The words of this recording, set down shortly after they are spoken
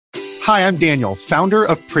Hi, I'm Daniel, founder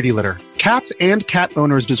of Pretty Litter. Cats and cat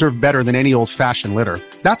owners deserve better than any old-fashioned litter.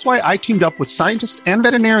 That's why I teamed up with scientists and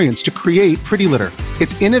veterinarians to create Pretty Litter.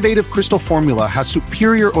 Its innovative crystal formula has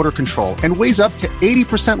superior odor control and weighs up to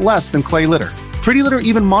 80% less than clay litter. Pretty Litter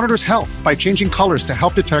even monitors health by changing colors to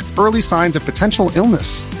help detect early signs of potential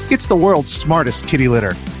illness. It's the world's smartest kitty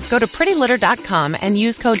litter. Go to prettylitter.com and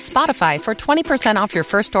use code SPOTIFY for 20% off your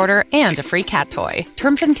first order and a free cat toy.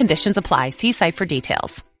 Terms and conditions apply. See site for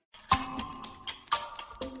details.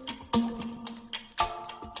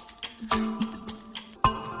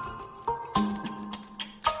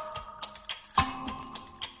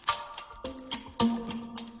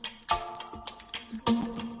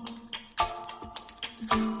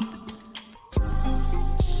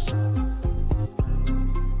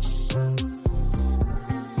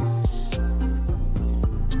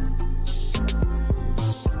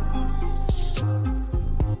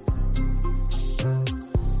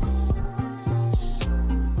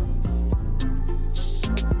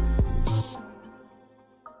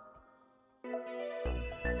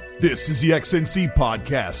 This is the XNC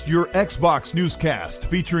Podcast, your Xbox newscast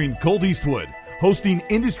featuring Colt Eastwood, hosting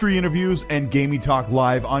industry interviews and gaming talk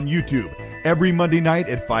live on YouTube every Monday night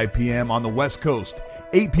at 5 p.m. on the West Coast,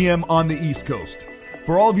 8 p.m. on the East Coast.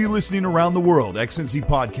 For all of you listening around the world, XNC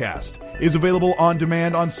Podcast is available on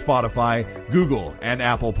demand on Spotify, Google, and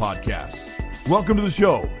Apple Podcasts. Welcome to the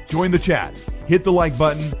show. Join the chat, hit the like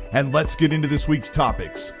button, and let's get into this week's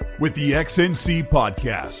topics with the XNC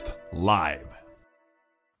Podcast live.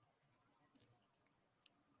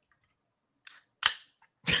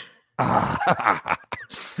 I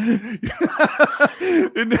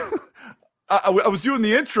was doing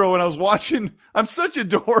the intro and I was watching. I'm such a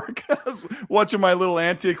dork. I was watching my little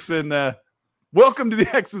antics and welcome to the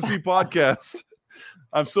XNC Podcast.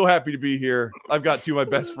 I'm so happy to be here. I've got two of my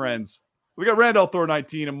best friends. We got Randall Thor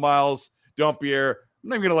 19 and Miles Dompierre. I'm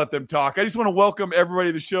not even going to let them talk. I just want to welcome everybody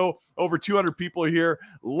to the show. Over 200 people here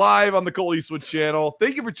live on the Colt Eastwood channel.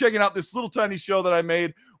 Thank you for checking out this little tiny show that I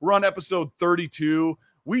made. We're on episode 32.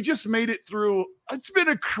 We just made it through. It's been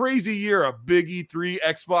a crazy year. A big E3,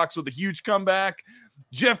 Xbox with a huge comeback.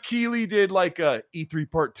 Jeff Keighley did like a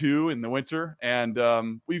E3 part 2 in the winter, and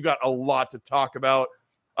we've got a lot to talk about.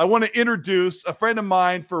 I want to introduce a friend of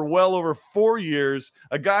mine for well over 4 years,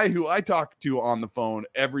 a guy who I talk to on the phone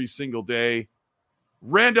every single day,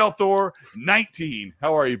 Randall Thor 19.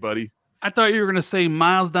 How are you, buddy? I thought you were going to say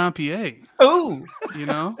Miles Dompierre. Oh, you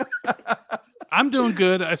know, I'm doing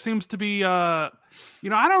good. I seems to be, I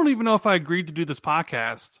don't even know if I agreed to do this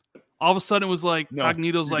podcast. All of a sudden it was like, no,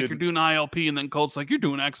 Cognito's like, you're doing ILP, and then Colt's like, you're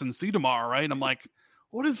doing XNC tomorrow, right? And I'm like,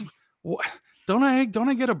 what? Don't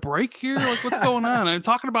I get a break here? Like, what's going on? I'm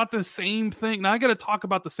talking about the same thing. Now I got to talk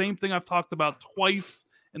about the same thing I've talked about twice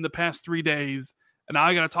in the past 3 days. And now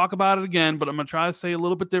I got to talk about it again, but I'm going to try to say a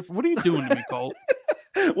little bit different. What are you doing to me, Colt?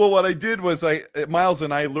 Well, what I did was Miles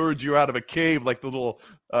and I lured you out of a cave like the little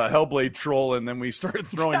Hellblade troll, and then we started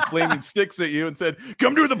throwing flaming sticks at you and said,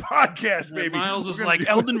 come do the podcast, baby. Miles was like,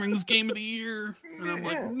 Elden Ring's game of the year. And I'm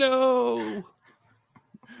like, no.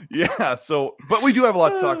 Yeah, but we do have a lot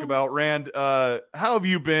to talk about. Rand, how have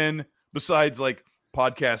you been besides like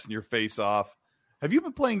podcasting your face off? Have you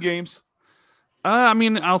been playing games?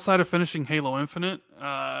 Outside of finishing Halo Infinite,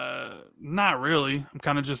 not really. I'm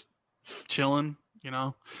kind of just chilling.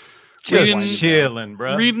 Chilling,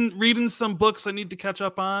 bro. Reading some books I need to catch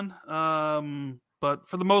up on. But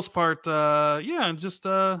for the most part, I don't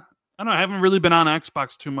know. I haven't really been on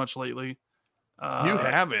Xbox too much lately. You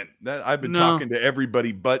haven't. I've been talking to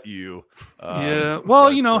everybody but you.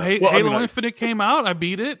 Halo Infinite came out. I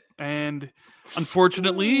beat it, and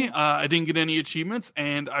unfortunately, I didn't get any achievements,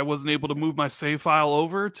 and I wasn't able to move my save file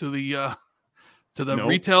over to the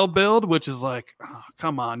retail build, which is like, oh,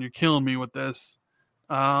 come on, you're killing me with this.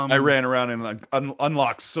 I ran around and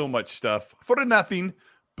unlocked so much stuff for nothing,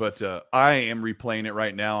 but I am replaying it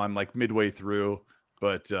right now. I'm like midway through,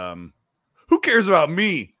 but who cares about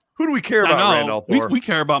me? Who do we care about, Randall Thor? We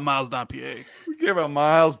care about Miles Dompierre. We care about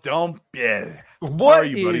Miles Dompierre. What are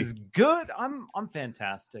you, buddy? Good? I'm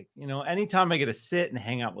fantastic. Anytime I get to sit and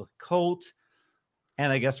hang out with Colt,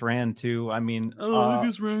 and I guess Rand too.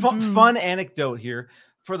 Fun anecdote here.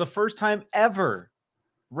 For the first time ever,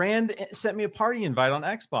 Rand sent me a party invite on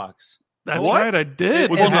Xbox. That's right, I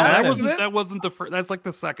did. That wasn't the first. That's like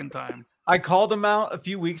the second time. I called him out a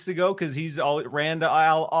few weeks ago because he's Rand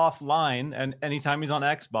offline, and anytime he's on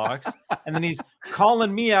Xbox, and then he's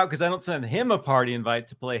calling me out because I don't send him a party invite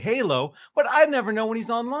to play Halo, but I never know when he's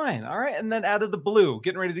online. All right, and then out of the blue,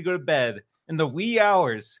 getting ready to go to bed, in the wee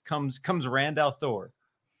hours comes Randall Thor.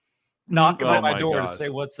 knocking on my door to say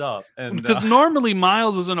what's up. And because normally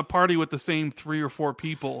Miles is in a party with the same 3 or 4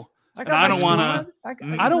 people. I don't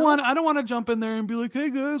want to jump in there and be like, "Hey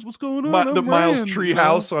guys, what's going on?" The Miles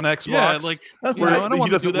Treehouse on Xbox. Yeah, like he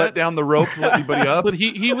doesn't let down the rope to let anybody up. But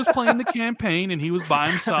he was playing the campaign and he was by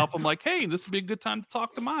himself. I'm like, "Hey, this would be a good time to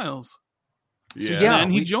talk to Miles." Yeah, and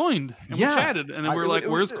he joined and we chatted, and then we're like,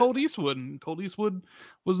 "Where's Colt Eastwood?" And Colt Eastwood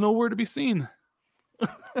was nowhere to be seen.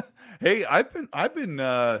 Hey, I've been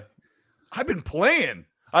playing.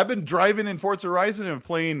 I've been driving in Forza Horizon and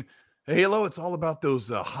playing Halo. It's all about those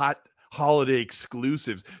hot holiday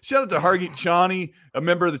exclusives. Shout out to Hargeet Chani, a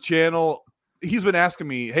member of the channel. He's been asking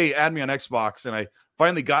me, "Hey, add me on Xbox," and I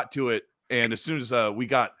finally got to it. And as soon as we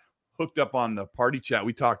got hooked up on the party chat,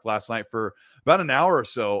 we talked last night for about an hour or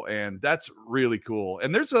so, and that's really cool.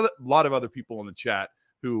 And there's a lot of other people in the chat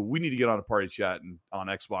who we need to get on a party chat and on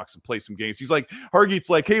Xbox and play some games. He's like, Hargeet's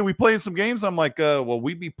like, "Hey, we playing some games?" I'm like, well,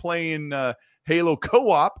 we'd be playing Halo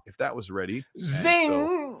co-op if that was ready. Zing!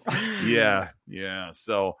 So, yeah.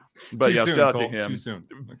 So, but shout out to him. Too soon.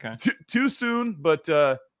 Okay. Too soon, but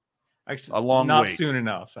actually, a long not wait. Soon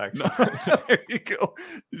enough. Actually, there you go.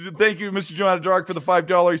 Thank you, Mr. Joanna Dark, for the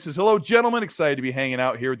 $5. He says, "Hello, gentlemen. Excited to be hanging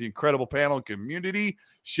out here with the incredible panel and community.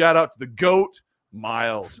 Shout out to the GOAT,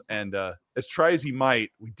 Miles." And as try as he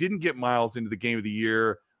might, we didn't get Miles into the game of the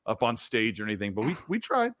year up on stage or anything, but we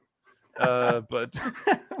tried. But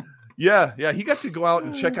yeah, he got to go out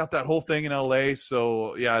and check out that whole thing in LA.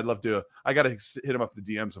 So yeah, I'd love to. I got to hit him up the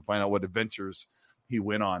DMs and find out what adventures he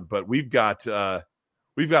went on. But we've got a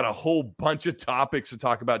whole bunch of topics to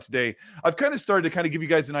talk about today. I've kind of started to kind of give you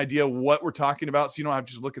guys an idea of what we're talking about, so you don't have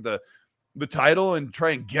to just look at the title and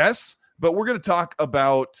try and guess. But we're going to talk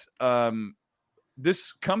about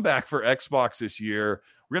this comeback for Xbox this year.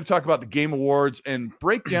 We're going to talk about the Game Awards and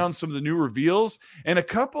break down some of the new reveals and a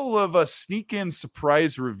couple of sneak-in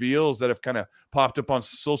surprise reveals that have kind of popped up on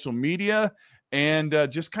social media, and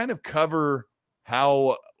just kind of cover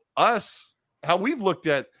how we've looked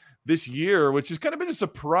at this year, which has kind of been a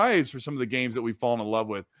surprise for some of the games that we've fallen in love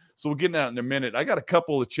with. So we'll get into that in a minute. I got a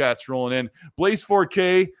couple of chats rolling in. Blaze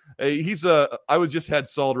 4K, I was just had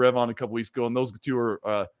Solid Rev on a couple weeks ago, and those two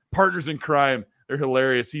are partners in crime. They're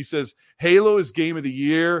hilarious. He says, "Halo is game of the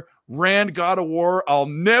year. Rand, God of War, I'll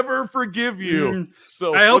never forgive you."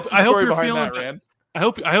 So what's the story behind that, Rand? I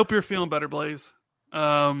hope you're feeling better, Blaze.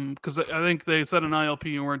 Because I think they said in ILP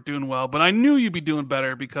you weren't doing well, but I knew you'd be doing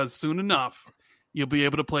better because soon enough you'll be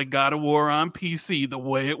able to play God of War on PC the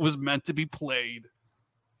way it was meant to be played.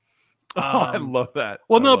 I love that.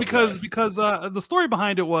 Well, no, because the story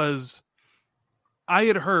behind it was I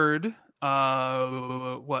had heard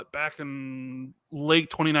back in late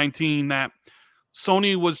 2019 that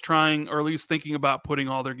Sony was trying, or at least thinking about, putting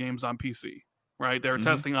all their games on PC, right? They were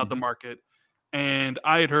testing out the market. And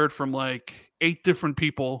I had heard from like 8 different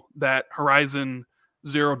people that Horizon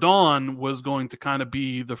Zero Dawn was going to kind of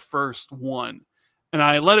be the first one. And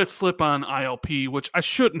I let it slip on ILP, which I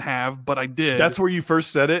shouldn't have, but I did. That's where you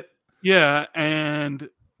first said it? Yeah, and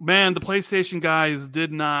man, the PlayStation guys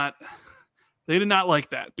did not like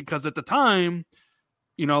that, because at the time,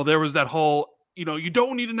 there was that whole, you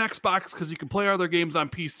don't need an Xbox because you can play other games on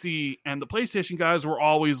PC, and the PlayStation guys were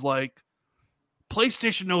always like,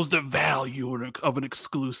 PlayStation knows the value of an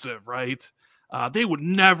exclusive, right? They would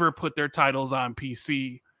never put their titles on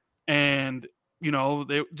PC, and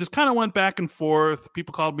they just kind of went back and forth.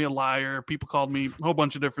 People called me a liar. People called me a whole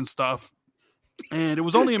bunch of different stuff. And it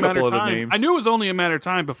was only a matter of time. I knew it was only a matter of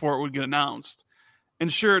time before it would get announced.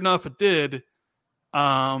 And sure enough, it did.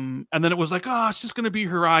 And then it was like, oh, it's just going to be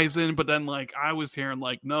Horizon. But then like I was hearing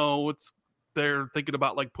like, no, they're thinking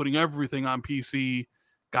about like putting everything on PC.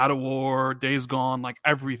 God of War, Days Gone, like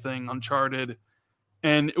everything, Uncharted.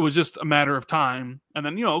 And it was just a matter of time. And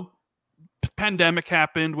then, pandemic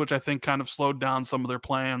happened, which I think kind of slowed down some of their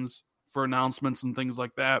plans for announcements and things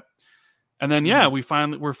like that. And then,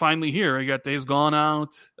 we're finally here. I got Days Gone out,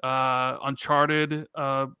 Uncharted,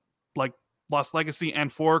 like Lost Legacy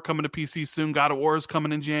and 4 coming to PC soon. God of War is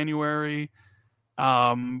coming in January.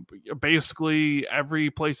 Basically, every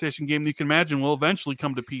PlayStation game you can imagine will eventually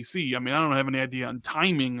come to PC. I mean, I don't have any idea on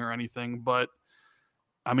timing or anything, but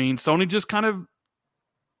I mean, Sony just kind of,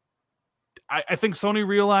 I think Sony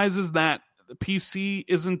realizes that the PC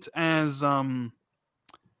isn't as,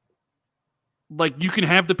 like you can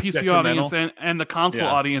have the PC audience and the console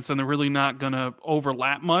audience, and they're really not going to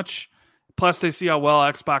overlap much. Plus, they see how well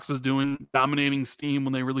Xbox is doing, dominating Steam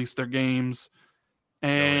when they release their games.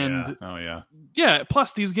 And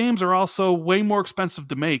plus these games are also way more expensive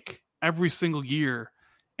to make every single year.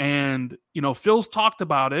 And, Phil's talked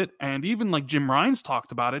about it, and even like Jim Ryan's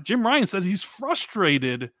talked about it. Jim Ryan says he's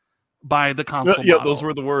frustrated by the console Yeah, model. those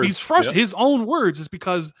were the words. He's frustrated. His own words is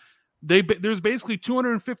because there's basically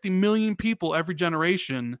 250 million people every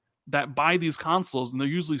generation that buy these consoles, and they're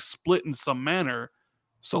usually split in some manner.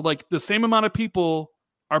 So like the same amount of people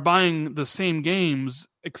are buying the same games,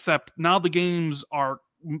 except now the games are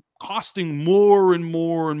costing more and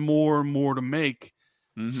more and more and more to make.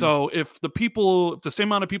 Mm-hmm. So if the same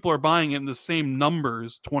amount of people are buying it in the same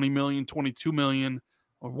numbers, 20 million, 22 million,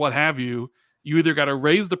 or what have you, you either got to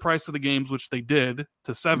raise the price of the games, which they did,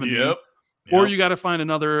 to 70, or you got to find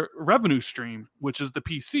another revenue stream, which is the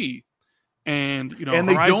PC. And and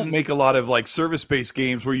they don't make a lot of like service-based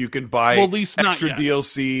games where you can buy at least extra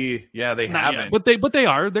DLC. Yeah, they haven't. But they're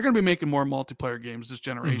going to be making more multiplayer games this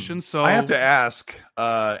generation. Mm-hmm. So I have to ask,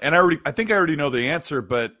 and I think I already know the answer,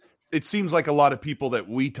 but it seems like a lot of people that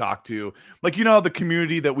we talk to, like the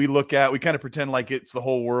community that we look at, we kind of pretend like it's the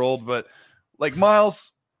whole world. But like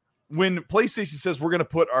Miles, when PlayStation says we're going to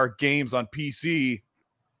put our games on PC,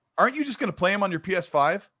 aren't you just going to play them on your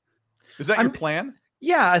PS5? Is that your plan?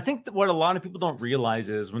 Yeah, I think that what a lot of people don't realize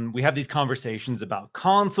is when we have these conversations about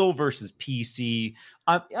console versus PC,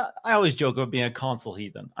 I always joke about being a console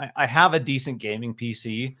heathen. I have a decent gaming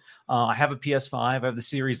PC. I have a PS5. I have the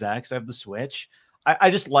Series X. I have the Switch. I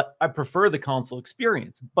prefer the console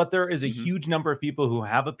experience. But there is a huge number of people who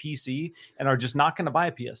have a PC and are just not going to buy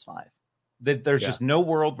a PS5. There's just no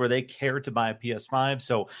world where they care to buy a PS5.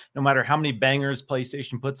 So no matter how many bangers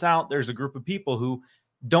PlayStation puts out, there's a group of people who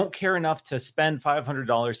don't care enough to spend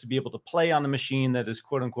 $500 to be able to play on a machine that is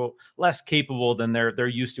quote unquote less capable than they're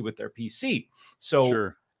used to with their PC.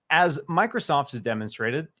 So as Microsoft has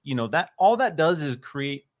demonstrated, that all that does is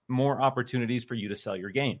create more opportunities for you to sell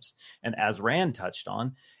your games. And as Rand touched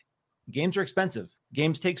on, games are expensive.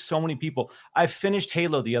 Games take so many people. I finished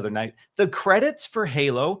Halo the other night. The credits for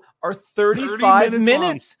Halo are 35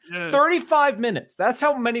 minutes. 35 minutes. That's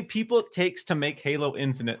how many people it takes to make Halo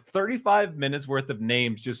Infinite. 35 minutes worth of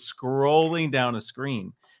names just scrolling down a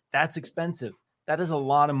screen. That's expensive. That is a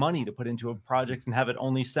lot of money to put into a project and have it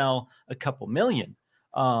only sell a couple million.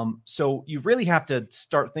 So you really have to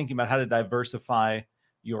start thinking about how to diversify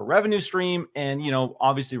your revenue stream, and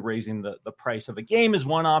obviously raising the price of a game is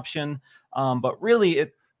one option, but really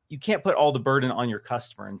you can't put all the burden on your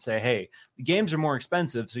customer and say, hey, the games are more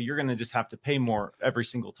expensive, so you're going to just have to pay more every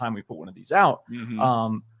single time we put one of these out.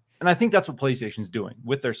 And I think that's what PlayStation's doing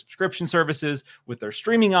with their subscription services, with their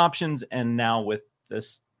streaming options, and now with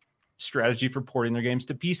this strategy for porting their games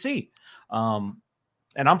to PC. And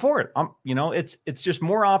I'm for it. It's just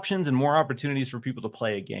more options and more opportunities for people to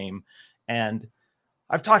play a game. And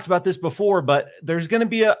I've talked about this before, but there's going to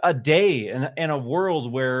be a day and a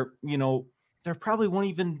world where, there probably won't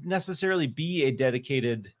even necessarily be a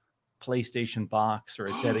dedicated PlayStation box or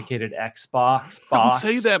a dedicated Xbox box.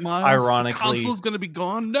 Don't say that, Miles. Ironically, the console's going to be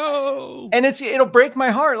gone. No. And it'll break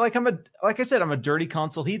my heart. Like I said, I'm a dirty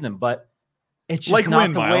console heathen, but it's just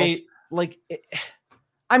not the way.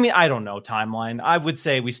 I don't know timeline. I would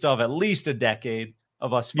say we still have at least a decade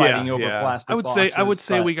of us fighting over plastic. I would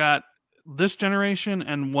say we got this generation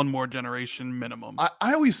and one more generation minimum.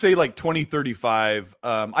 I always say like 2035.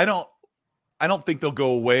 I don't think they'll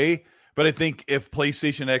go away, but I think if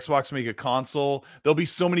PlayStation and Xbox make a console, there'll be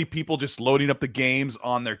so many people just loading up the games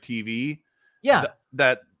on their TV. Yeah.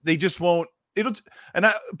 That they just won't.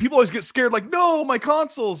 People always get scared, like, no, my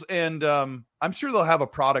consoles. And I'm sure they'll have a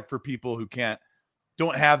product for people who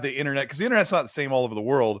don't have the internet, because the internet's not the same all over the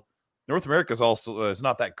world. North America is also is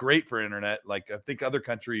not that great for internet. Like I think other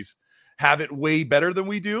countries have it way better than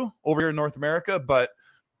we do over here in North America. But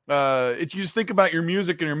if you just think about your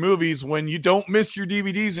music and your movies, when you don't miss your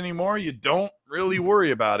DVDs anymore, you don't really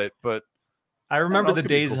worry about it. But I remember the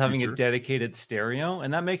days of having a dedicated stereo,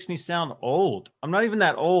 and that makes me sound old. I'm not even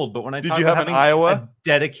that old, but when I talk about having a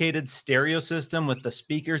dedicated stereo system with the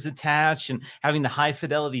speakers attached and having the high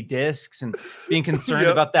fidelity discs and being concerned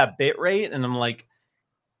about that bit rate, and I'm like,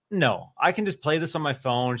 no, I can just play this on my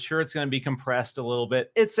phone. Sure, it's going to be compressed a little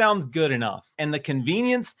bit. It sounds good enough. And the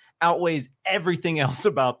convenience outweighs everything else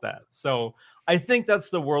about that. So I think that's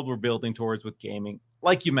the world we're building towards with gaming.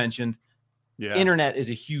 Like you mentioned, internet is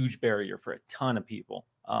a huge barrier for a ton of people.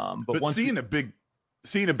 But seeing a big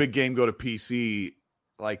game go to PC,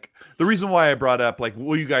 like the reason why I brought up, like,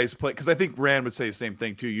 will you guys play? Because I think Rand would say the same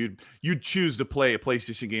thing too. You'd choose to play a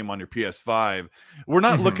PlayStation game on your PS5. We're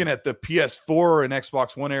not looking at the PS4 and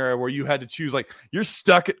Xbox One era where you had to choose, like, you're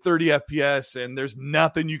stuck at 30 FPS and there's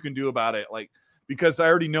nothing you can do about it. Like, because I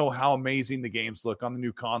already know how amazing the games look on the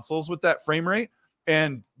new consoles with that frame rate.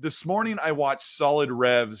 And this morning I watched Solid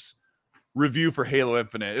Rev's review for Halo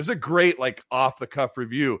Infinite. It's a great, like, off the cuff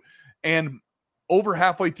review. And over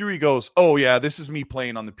halfway through, he goes, "Oh yeah, this is me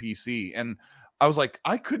playing on the PC." And I was like,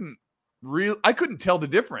 I couldn't tell the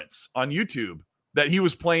difference on YouTube that he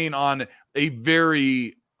was playing on a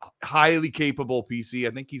very highly capable PC.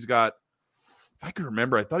 I think he's got, if I can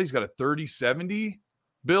remember, I thought he's got a 3070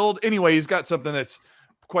 build. Anyway, he's got something that's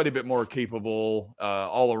quite a bit more capable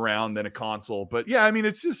all around than a console. But yeah, I mean,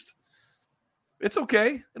 it's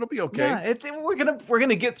okay. It'll be okay. Yeah, we're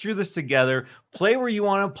gonna get through this together. Play where you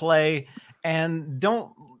want to play, and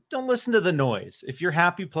don't listen to the noise. If you're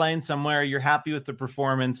happy playing somewhere, you're happy with the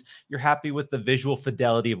performance, you're happy with the visual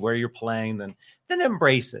fidelity of where you're playing, then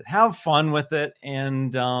embrace it. Have fun with it,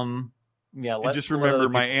 and just remember,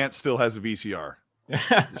 my aunt still has a VCR.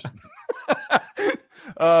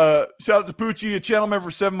 Shout out to Poochie, a channel member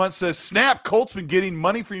for 7 months, says, "Snap, Colt's been getting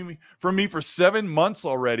money from me for 7 months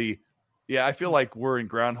already." Yeah, I feel like we're in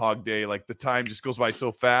Groundhog Day. Like the time just goes by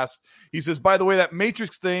so fast. He says, "By the way, that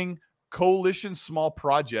Matrix thing, Coalition small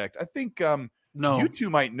project. I think you two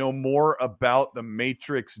might know more about the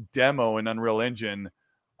Matrix demo in Unreal Engine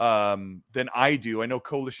than I do. I know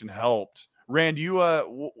Coalition helped. Rand, you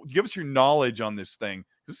give us your knowledge on this thing.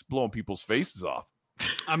 This is blowing people's faces off."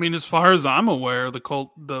 I mean, as far as I'm aware,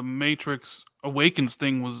 the Matrix Awakens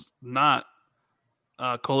thing was not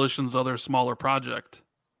Coalition's other smaller project.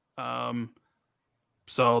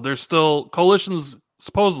 So there's still, Coalition's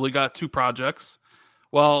supposedly got 2 projects.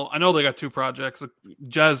 Well, I know they got 2 projects.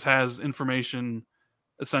 Jez has information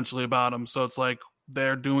essentially about them. So it's like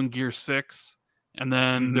they're doing Gear 6, and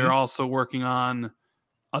then they're also working on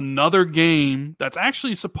another game that's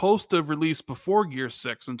actually supposed to release before Gear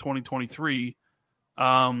 6 in 2023.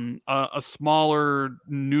 A smaller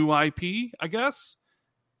new IP, I guess.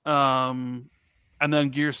 And then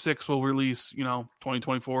Gear 6 will release,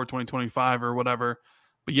 2024, 2025 or whatever.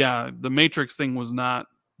 But yeah, the Matrix thing was not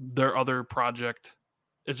their other project.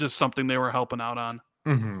 It's just something they were helping out on.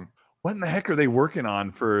 Mm-hmm. What in the heck are they working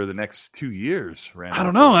on for the next 2 years, Randall? I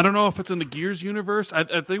don't know. I don't know if it's in the Gears universe. I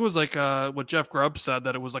think it was like what Jeff Grubb said,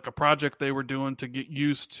 that it was like a project they were doing to get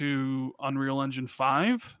used to Unreal Engine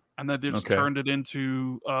 5. And that they just turned it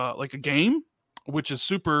into like a game, which is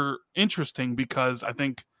super interesting because I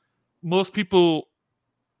think most people,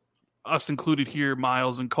 us included here,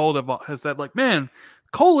 Miles and Cold, has said like, man,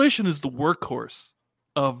 Coalition is the workhorse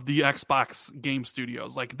of the Xbox game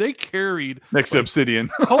studios. Like they carried next to Obsidian.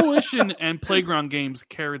 Coalition and Playground Games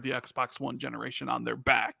carried the Xbox One generation on their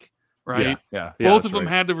back, right? Yeah. Both of them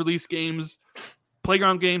had to release games.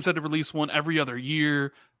 Playground Games had to release one every other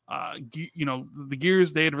year. The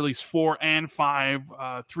Gears, they had released 4 and 5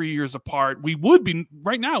 3 years apart. We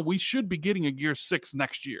should be getting a Gear 6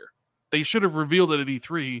 next year. They should have revealed it at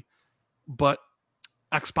E3, but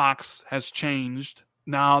Xbox has changed.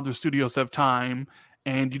 Now the studios have time,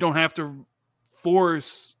 and you don't have to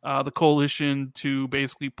force the Coalition to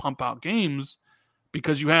basically pump out games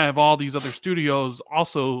because you have all these other studios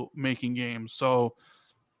also making games. So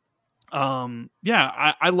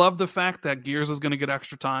I love the fact that Gears is going to get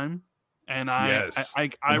extra time, and I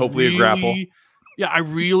hopefully really, a grapple. Yeah, I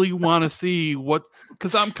really want to see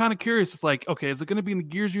because I'm kind of curious. It's like, okay, is it going to be in the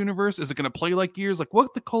Gears universe? Is it going to play like Gears? Like,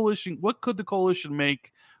 what could the Coalition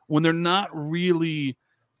make when they're not really,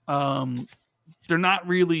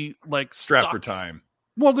 like strapped for time?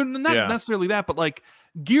 Well, they're not necessarily that, but like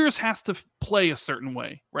Gears has to play a certain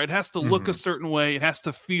way, right? It has to look a certain way. It has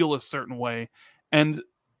to feel a certain way, and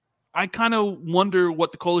I kind of wonder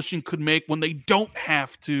what the Coalition could make when they don't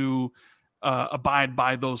have to abide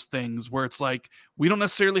by those things, where it's like, we don't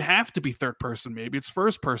necessarily have to be third person. Maybe it's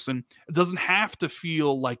first person. It doesn't have to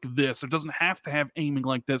feel like this. It doesn't have to have aiming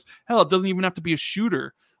like this. Hell, it doesn't even have to be a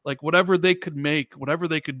shooter. Like whatever they could make, whatever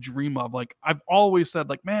they could dream of. Like I've always said,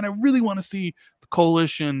 like, man, I really want to see the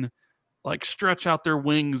Coalition like stretch out their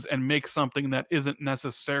wings and make something that isn't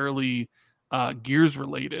necessarily Gears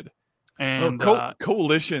related. And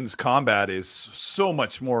Coalition's combat is so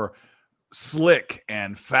much more slick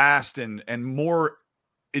and fast and more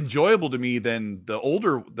enjoyable to me than the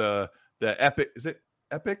older the Epic. Is it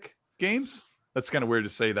Epic games? That's kind of weird to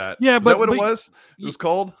say that. Yeah, but it was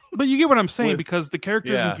called. But you get what I'm saying, because the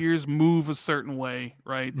characters in Gears move a certain way,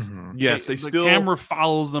 right? Mm-hmm. Yes, the camera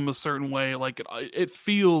follows them a certain way. Like it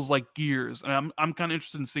feels like Gears, and I'm kind of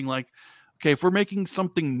interested in seeing, like, okay, if we're making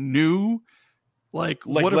something new. Like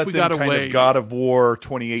what if we got away? God of War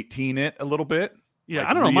 2018 it a little bit. Yeah,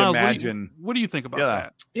 I don't know, Miles. What do you think about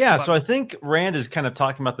that? Yeah, so I think Rand is kind of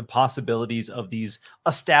talking about the possibilities of these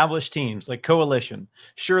established teams like Coalition.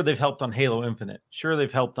 Sure, they've helped on Halo Infinite. Sure,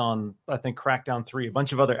 they've helped on, I think, Crackdown 3, a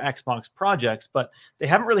bunch of other Xbox projects, but they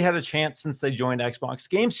haven't really had a chance since they joined Xbox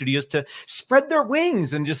Game Studios to spread their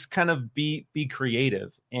wings and just kind of be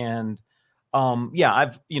creative. And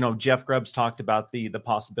Jeff Grubbs talked about the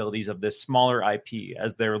possibilities of this smaller IP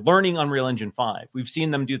as they're learning Unreal Engine 5. We've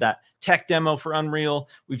seen them do that tech demo for Unreal.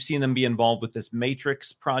 We've seen them be involved with this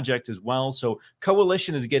Matrix project as well. So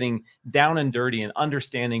Coalition is getting down and dirty and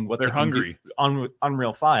understanding what they're hungry on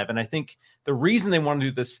Unreal 5. And I think the reason they want to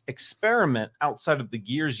do this experiment outside of the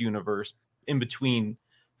Gears universe in between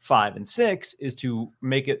 5 and 6 is to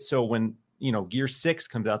make it so when, Gears 6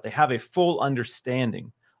 comes out, they have a full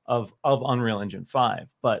understanding of Unreal Engine 5.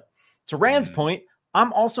 But to Rand's point,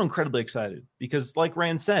 I'm also incredibly excited because, like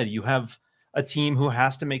Rand said, you have a team who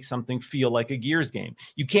has to make something feel like a Gears game.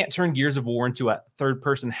 You can't turn Gears of War into a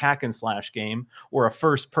third-person hack and slash game or a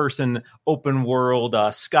first-person open-world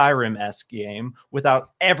Skyrim-esque game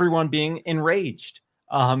without everyone being enraged.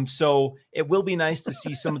 So it will be nice to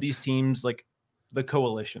see some of these teams like the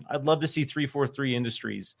Coalition. I'd love to see 343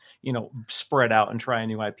 Industries, spread out and try a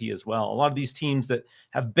new IP as well. A lot of these teams that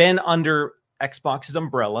have been under Xbox's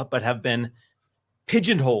umbrella, but have been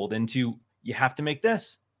pigeonholed into, you have to make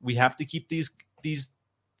this. We have to keep this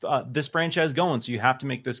franchise going. So you have to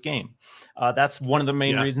make this game. That's one of the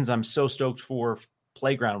main reasons I'm so stoked for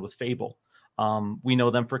Playground with Fable. We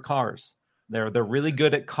know them for cars. They're really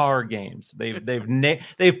good at car games.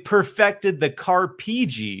 They've perfected the car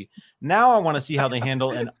PG. Now I want to see how they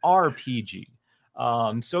handle an RPG.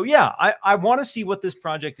 I want to see what this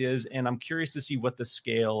project is, and I'm curious to see what the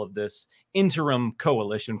scale of this interim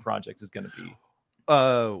Coalition project is going to be.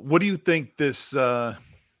 What do you think this?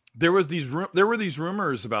 There were these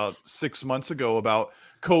rumors about 6 months ago about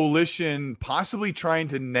Coalition possibly trying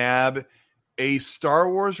to nab a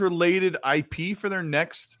Star Wars related IP for their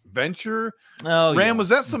next venture. Ram, was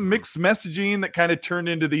that some mixed messaging that kind of turned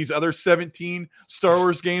into these other 17 Star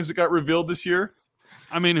Wars games that got revealed this year?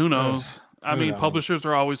 I mean, who knows? Publishers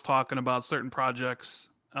are always talking about certain projects.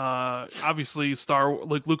 Obviously,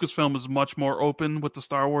 Lucasfilm is much more open with the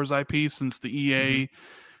Star Wars IP since the EA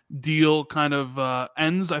deal kind of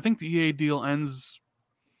ends. I think the EA deal ends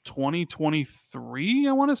 2023,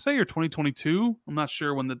 I want to say, or 2022. I'm not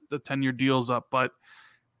sure when the 10-year deal's up, but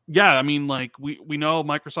yeah, I mean, like we know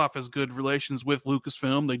Microsoft has good relations with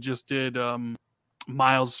Lucasfilm. They just did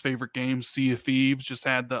Miles' favorite game, Sea of Thieves, just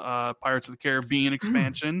had the Pirates of the Caribbean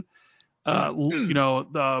expansion.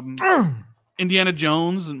 Indiana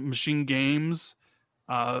Jones and Machine Games,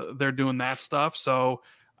 they're doing that stuff. So,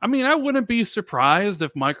 I mean, I wouldn't be surprised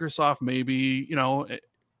if Microsoft maybe,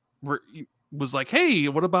 was like, hey,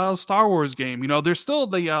 what about a Star Wars game? There's still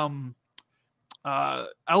the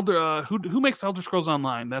Elder who makes Elder Scrolls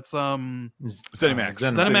Online? That's ZeniMax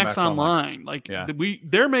Online. Like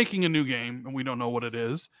they're making a new game and we don't know what it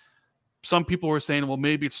is. Some people were saying, well,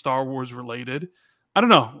 maybe it's Star Wars related. I don't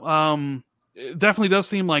know. It definitely does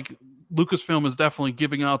seem like Lucasfilm is definitely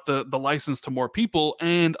giving out the license to more people,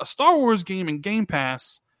 and a Star Wars game in Game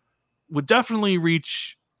Pass would definitely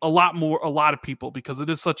reach a lot of people because it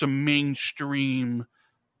is such a mainstream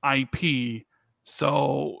IP.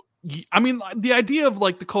 So, I mean, the idea of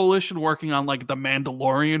like the Coalition working on like The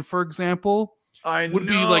Mandalorian, for example, would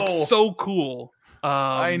be like so cool.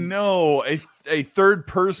 I know a third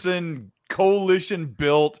person Coalition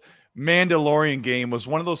built Mandalorian game was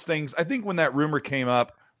one of those things. I think when that rumor came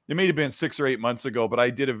up, it may have been 6 or 8 months ago, but I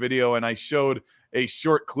did a video and I showed a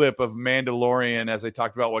short clip of Mandalorian as I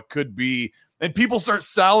talked about what could be. And people start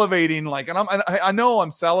salivating, like, and I know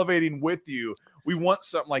I'm salivating with you. We want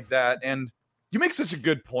something like that. And you make such a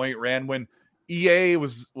good point, Rand, when EA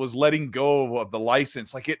was letting go of the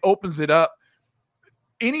license, like it opens it up.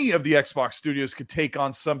 Any of the Xbox studios could take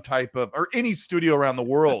on some type of, or any studio around the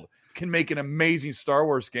world can make an amazing Star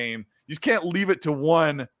Wars game. You just can't leave it to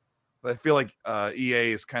one. But I feel like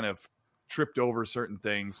EA is kind of tripped over certain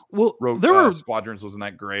things. Well, there were Squadrons wasn't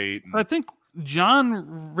that great. I think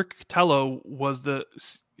John Riccitiello was the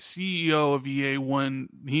CEO of EA when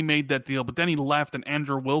he made that deal, but then he left and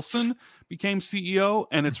Andrew Wilson became CEO,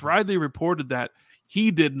 and it's widely reported that he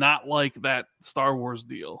did not like that Star Wars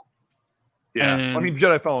deal. Yeah, I mean,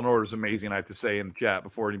 Jedi Fallen Order is amazing, I have to say, in the chat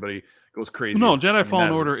before anybody goes crazy. No, Jedi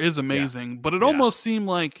Fallen Order is amazing, but it almost seemed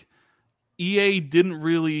like EA didn't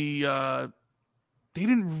really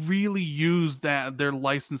use their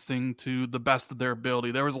licensing to the best of their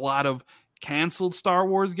ability. There was a lot of canceled Star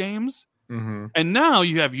Wars games, and now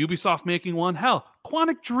you have Ubisoft making one. Hell,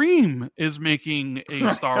 Quantic Dream is making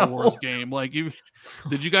a Star Wars game. Like,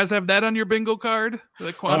 did you guys have that on your bingo card?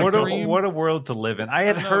 Like what a world to live in. I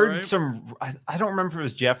had heard some. I don't remember if it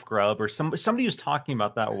was Jeff Grubb or somebody was talking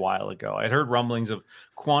about that a while ago. I heard rumblings of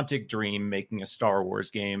Quantic Dream making a Star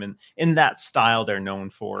Wars game, and in that style they're known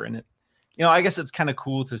for. And it, I guess it's kind of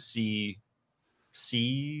cool to see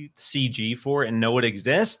CG for it and know it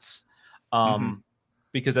exists.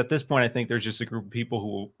 Because at this point, I think there's just a group of people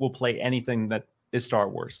who will play anything that is Star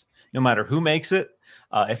Wars, no matter who makes it.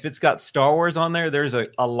 If it's got Star Wars on there, there's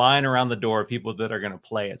a line around the door of people that are going to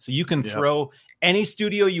play it. So you can throw any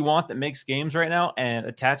studio you want that makes games right now and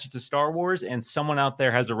attach it to Star Wars, and someone out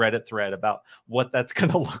there has a Reddit thread about what that's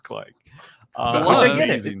going to look like. Which I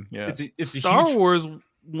get it. It's Star Wars,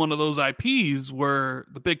 one of those IPs where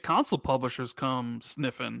the big console publishers come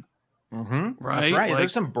sniffing. Right? That's right. Like,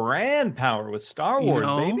 there's some brand power with Star Wars,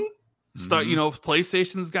 baby.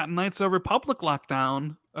 PlayStation's got Knights of the Republic locked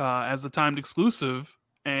down as a timed exclusive,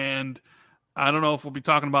 and I don't know if we'll be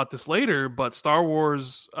talking about this later, but Star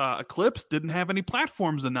Wars Eclipse didn't have any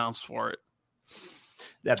platforms announced for it.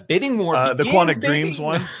 That bidding war, the Quantic Dreams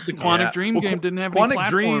one, the Quantic Dream game didn't have any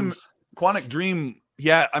platforms. Quantic Dream,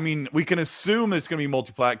 yeah. I mean, we can assume it's going to be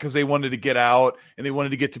multi-plat because they wanted to get out and they wanted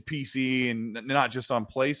to get to PC and not just on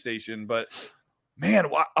PlayStation, but. Man,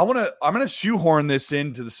 I'm gonna shoehorn this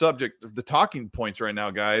into the subject of the talking points right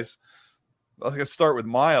now, guys. Let's start with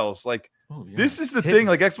Miles. Like, this is the thing.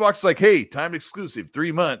 Like, Xbox is like, hey, timed exclusive,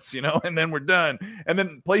 3 months, and then we're done. And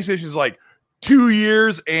then PlayStation's like 2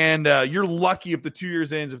 years, and you're lucky if the 2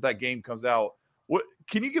 years ends if that game comes out. What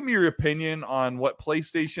can you give me your opinion on what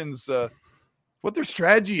PlayStation's what their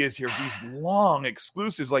strategy is here? These long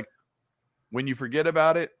exclusives, like when you forget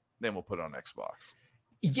about it, then we'll put it on Xbox.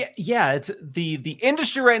 Yeah. It's the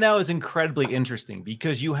industry right now is incredibly interesting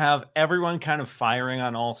because you have everyone kind of firing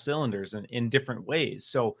on all cylinders in different ways.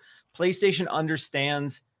 So PlayStation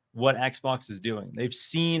understands what Xbox is doing. They've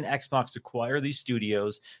seen Xbox acquire these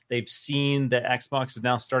studios. They've seen that Xbox is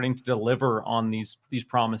now starting to deliver on these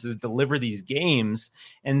promises, deliver these games,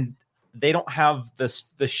 and they don't have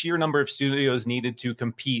the sheer number of studios needed to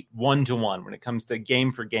compete one-to-one when it comes to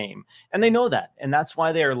game for game. And they know that. And that's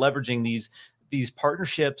why they are leveraging these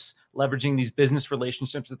partnerships, leveraging these business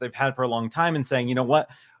relationships that they've had for a long time and saying, you know what,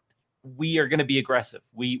 we are going to be aggressive.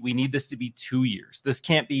 We need this to be 2 years. This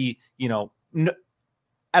can't be,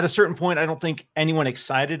 at a certain point, I don't think anyone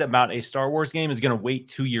excited about a Star Wars game is going to wait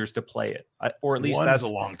 2 years to play it, or at least that's a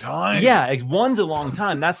long time. Yeah, one's a long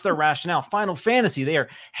time. That's their rationale. Final Fantasy, they are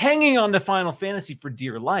hanging on to Final Fantasy for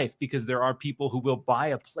dear life because there are people who will buy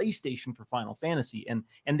a PlayStation for Final Fantasy, and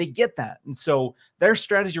they get that. And so their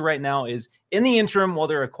strategy right now is, in the interim, while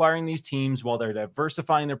they're acquiring these teams, while they're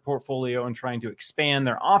diversifying their portfolio and trying to expand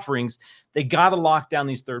their offerings, they got to lock down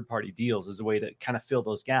these third-party deals as a way to kind of fill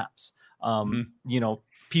those gaps.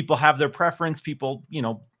 People have their preference. People,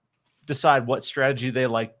 decide what strategy they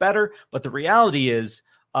like better. But the reality is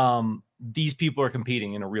these people are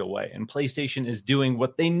competing in a real way. And PlayStation is doing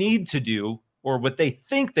what they need to do, or what they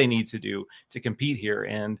think they need to do to compete here.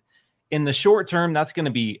 And in the short term, that's going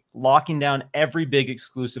to be locking down every big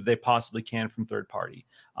exclusive they possibly can from third party.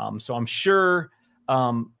 So I'm sure,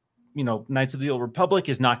 Knights of the Old Republic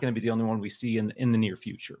is not going to be the only one we see in the near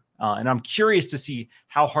future. And I'm curious to see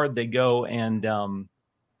how hard they go and,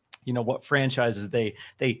 what franchises they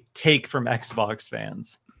take from Xbox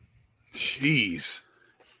fans. Jeez.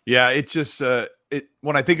 Yeah, it's just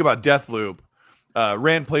when I think about Deathloop,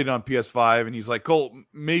 Rand played it on PS5 and he's like, Colt,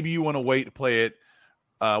 maybe you want to wait to play it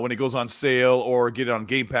when it goes on sale or get it on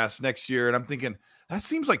Game Pass next year. And I'm thinking, that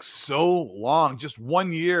seems like so long, just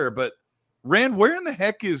 1 year. But Rand, where in the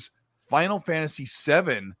heck is Final Fantasy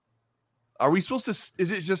VII? Are we supposed to,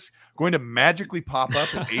 is it just going to magically pop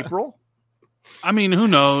up in April? I mean, who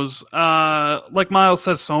knows? Like Miles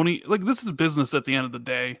says, Sony, this is business at the end of the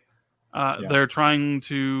day. They're trying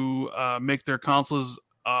to make their consoles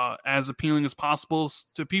as appealing as possible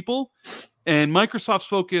to people. And Microsoft's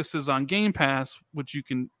focus is on Game Pass, which you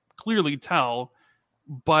can clearly tell.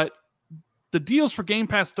 But the deals for Game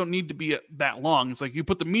Pass don't need to be that long. It's like you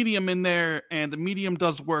put the medium in there and the medium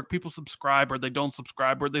does work. People subscribe or they don't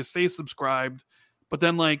subscribe or they stay subscribed. But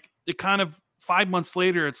then it kind of 5 months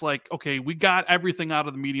later, it's like, okay, we got everything out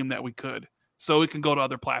of the medium that we could. So it can go to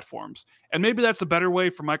other platforms. And maybe that's a better way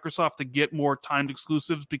for Microsoft to get more timed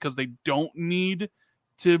exclusives because they don't need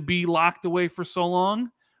to be locked away for so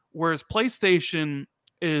long. Whereas PlayStation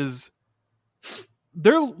is...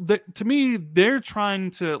 to me, they're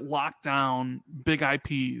trying to lock down big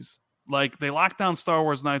IPs. Like they locked down Star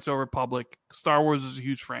Wars Knights of the Republic. Star Wars is a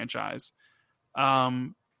huge franchise.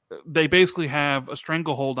 They basically have a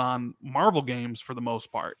stranglehold on Marvel games for the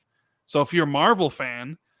most part. So if you're a Marvel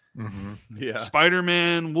fan,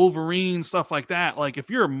 Spider-Man, Wolverine, stuff like that. Like if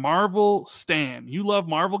you're a Marvel stan, you love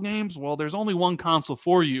Marvel games, well, there's only one console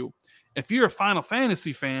for you. If you're a Final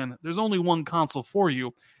Fantasy fan, there's only one console for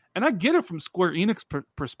you. And I get it from Square Enix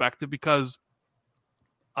perspective because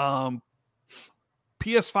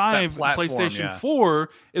PS5, PlayStation 4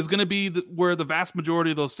 is going to be where the vast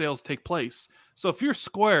majority of those sales take place. So if you're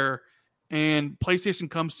Square and PlayStation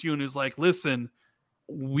comes to you and is like, listen,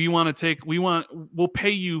 we'll pay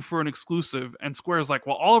you for an exclusive. And Square's like,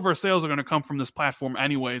 well, all of our sales are going to come from this platform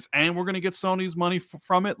anyways. And we're going to get Sony's money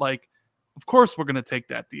from it. Like, of course we're going to take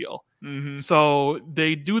that deal. Mm-hmm. So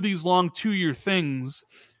they do these long 2-year things.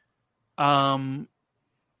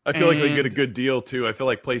 I feel like they get a good deal too. I feel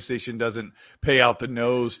like PlayStation doesn't pay out the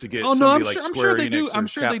nose to get somebody like Square Enix. I'm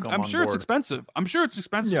sure it's expensive. I'm sure it's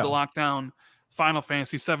expensive to lock down Final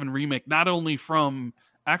Fantasy VII Remake, not only from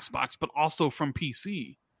Xbox but also from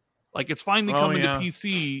PC. Like it's finally coming to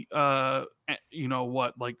PC. I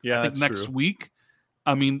think next week.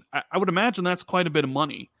 I mean, I would imagine that's quite a bit of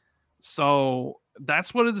money. So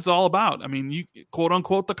that's what it is all about. I mean, you quote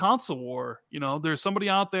unquote the console war. There's somebody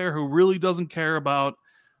out there who really doesn't care about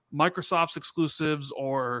Microsoft's exclusives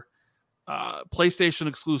or PlayStation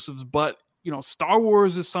exclusives, but Star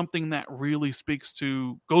Wars is something that really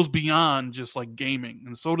goes beyond just like gaming,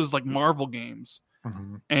 and so does like Marvel games.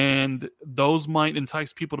 Mm-hmm. And those might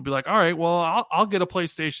entice people to be like, all right, well, I'll get a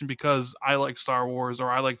PlayStation because I like Star Wars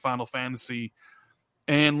or I like Final Fantasy.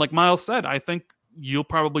 And like Miles said, I think you'll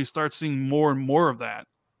probably start seeing more and more of that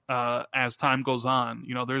as time goes on.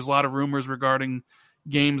 There's a lot of rumors regarding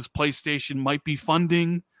games PlayStation might be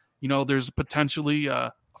funding. There's potentially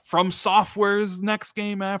From Software's next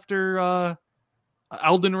game after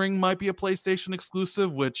Elden Ring might be a PlayStation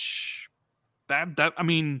exclusive, which that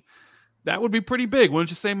would be pretty big,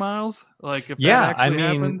 wouldn't you say, Miles? Like if that actually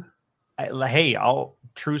happened.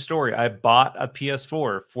 True story. I bought a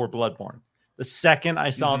PS4 for Bloodborne. The second I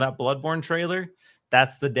saw that Bloodborne trailer,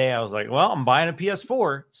 that's the day I was like, well, I'm buying a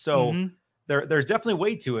PS4. So there's definitely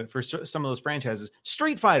weight to it for some of those franchises.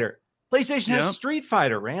 Street Fighter. PlayStation has Street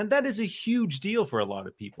Fighter, Rand. That is a huge deal for a lot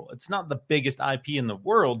of people. It's not the biggest IP in the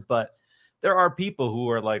world, but there are people who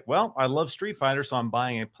are like, well, I love Street Fighter, so I'm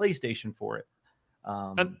buying a PlayStation for it.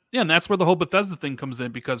 And that's where the whole Bethesda thing comes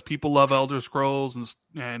in, because people love Elder Scrolls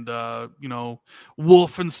and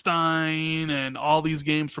Wolfenstein and all these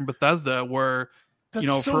games from Bethesda where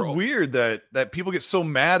that's weird that people get so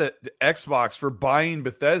mad at Xbox for buying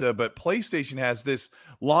Bethesda, but PlayStation has this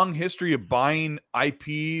long history of buying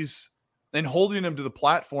IPs and holding them to the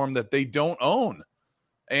platform that they don't own.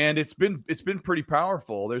 And it's been pretty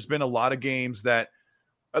powerful. There's been a lot of games that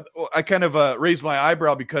I kind of raised my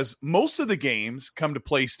eyebrow because most of the games come to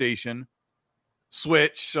PlayStation,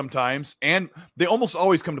 Switch sometimes, and they almost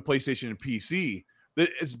always come to PlayStation and PC.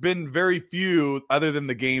 There's been very few other than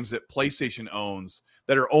the games that PlayStation owns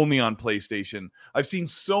that are only on PlayStation. I've seen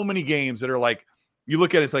so many games that are like, you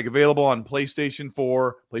look at it, it's like available on PlayStation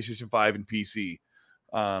 4, PlayStation 5, and PC.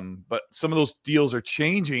 But some of those deals are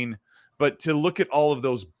changing. But to look at all of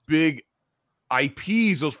those big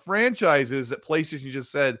IPs, those franchises that PlayStation just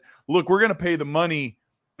said, look, we're going to pay the money,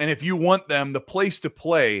 and if you want them, the place to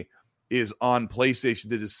play is on PlayStation.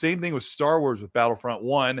 They did the same thing with Star Wars with Battlefront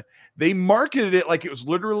 1. They marketed it like it was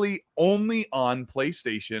literally only on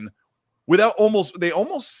PlayStation they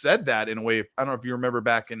almost said that in a way. I don't know if you remember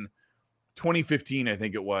back in 2015, I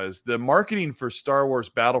think it was, the marketing for Star Wars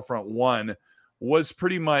Battlefront 1 was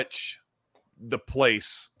pretty much the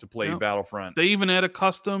place to play Battlefront. They even had a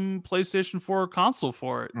custom PlayStation 4 console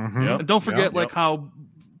for it. Mm-hmm. And don't forget how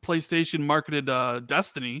PlayStation marketed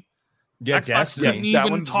Destiny. Yeah, Xbox didn't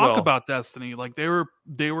even talk about Destiny. Like they were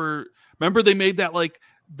remember they made that like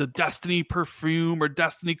the Destiny perfume or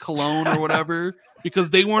Destiny cologne or whatever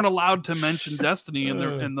because they weren't allowed to mention Destiny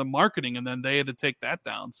in the marketing, and then they had to take that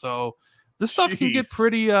down. So this stuff can get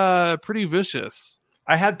pretty vicious.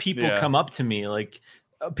 I had people come up to me, like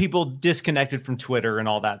people disconnected from Twitter and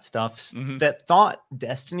all that stuff, that thought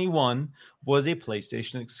Destiny 1 was a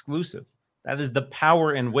PlayStation exclusive. That is the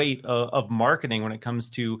power and weight of marketing when it comes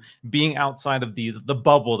to being outside of the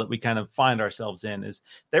bubble that we kind of find ourselves in. Is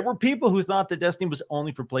there were people who thought that Destiny was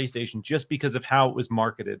only for PlayStation just because of how it was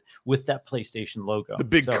marketed with that PlayStation logo. The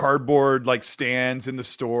big cardboard like stands in the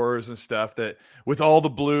stores and stuff that with all the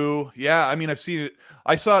blue. Yeah, I mean, I've seen it.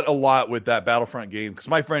 I saw it a lot with that Battlefront game because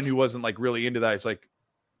my friend who wasn't like really into that, he's like,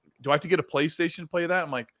 do I have to get a PlayStation to play that? I'm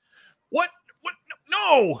like, what?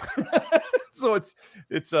 No. So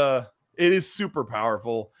it is super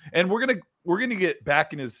powerful, and we're gonna get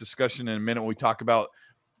back into this discussion in a minute when we talk about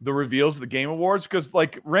the reveals of the Game Awards, because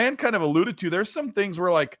like Rand kind of alluded to, there's some things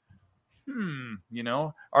where like,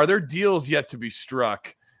 are there deals yet to be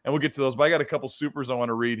struck? And we'll get to those. But I got a couple supers I want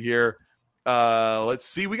to read here. Let's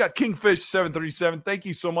see. We got Kingfish 737. Thank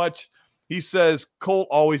you so much. He says, Colt,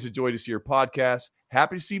 always a joy to see your podcast.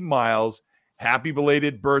 Happy to see Miles. Happy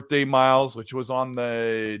belated birthday, Miles, which was on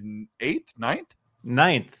the 8th, 9th.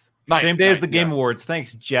 9th. Same day as the Game Awards.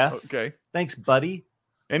 Thanks, Jeff. Okay. Thanks, buddy.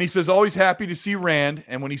 And he says, always happy to see Rand.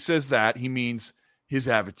 And when he says that, he means his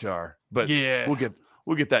avatar. But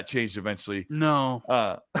we'll get that changed eventually. No.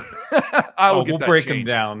 We'll break him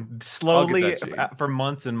down slowly for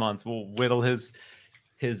months and months. We'll whittle his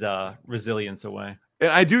resilience away. And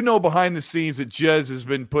I do know behind the scenes that Jez has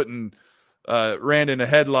been putting Rand in a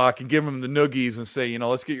headlock and give him the noogies and say,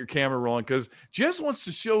 let's get your camera rolling, because Jez wants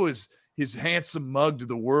to show his handsome mug to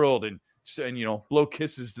the world and blow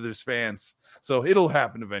kisses to his fans. So it'll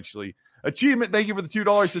happen eventually. Achievement, thank you for the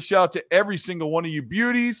 $2 to shout out to every single one of you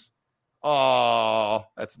beauties. Oh,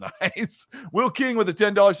 that's nice. Will King with the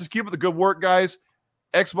 $10 says, keep up the good work, guys.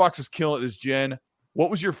 Xbox is killing it this gen.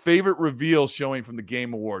 What was your favorite reveal showing from the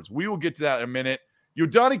Game Awards? We will get to that in a minute.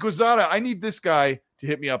 Yodani Quezada, I need this guy to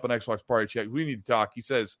hit me up on Xbox Party Check. We need to talk. He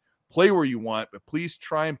says, play where you want, but please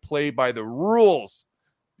try and play by the rules.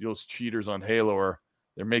 Those cheaters on Halo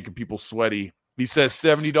they're making people sweaty. He says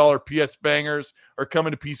 $70 PS bangers are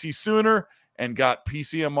coming to PC sooner, and got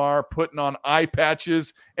PCMR putting on eye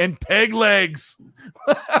patches and peg legs.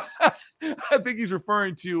 I think he's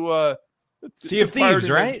referring to Sea of Thieves,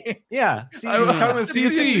 right? Yeah. Sea of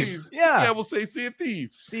Thieves. Yeah, we'll say Sea of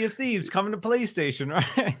Thieves. Sea of Thieves coming to PlayStation,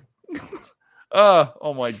 right?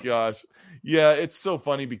 Oh my gosh. Yeah, it's so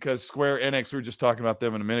funny because Square Enix, we were just talking about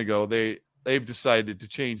them a minute ago, they've decided to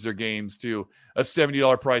change their games to a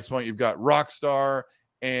 $70 price point. You've got Rockstar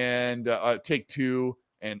and Take-Two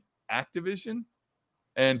and Activision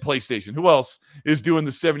and PlayStation. Who else is doing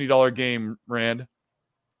the $70 game, Rand?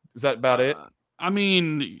 Is that about it? I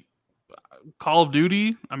mean, Call of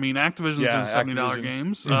Duty. I mean, Activision's doing $70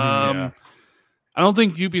 games. I don't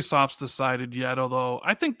think Ubisoft's decided yet, although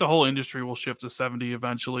I think the whole industry will shift to 70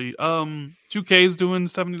 eventually. 2K's doing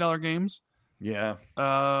 $70 games. Yeah.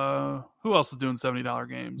 Who else is doing $70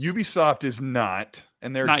 games? Ubisoft is not,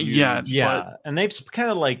 and they're not huge. yet. Yeah, and they've kind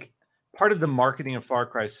of part of the marketing of Far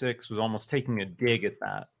Cry 6 was almost taking a dig at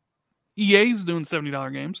that. EA's doing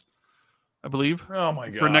 $70 games, I believe. Oh my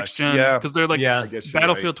god! For next gen, because they're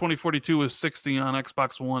Battlefield 2042 was 60 on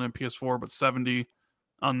Xbox One and PS4, but 70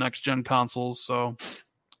 on next gen consoles. So,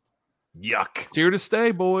 yuck! It's here to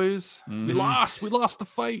stay, boys. We lost the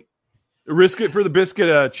fight. Risk It for the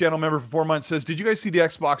Biscuit, channel member for 4 months, says, did you guys see the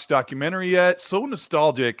Xbox documentary yet? So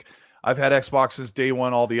nostalgic. I've had Xbox since day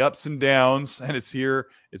one, all the ups and downs, and it's here.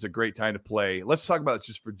 It's a great time to play. Let's talk about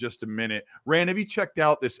this for just a minute. Rand, have you checked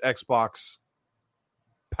out this Xbox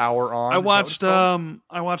Power On? I watched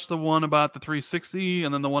the one about the 360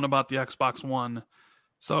 and then the one about the Xbox One.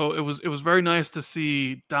 So it was very nice to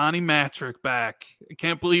see Donnie Matrick back. I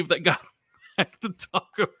can't believe they got back to talk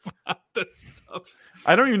about this stuff.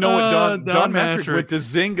 I don't even know what Don Matrick went to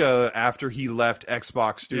Zynga after he left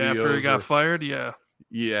Xbox Studios. Yeah, after he got fired, yeah.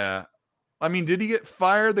 Yeah. I mean, did he get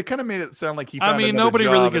fired? They kind of made it sound like he found another nobody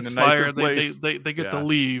job really gets in a nicer fired. place. They get to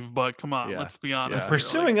leave, but come on, let's be honest.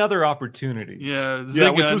 Pursuing other opportunities. Yeah,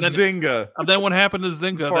 Zynga, which was Zynga. And then what happened to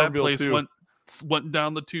Zynga? That place went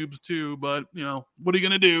down the tubes too, but what are you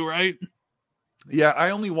going to do, right? Yeah, I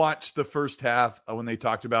only watched the first half when they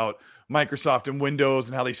talked about Microsoft and Windows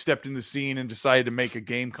and how they stepped in the scene and decided to make a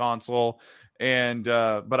game console. And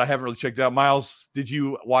but I haven't really checked it out. Miles, did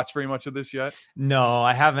you watch very much of this yet? No,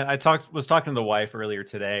 I haven't. I was talking to the wife earlier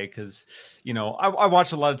today because I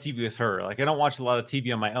watch a lot of TV with her. Like I don't watch a lot of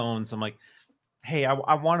TV on my own, so I'm like, hey,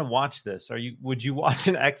 I want to watch this. Would you watch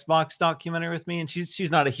an Xbox documentary with me? And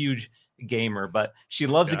she's not a huge gamer, but she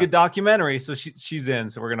loves a good documentary, so she's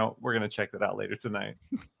in. So we're gonna check that out later tonight.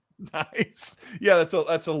 Nice. Yeah,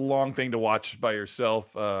 that's a long thing to watch by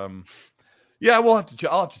yourself. Yeah, I'll have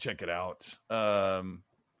to check it out.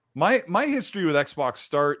 My history with Xbox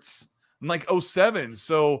starts in like 2007,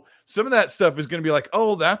 so some of that stuff is going to be like,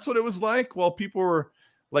 oh, that's what it was like. Well, people were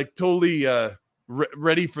like totally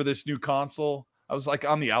ready for this new console. I was like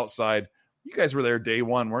on the outside. You guys were there day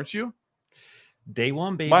one, weren't you? Day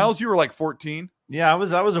one, baby. Miles, you were like 14. Yeah, I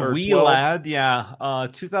was a wee 12. lad. Yeah,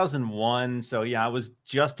 2001. So yeah, I was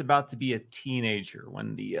just about to be a teenager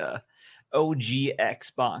when the OG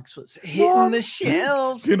Xbox was hitting the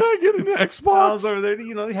shelves. Can I get an Xbox? I was over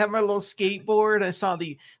there, have my little skateboard. I saw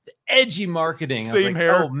the edgy marketing. Same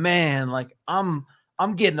hair. Oh man, like I'm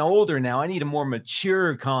getting older now. I need a more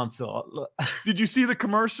mature console. Did you see the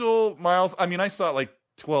commercial, Miles? I mean, I saw it like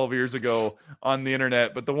 12 years ago on the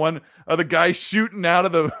internet, but the one of the guy shooting out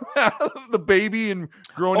of the baby and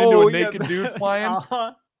growing into a naked dude flying.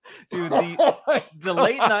 Dude, the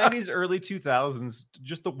late 90s, early 2000s,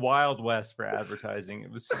 just the Wild West for advertising.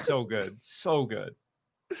 It was so good. So good.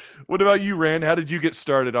 What about you, Rand? How did you get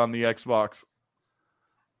started on the Xbox?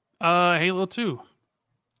 Halo 2.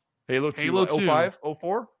 Halo 2, Halo 2. 05,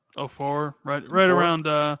 04? 04, right around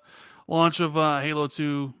launch of Halo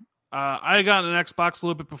 2. I got an Xbox a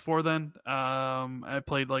little bit before then. I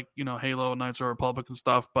played Halo, Knights of the Republic and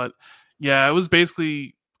stuff. But yeah, it was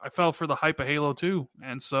basically I fell for the hype of Halo 2.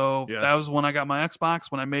 And so that was when I got my Xbox,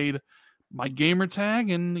 when I made my gamer tag,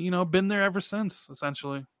 and been there ever since,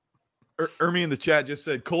 essentially. Ermi in the chat just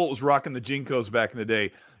said Colt was rocking the Jinkos back in the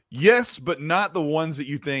day. Yes, but not the ones that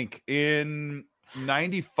you think. In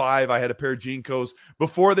 95, I had a pair of Jinkos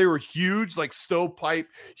before they were huge, like stovepipe,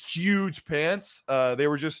 huge pants. They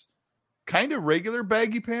were just kind of regular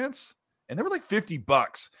baggy pants, and they were like $50.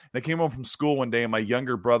 And I came home from school one day, and my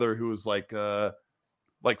younger brother, who was like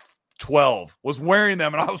 12, was wearing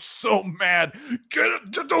them, and I was so mad.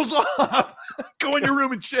 Get those off. Go in your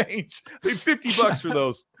room and change. They $50 for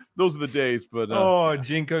those. Those are the days. But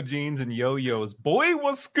Jinko jeans and yo-yos. Boy,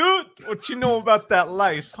 what's good? What you know about that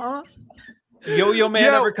life, huh? Yo-yo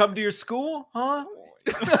man ever come to your school, huh?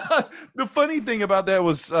 The funny thing about that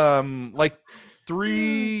was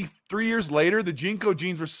three years later, the Jinko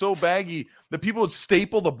jeans were so baggy that people would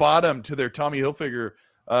staple the bottom to their Tommy Hilfiger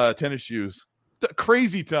tennis shoes.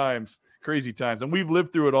 Crazy times. And we've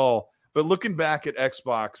lived through it all. But looking back at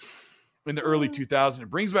Xbox in the early 2000s, it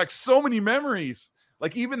brings back so many memories.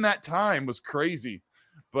 Like, even that time was crazy.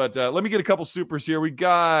 But let me get a couple supers here. We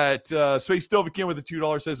got Space Dovikin with a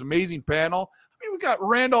 $2 says, amazing panel. I mean, we got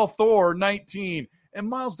Randolph Thor, 19, and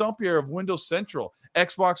Miles Dumpier of Windows Central.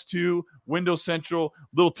 Xbox 2, Windows Central,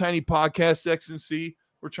 little tiny podcast, XNC.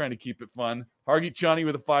 We're trying to keep it fun. Hargeet Chani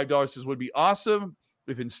with a $5 says, would be awesome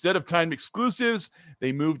if instead of timed exclusives,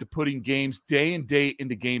 they moved to putting games day and date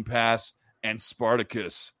into Game Pass and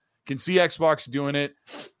Spartacus. Can see Xbox doing it.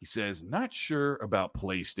 He says, not sure about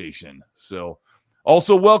PlayStation. So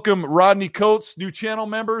also welcome Rodney Coates, new channel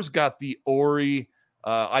members. Got the Ori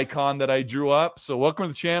icon that I drew up. So welcome to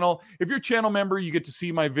the channel. If you're a channel member, you get to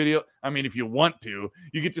see my video. I mean, if you want to,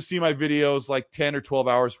 you get to see my videos like 10 or 12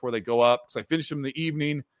 hours before they go up, because I finish them in the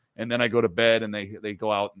evening and then I go to bed and they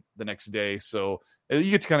go out the next day. So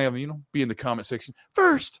you get to kind of, be in the comment section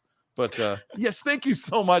first. But yes, thank you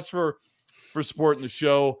so much for supporting the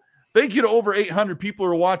show. Thank you to over 800 people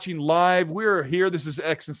who are watching live. We're here. This is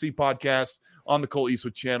XNC Podcast on the Colt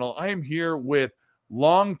Eastwood channel. I am here with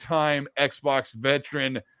longtime Xbox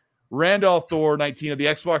veteran Randolph Thor, 19 of the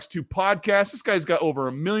Xbox 2 podcast. This guy's got over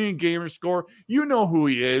 1 million gamer score. You know who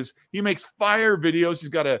he is. He makes fire videos. He's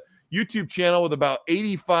got a YouTube channel with about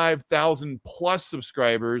 85,000 plus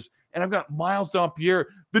subscribers. And I've got Miles Dompier,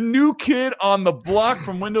 the new kid on the block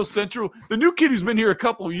from Windows Central, the new kid who's been here a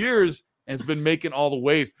couple of years and has been making all the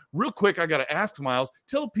waves. Real quick, I got to ask Miles,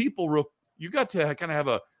 tell people, you got to kind of have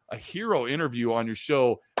a hero interview on your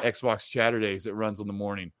show, Xbox Chatterdays, that runs in the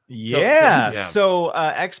morning. Yeah. So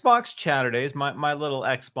Xbox Chatterdays, my little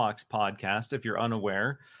Xbox podcast, if you're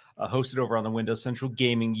unaware, hosted over on the Windows Central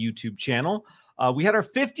Gaming YouTube channel. We had our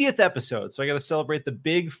 50th episode, so I got to celebrate the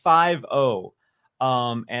big 5-0.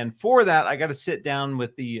 And for that, I got to sit down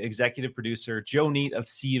with the executive producer, Joe Neat of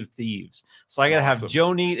Sea of Thieves. So I got to have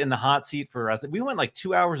Joe Neat in the hot seat for, we went like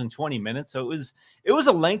 2 hours and 20 minutes. So it was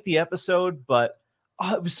a lengthy episode, but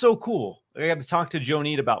it was so cool. I got to talk to Joe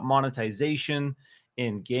Neat about monetization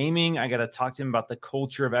in gaming. I got to talk to him about the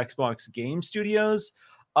culture of Xbox Game Studios.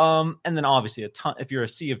 And then obviously if you're a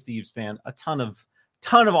Sea of Thieves fan, a ton of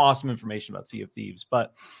awesome information about Sea of Thieves.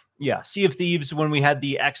 But yeah, Sea of Thieves, when we had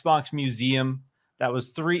the Xbox Museum, that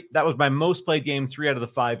was my most played game 3 out of the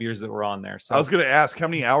 5 years that were on there. So I was going to ask, how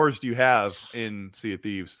many hours do you have in Sea of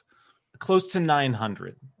Thieves? Close to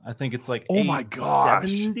 900. I think it's like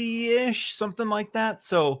 70-ish, something like that.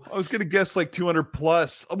 So I was going to guess like 200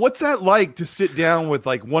 plus. What's that like to sit down with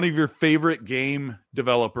like one of your favorite game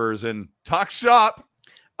developers and talk shop?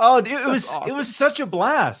 Oh, it was awesome. It was such a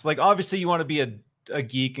blast. Like, obviously you want to be a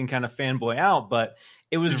geek and kind of fanboy out, but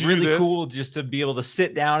it was really cool just to be able to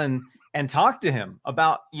sit down and talk to him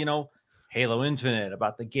about, Halo Infinite,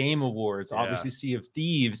 about the Game Awards, obviously Sea of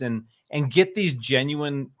Thieves, and get these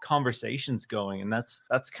genuine conversations going. And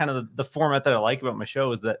that's kind of the format that I like about my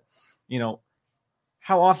show, is that,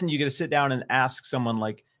 how often you get to sit down and ask someone,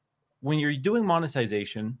 like, when you're doing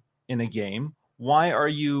monetization in a game,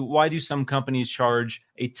 why do some companies charge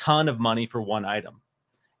a ton of money for one item?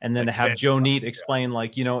 And then to have Joe Neat explain,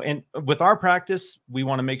 like, and with our practice, we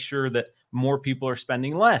want to make sure that more people are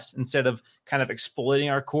spending less instead of kind of exploiting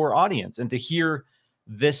our core audience. And to hear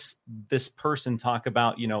this person talk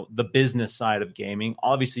about, the business side of gaming,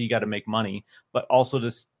 obviously you got to make money, but also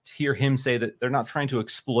to hear him say that they're not trying to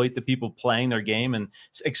exploit the people playing their game and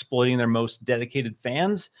exploiting their most dedicated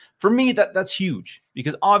fans. For me, that's huge,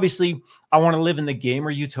 because obviously I want to live in the gamer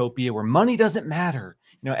utopia where money doesn't matter.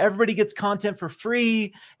 everybody gets content for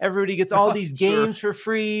free. Everybody gets all these games for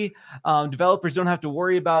free. Developers don't have to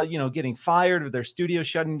worry about, getting fired or their studio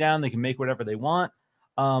shutting down. They can make whatever they want.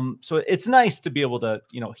 So it's nice to be able to,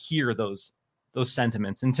 hear those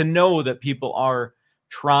sentiments and to know that people are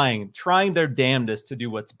trying their damnedest to do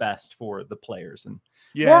what's best for the players, and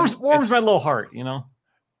warms my little heart.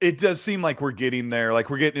 It does seem like we're getting there. Like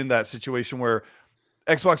we're getting in that situation where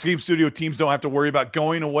Xbox Game Studio teams don't have to worry about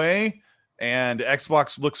going away. And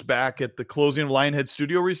Xbox looks back at the closing of Lionhead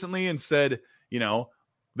Studio recently and said,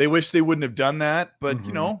 they wish they wouldn't have done that, but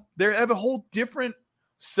they have a whole different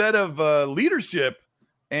set of leadership.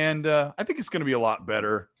 And I think it's going to be a lot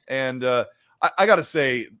better. And I got to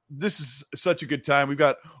say, this is such a good time. We've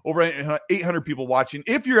got over 800 people watching.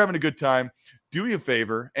 If you're having a good time, do me a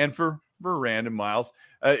favor. And for Rand and Miles,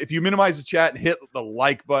 if you minimize the chat and hit the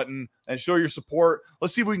like button and show your support,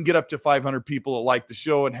 let's see if we can get up to 500 people that like the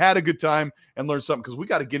show and had a good time and learn something, because we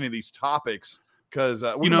got to get into these topics, because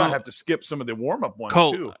we might have to skip some of the warm-up ones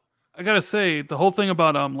too. I got to say, the whole thing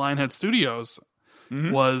about Lionhead Studios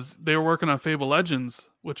was they were working on Fable Legends,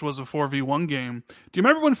 which was a 4v1 game. Do you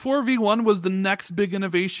remember when 4v1 was the next big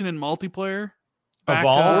innovation in multiplayer?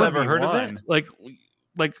 Evolve, ever heard of it?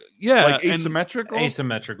 Like asymmetrical?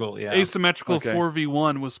 Asymmetrical, yeah. Asymmetrical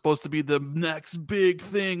 4v1 was supposed to be the next big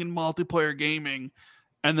thing in multiplayer gaming.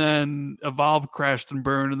 And then Evolve crashed and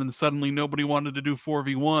burned, and then suddenly nobody wanted to do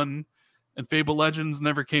 4v1, and Fable Legends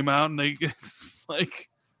never came out, and they okay.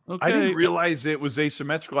 I didn't realize it was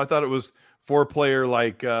asymmetrical. I thought it was 4-player,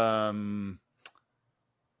 like I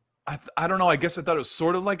don't know. I guess I thought it was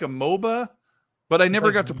sort of like a MOBA, but I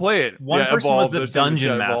never got to play it. One person was the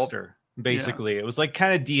dungeon master. Basically, it was like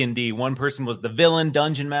kind of D&D. One person was the villain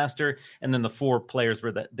dungeon master, and then the 4 players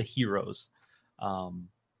were the heroes.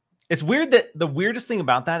 It's weird that the weirdest thing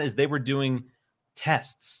about that is they were doing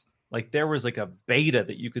tests. Like there was like a beta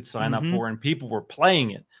that you could sign up for, and people were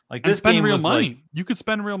playing it. Like this game was money. Like, you could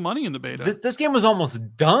spend real money in the beta. This game was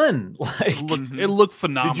almost done. Like it looked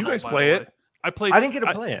phenomenal. Did you guys play it? I didn't get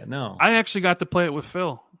to play it. No, I actually got to play it with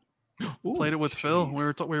Phil. Played it with Phil. We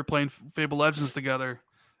were playing Fable Legends together.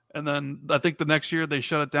 And then I think the next year they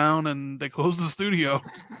shut it down and they closed the studio.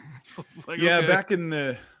 Back in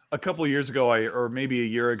a couple of years ago, or maybe a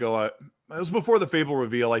year ago, it was before the Fable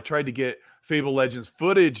reveal. I tried to get Fable Legends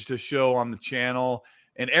footage to show on the channel,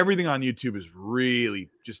 and everything on YouTube is really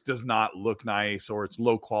just does not look nice, or it's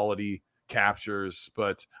low quality captures.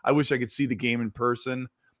 But I wish I could see the game in person,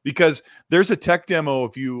 because there's a tech demo.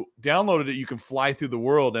 If you downloaded it, you can fly through the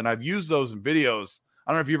world, and I've used those in videos.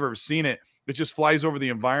 I don't know if you've ever seen it. It just flies over the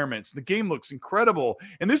environments. The game looks incredible.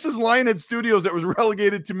 And this is Lionhead Studios that was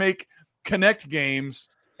relegated to make Connect games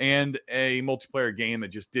and a multiplayer game that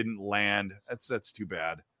just didn't land. That's too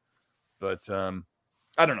bad. But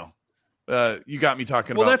I don't know. You got me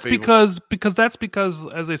talking about that's Fable. because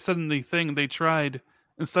as I said in the thing, they tried,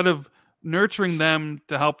 instead of nurturing them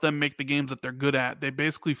to help them make the games that they're good at, they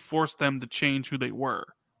basically forced them to change who they were.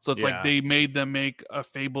 So it's like they made them make a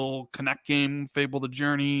Fable Connect game, Fable the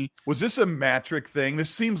Journey. Was this a Mattrick thing? This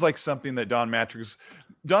seems like something that Don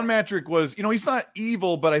Mattrick was, he's not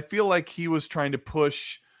evil, but I feel like he was trying to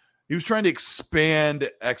expand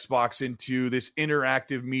Xbox into this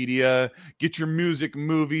interactive media, get your music,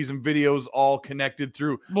 movies, and videos all connected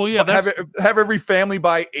through. Well, yeah, have every family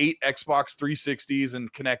buy 8 Xbox 360s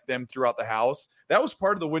and connect them throughout the house. That was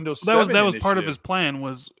part of the Windows 7 That was part of his plan.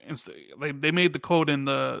 They made the quote in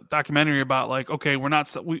the documentary about like, okay, we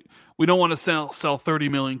don't want to sell 30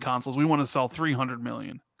 million consoles. We want to sell 300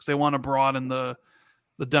 million, because they want to broaden the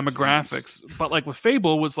demographics. Jeez. But like with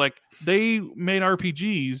Fable was like they made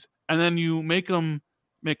RPGs, and then you make them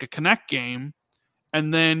make a Connect game,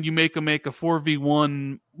 and then you make them make a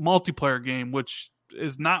 4v1 multiplayer game, which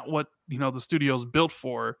is not what the studio's built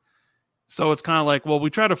for. So it's kind of like, well, we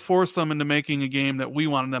try to force them into making a game that we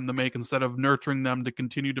wanted them to make, instead of nurturing them to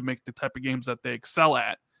continue to make the type of games that they excel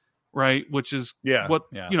at, right? Which is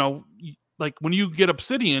like when you get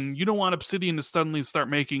Obsidian, you don't want Obsidian to suddenly start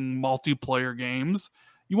making multiplayer games.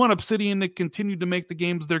 You want Obsidian to continue to make the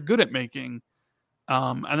games they're good at making.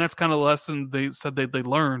 And that's kind of the lesson they said they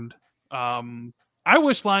learned. I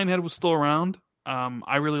wish Lionhead was still around.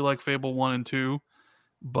 I really like Fable 1 and 2,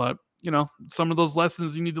 but some of those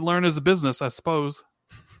lessons you need to learn as a business, I suppose.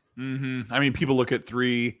 Mm-hmm. I mean, people look at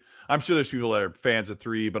 3. I'm sure there's people that are fans of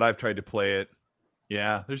 3, but I've tried to play it.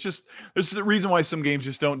 Yeah, there's a reason why some games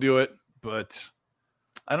just don't do it, but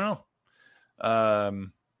I don't know.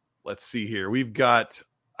 Let's see here.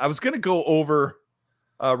 I was going to go over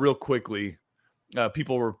real quickly.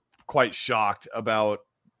 People were quite shocked about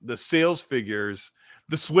the sales figures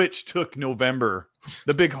the Switch took November,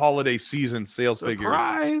 the big holiday season sales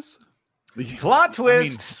Surprise. figures. Plot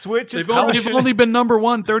twist. Switch is they've only been number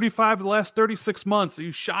 135 the last 36 months. Are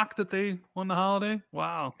you shocked that they won the holiday?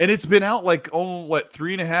 Wow. And it's been out like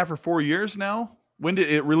 3.5 or 4 years now. When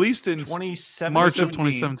did it released in 2017? March of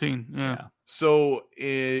 2017? Yeah. So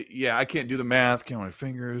I can't do the math. Count my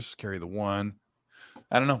fingers. Carry the one.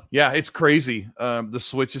 I don't know. Yeah, it's crazy. The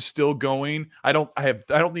Switch is still going. I don't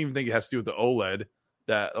even think it has to do with the OLED,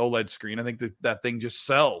 that OLED screen. I think that thing just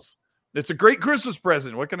sells. It's a great Christmas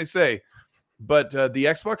present. What can I say? But the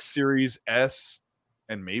Xbox Series S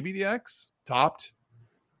and maybe the X topped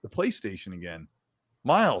the PlayStation again.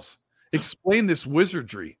 Miles, explain this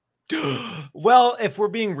wizardry. Well, if we're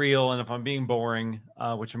being real and if I'm being boring,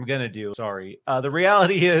 which I'm going to do, sorry. The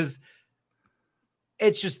reality is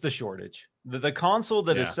it's just the shortage. The console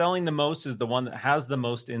that is selling the most is the one that has the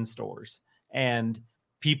most in stores. And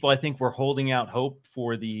people, I think, were holding out hope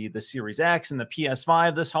for the Series X and the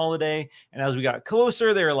PS5 this holiday. And as we got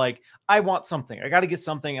closer, they were like, I want something. I got to get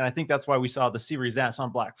something. And I think that's why we saw the Series S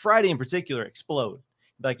on Black Friday in particular explode.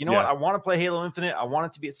 Like, you know what? I want to play Halo Infinite. I want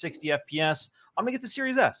it to be at 60 FPS. I'm going to get the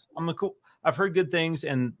Series S. I've heard good things.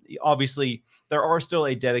 And obviously, there are still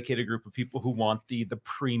a dedicated group of people who want the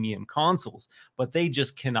premium consoles, but they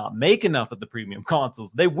just cannot make enough of the premium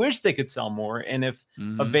consoles. They wish they could sell more. And if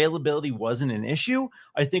availability wasn't an issue,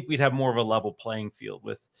 I think we'd have more of a level playing field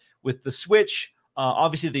with the Switch.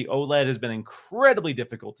 Obviously, the OLED has been incredibly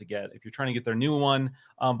difficult to get if you're trying to get their new one.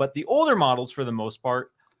 But the older models, for the most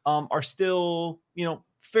part, are still,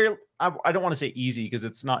 fair. I don't want to say easy because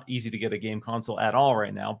it's not easy to get a game console at all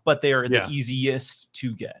right now, but they are the easiest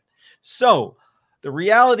to get. So the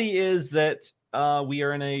reality is that we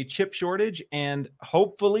are in a chip shortage, and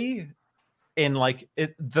hopefully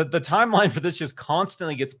the timeline for this just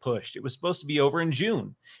constantly gets pushed. It was supposed to be over in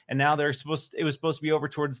June, and now it was supposed to be over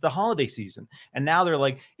towards the holiday season. And now they're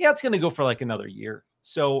like, it's going to go for like another year.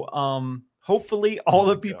 So hopefully all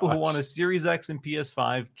the people who want a Series X and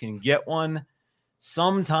PS5 can get one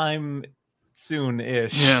sometime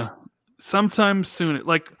soon-ish. Yeah, sometime soon.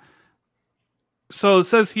 So it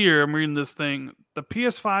says here, I'm reading this thing, the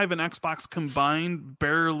PS5 and Xbox combined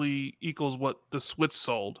barely equals what the Switch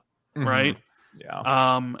sold, right?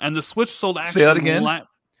 Yeah. And the Switch sold actually... Say that again?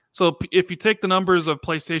 So if you take the numbers of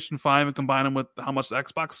PlayStation 5 and combine them with how much the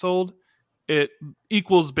Xbox sold, it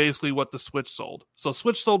equals basically what the Switch sold. So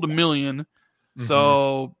Switch sold 1 million.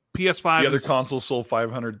 So PS5... The other consoles sold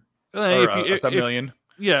 500... a million.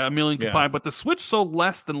 Yeah, 1 million combined. But the Switch sold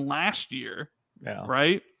less than last year. Yeah.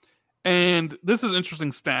 Right? And this is an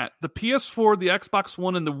interesting stat. The PS4, the Xbox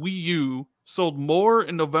One, and the Wii U sold more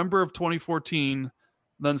in November of 2014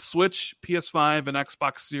 than Switch, PS5, and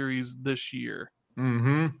Xbox Series this year.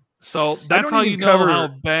 Mm-hmm. So that's how you know how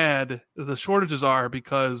bad the shortages are,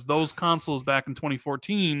 because those consoles back in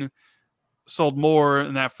 2014 sold more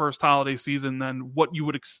in that first holiday season than what you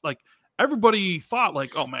would everybody thought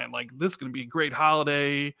oh man, this is going to be a great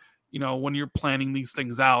holiday, when you're planning these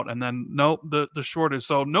things out. And then nope, the shortage.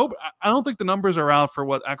 So nope, I don't think the numbers are out for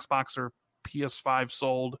what Xbox or PS5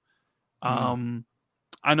 sold. I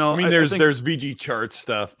know. I mean, there's VG Charts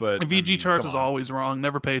stuff, but VG Charts is always wrong.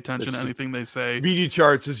 Never pay attention to anything they say. VG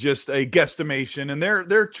Charts is just a guesstimation, and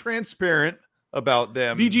they're transparent about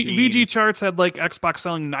them. VG Charts had Xbox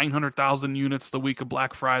selling 900,000 units the week of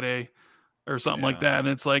Black Friday or something like that, and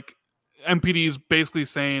it's MPD is basically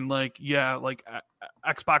saying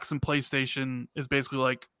Xbox and PlayStation is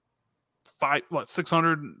basically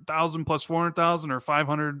 600,000 plus 400,000 or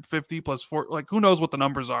 550 plus 4, who knows what the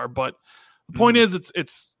numbers are, but the point is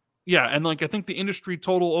it's and I think the industry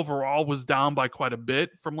total overall was down by quite a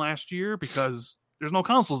bit from last year because there's no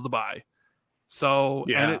consoles to buy. So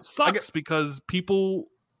and it sucks because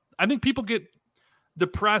I think people get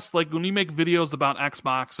depressed when you make videos about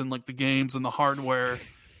Xbox and the games and the hardware.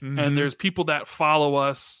 And there's people that follow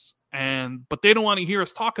us, but they don't want to hear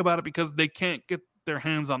us talk about it because they can't get their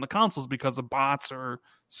hands on the consoles because of bots or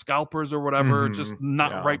scalpers or whatever, just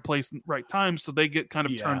not right place, right time. So they get kind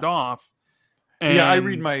of turned off. And I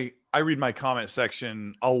read my comment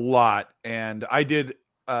section a lot, and I did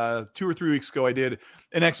 2 or 3 weeks ago. I did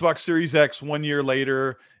an Xbox Series X 1 year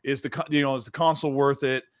later. Is the console worth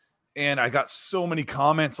it? And I got so many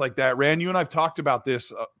comments like that. Rand, you and I've talked about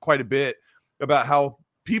this quite a bit about how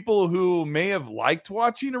people who may have liked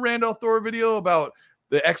watching a Randall Thor video about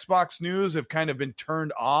the Xbox news have kind of been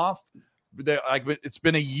turned off. It's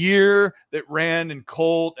been a year that Rand and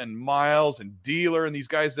Colt and Miles and Dealer and these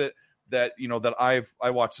guys that I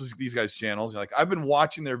watch these guys' channels. I've been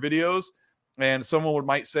watching their videos, and someone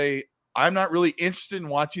might say, I'm not really interested in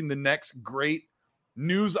watching the next great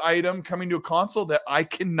news item coming to a console that I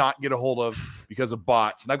cannot get a hold of because of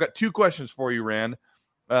bots. And I've got 2 questions for you, Rand.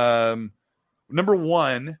 Number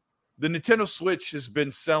one, the Nintendo Switch has been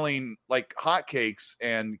selling like hotcakes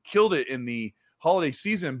and killed it in the holiday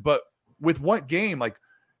season. But with what game? Like,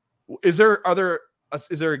 is there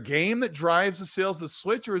a game that drives the sales of the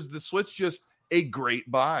Switch, or is the Switch just a great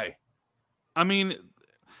buy? I mean,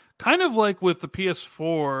 kind of like with the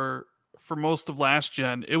PS4 for most of last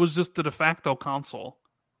gen, it was just the de facto console,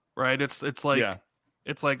 right? It's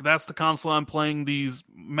like that's the console I'm playing these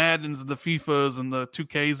Maddens, the FIFAs, and the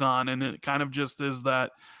 2Ks on, and it kind of just is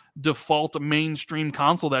that default mainstream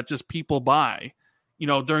console that just people buy.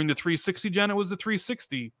 During the 360 gen, it was the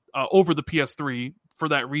 360 over the PS3 for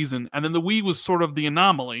that reason, and then the Wii was sort of the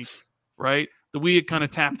anomaly, right? The Wii had kind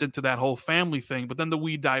of tapped into that whole family thing, but then the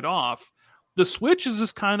Wii died off. The Switch is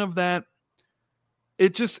just kind of that.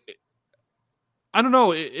 I don't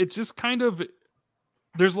know. It just kind of.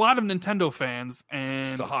 There's a lot of Nintendo fans,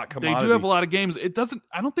 and it's a hot commodity. They do have a lot of games.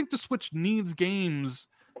 I don't think the Switch needs games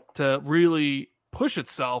to really push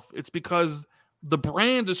itself. It's because the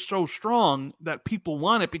brand is so strong that people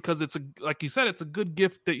want it, because it's like you said, it's a good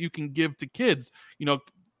gift that you can give to kids.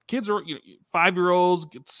 Kids are 5-year-olds,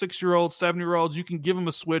 6-year-olds, 7-year-olds. You can give them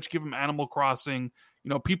a Switch, give them Animal Crossing.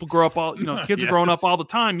 Kids are growing up all the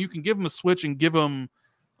time. You can give them a Switch and give them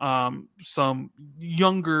some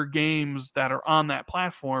younger games that are on that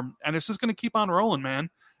platform, and it's just going to keep on rolling, man.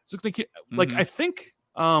 It's just going to keep like I think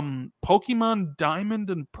Pokemon Diamond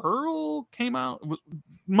and Pearl came out.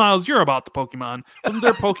 Miles, you're about the Pokemon. Wasn't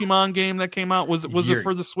there a Pokemon game that came out? Was it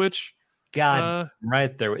for the Switch? God,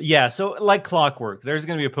 right there. Yeah, so like clockwork, there's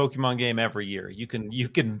going to be a Pokemon game every year. You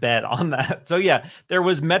can bet on that. So yeah, there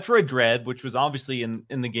was Metroid Dread, which was obviously in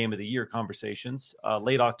the Game of the Year conversations,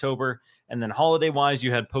 late October, and then holiday-wise,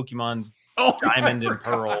 you had Pokemon Diamond and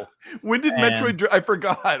Pearl. When did Metroid Dread? I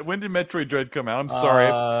forgot. When did Metroid Dread come out? I'm sorry.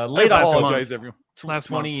 Late I apologize, everyone. Last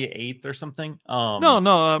 28th or something. No.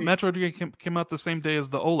 Metroid Dread came out the same day as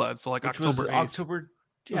the OLED, so like October 8th. October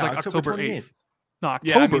 8th. No,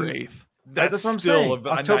 October 8th. That's what I'm still saying.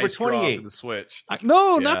 October nice 28th for the Switch. Not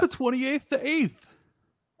the 28th, the 8th.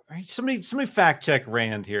 All right, somebody fact check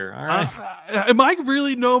Rand here. All right. Am I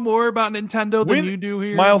really know more about Nintendo than you do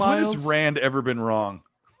here, Miles? When has Rand ever been wrong?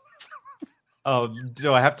 Oh,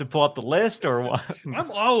 do I have to pull out the list or what?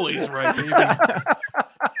 I'm always right, baby.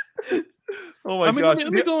 Oh my gosh!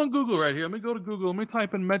 Let me go on Google right here. Let me go to Google. Let me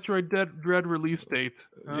type in Metroid Dread release date.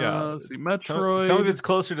 Let's see. Metroid. Tell me if it's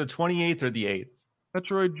closer to 28th or the 8th.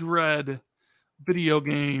 Metroid Dread video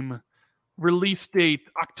game release date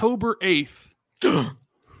October 8th.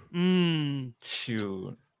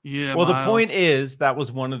 Shoot. Yeah. Well, the point is that was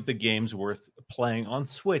one of the games worth playing on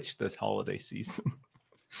Switch this holiday season.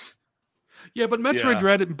 Yeah, but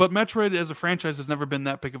Metroid as a franchise has never been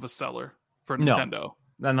that big of a seller for Nintendo.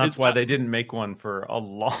 And that's why they didn't make one for a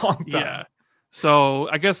long time. Yeah. So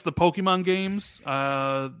I guess the Pokemon games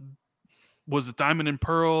was it Diamond and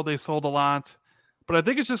Pearl? They sold a lot. But I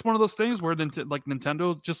think it's just one of those things where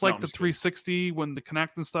Nintendo, just like the 360 when the Kinect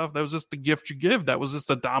and stuff, that was just the gift you give. That was just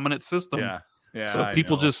a dominant system. Yeah. So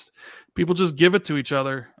people just give it to each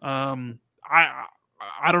other. I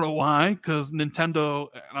don't know why, because Nintendo,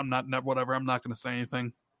 I'm not going to say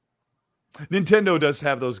anything. Nintendo does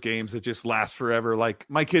have those games that just last forever. Like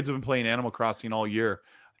my kids have been playing Animal Crossing all year.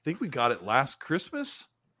 I think we got it last Christmas.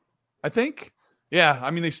 I think. Yeah.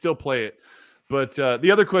 I mean, they still play it. But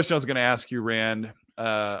the other question I was going to ask you, Rand,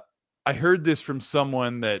 I heard this from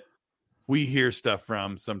someone that we hear stuff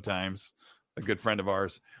from sometimes, a good friend of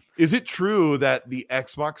ours. Is it true that the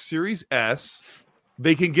Xbox Series S,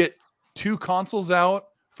 they can get 2 consoles out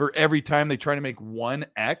for every time they try to make one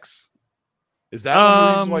X? Is that one of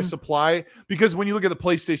the reasons why supply? Because when you look at the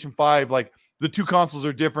PlayStation 5, like the 2 consoles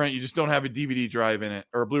are different. You just don't have a DVD drive in it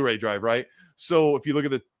or a Blu-ray drive, right? So if you look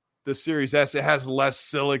at the Series S, it has less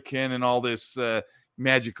silicon and all this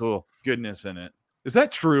magical goodness in it. Is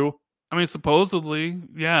that true? I mean, supposedly,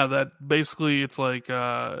 yeah, that basically it's like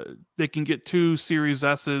they can get 2 Series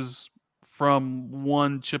S's from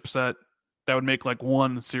one chipset that would make like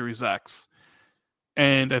one Series X.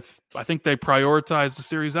 And I think they prioritized the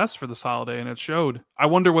Series S for this holiday, and it showed. I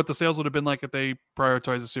wonder what the sales would have been like if they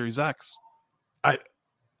prioritized the Series X. I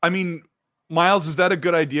mean, Miles, is that a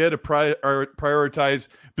good idea to prioritize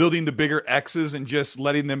building the bigger X's and just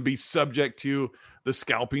letting them be subject to the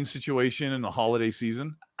scalping situation in the holiday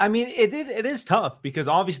season? I mean, it is tough because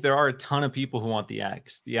obviously there are a ton of people who want the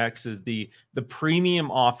X. The X is the premium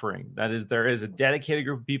offering. That is, there is a dedicated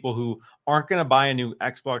group of people who aren't going to buy a new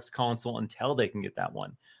Xbox console until they can get that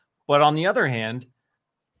one. But on the other hand,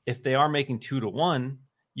 if they are making 2-to-1,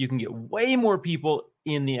 you can get way more people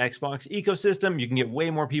in the Xbox ecosystem. You can get way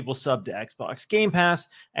more people subbed to Xbox Game Pass,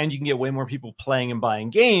 and you can get way more people playing and buying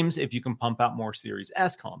games if you can pump out more Series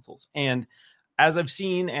S consoles. And as I've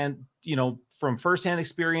seen, and from firsthand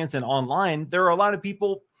experience and online, there are a lot of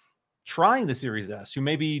people trying the Series S who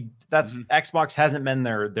maybe Xbox hasn't been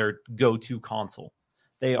their go-to console.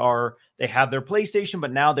 They have their PlayStation,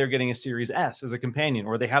 but now they're getting a Series S as a companion,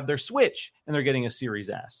 or they have their Switch and they're getting a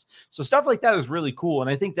Series S. So stuff like that is really cool. And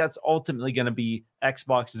I think that's ultimately going to be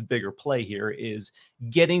Xbox's bigger play here, is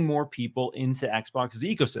getting more people into Xbox's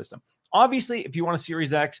ecosystem. Obviously, if you want a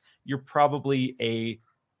Series X, you're probably a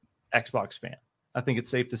Xbox fan. I think it's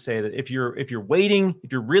safe to say that if you're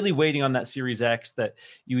really waiting on that Series X, that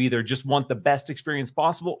you either just want the best experience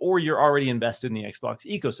possible or you're already invested in the Xbox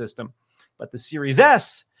ecosystem. But the Series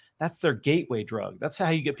S, that's their gateway drug. That's how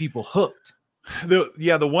you get people hooked.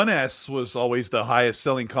 The One S was always the highest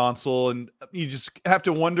selling console, and you just have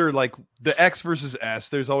to wonder, like, the X versus S,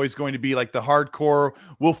 there's always going to be like the hardcore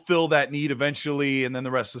will fill that need eventually, and then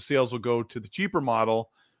the rest of the sales will go to the cheaper model.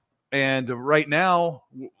 And right now,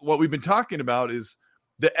 what we've been talking about is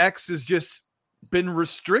the X has just been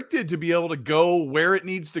restricted to be able to go where it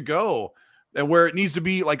needs to go, and where it needs to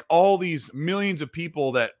be, like, all these millions of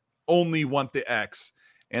people that only want the X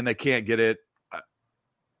and they can't get it.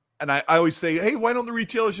 And I always say, hey, why don't the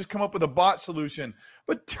retailers just come up with a bot solution?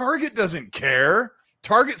 But Target doesn't care.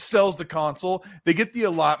 Target sells the console, they get the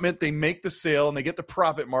allotment, they make the sale, and they get the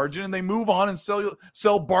profit margin, and they move on and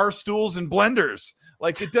sell bar stools and blenders.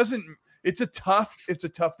 Like, it's a tough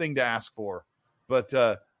thing to ask for. But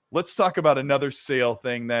let's talk about another sale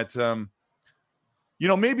thing that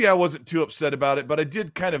maybe I wasn't too upset about it, but I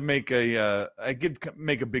did kind of make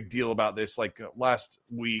a big deal about this last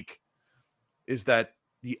week, is that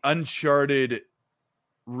the Uncharted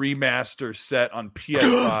remaster set on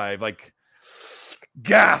PS5, like,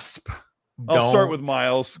 gasp. I'll start with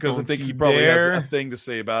Miles because I think he probably has a thing to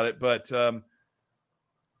say about it. But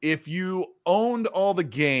if you owned all the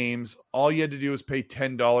games, all you had to do was pay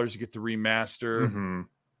 $10 to get the remaster. Mm-hmm.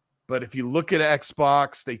 But if you look at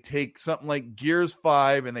Xbox, they take something like Gears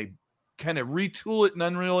 5 and they kind of retool it in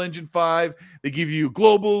Unreal Engine 5. They give you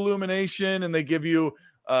global illumination and they give you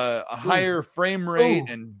a higher frame rate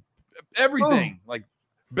and everything, like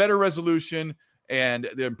better resolution and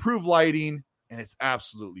the improved lighting, and it's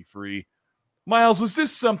absolutely free. Miles, was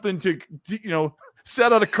this something to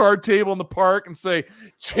set at a card table in the park and say,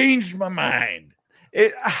 changed my mind?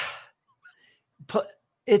 It's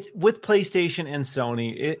with PlayStation and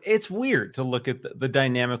Sony. It's weird to look at the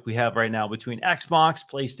dynamic we have right now between Xbox,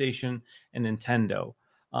 PlayStation, and Nintendo.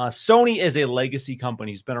 Sony is a legacy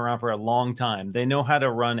company. It's been around for a long time. They know how to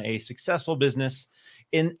run a successful business.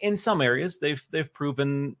 In some areas, they've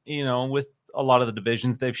proven, with a lot of the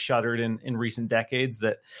divisions they've shuttered in recent decades,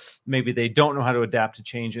 that maybe they don't know how to adapt to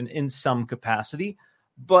change in some capacity.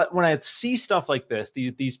 But when I see stuff like this,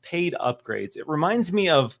 these paid upgrades, it reminds me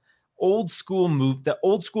of the old school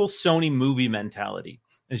Sony movie mentality.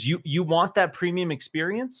 Is you want that premium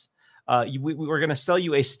experience? We're going to sell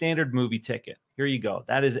you a standard movie ticket. Here you go.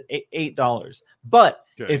 That is $8. But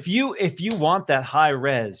if you want that high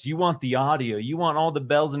res, you want the audio, you want all the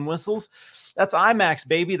bells and whistles, that's IMAX,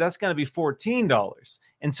 baby. That's going to be $14.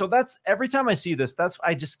 And so that's, every time I see this,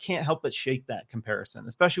 I just can't help but shake that comparison,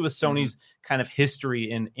 especially with Sony's kind of history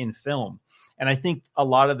in film. And I think a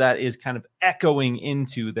lot of that is kind of echoing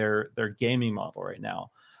into their gaming model right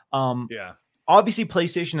now. Obviously,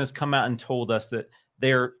 PlayStation has come out and told us that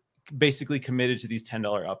they're basically committed to these $10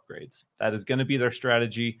 upgrades. That is going to be their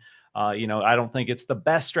strategy. I don't think it's the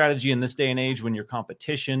best strategy in this day and age when your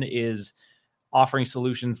competition is offering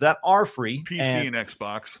solutions that are free. PC and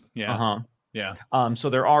Xbox. Yeah. Yeah. So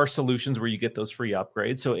there are solutions where you get those free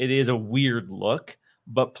upgrades. So it is a weird look,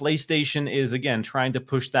 but PlayStation is, again, trying to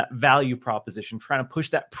push that value proposition, trying to push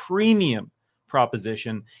that premium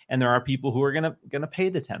proposition. And there are people who are going to pay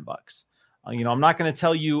the $10. I'm not going to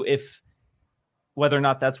tell you whether or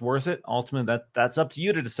not that's worth it. Ultimately, that's up to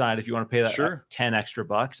you to decide if you want to pay that 10 extra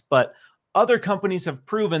bucks. But other companies have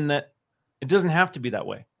proven that it doesn't have to be that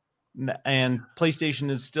way. And PlayStation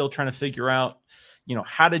is still trying to figure out,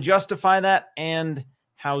 how to justify that and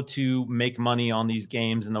how to make money on these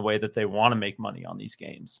games in the way that they want to make money on these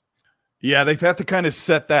games. Yeah, they've had to kind of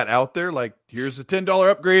set that out there. Like, here's a $10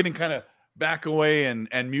 upgrade, and kind of back away and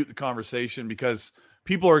mute the conversation, because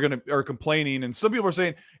people are complaining, and some people are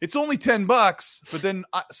saying it's only $10. But then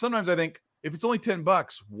sometimes I think, if it's only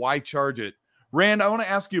 $10, why charge it? Rand, I want to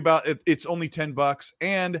ask you about it's only $10,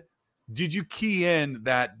 and did you key in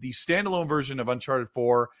that the standalone version of Uncharted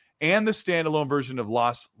 4 and the standalone version of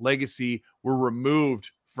Lost Legacy were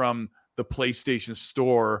removed from the PlayStation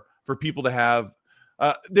Store for people to have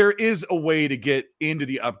There is a way to get into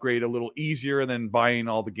the upgrade a little easier than buying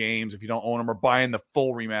all the games if you don't own them, or buying the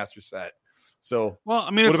full remaster set. So, well,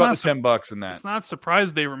 I mean, what about the $10 in that? It's not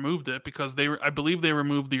surprised they removed it, because I believe they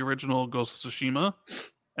removed the original Ghost of Tsushima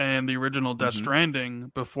and the original Death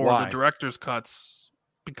Stranding before the director's cuts,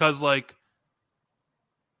 because like,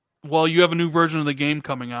 well, you have a new version of the game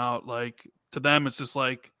coming out. Like, to them, it's just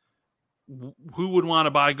like, who would want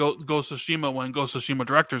to buy Ghost of Tsushima when Ghost of Tsushima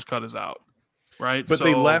director's cut is out, right? But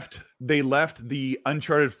they left the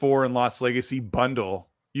Uncharted 4 and Lost Legacy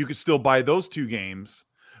bundle. You could still buy those two games,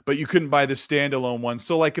 but you couldn't buy the standalone one.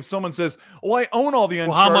 So, like, if someone says, "Oh, I own all the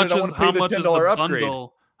Uncharted, I want to pay the $10 upgrade."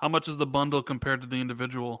 How much is the bundle compared to the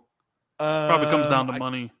individual? Probably comes down to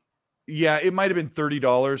money. Yeah, it might have been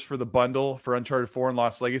 $30 for the bundle for Uncharted 4 and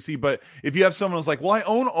Lost Legacy. But if you have someone who's like, "Well, I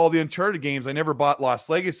own all the Uncharted games, I never bought Lost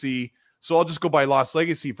Legacy, so I'll just go buy Lost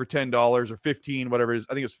Legacy for $10 or $15, whatever it is."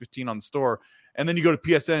 I think it was $15 on the store. And then you go to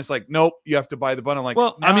PSN, it's like, nope, you have to buy the bundle. I'm like,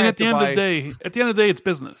 well, I mean, at the end of the day, it's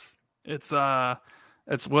business. It's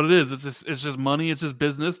what it is. It's just money. It's just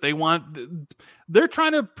business. They're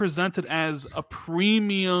trying to present it as a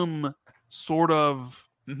premium sort of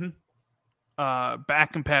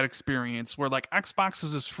back and pad experience, where like Xbox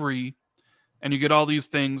is free, and you get all these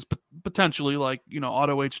things, but potentially like,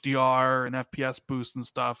 auto HDR and FPS boost and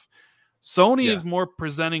stuff. Sony is more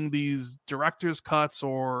presenting these director's cuts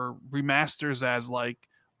or remasters as like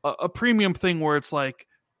a premium thing, where it's like,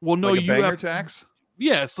 well, no, like you have tax.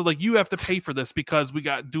 Yeah, so like you have to pay for this because we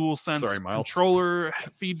got DualSense controller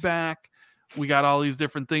feedback. We got all these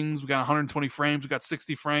different things. We got 120 frames. We got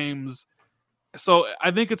 60 frames. So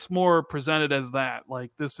I think it's more presented as that.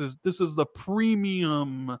 Like this is the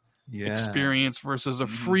premium experience versus a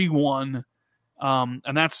free one.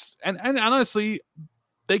 And that's and honestly,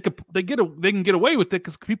 they can get away with it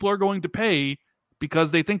because people are going to pay,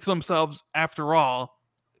 because they think to themselves, after all,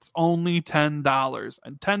 it's only $10,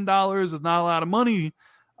 and $10 is not a lot of money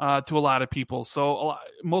to a lot of people. So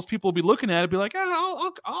most people will be looking at it, be like,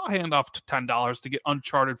 I'll hand off $10 to get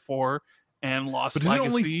Uncharted 4 and Lost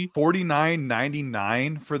Legacy. But only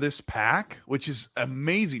 $49.99 for this pack, which is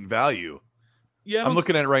amazing value. Yeah, I'm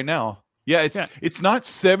looking at it right now. Yeah, it's not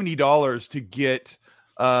 $70 to get.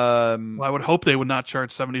 Well, I would hope they would not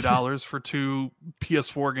charge $70 for two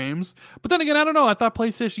PS4 games. But then again, I don't know. I thought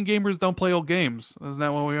PlayStation gamers don't play old games. Isn't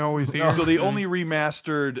that what we always hear? So they only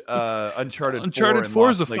remastered Uncharted 4. Uncharted 4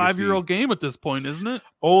 is a 5-year-old game at this point, isn't it?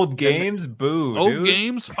 Old games? Boo, Old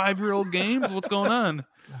games? 5-year-old games? What's going on?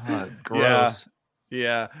 Gross.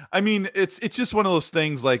 Yeah. I mean, it's just one of those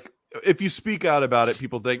things, like, if you speak out about it,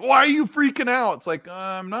 people think, why are you freaking out? It's like,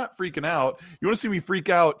 I'm not freaking out. You want to see me freak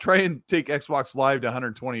out? Try and take Xbox Live to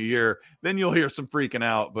 120 a year. Then you'll hear some freaking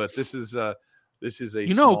out. But this is a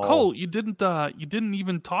Cole, you didn't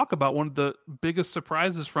even talk about one of the biggest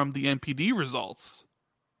surprises from the NPD results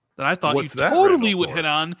that I thought totally would hit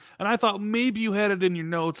on. And I thought maybe you had it in your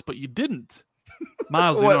notes, but you didn't.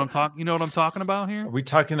 Miles, you know what I'm talking about here? Are we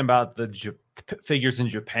talking about the figures in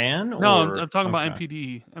Japan? No, I'm talking about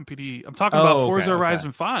NPD. I'm talking about Forza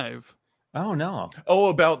Horizon 5. Oh, no. Oh,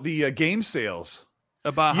 about the game sales.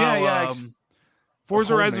 About how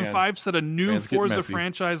Forza Horizon 5 set a new Forza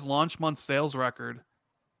franchise launch month sales record,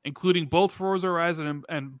 including both Forza Horizon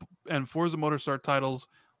and Forza Motorsport titles,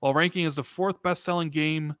 while ranking as the 4th best-selling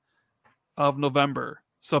game of November.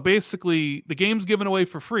 So basically, the game's given away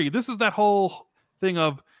for free. This is that whole thing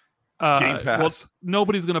of Game Pass. Well,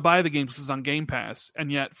 nobody's going to buy the game because it's on Game Pass,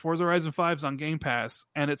 and yet Forza Horizon 5 is on Game Pass,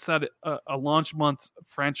 and it set a launch month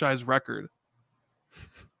franchise record.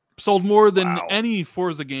 Sold more than any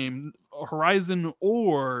Forza game, Horizon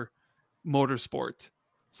or Motorsport.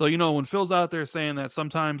 So, when Phil's out there saying that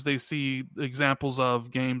sometimes they see examples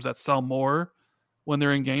of games that sell more when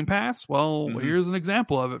they're in Game Pass, well, here's an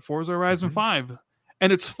example of it, Forza Horizon 5.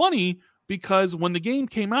 And it's funny because when the game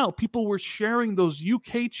came out, people were sharing those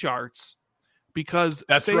UK charts because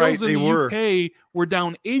sales in the UK were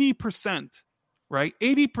down 80%, right?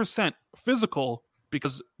 80% physical,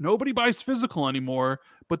 because nobody buys physical anymore,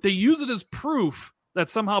 but they use it as proof that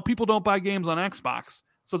somehow people don't buy games on Xbox.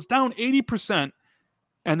 So it's down 80%.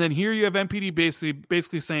 And then here you have NPD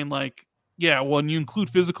basically saying, like, yeah, when you include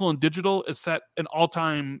physical and digital, it set an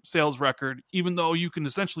all-time sales record, even though you can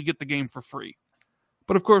essentially get the game for free.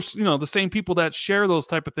 But of course, the same people that share those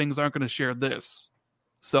type of things aren't going to share this.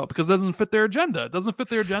 So, because it doesn't fit their agenda. It doesn't fit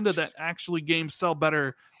their agenda that actually games sell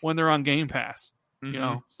better when they're on Game Pass.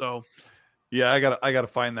 So. Yeah, I gotta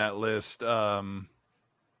find that list. Yeah,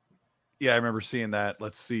 I remember seeing that.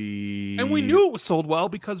 Let's see. And we knew it was sold well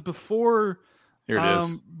because before here it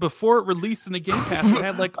is. Before it released in the Game Pass, it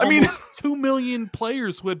had like almost 2 million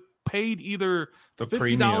players who had paid either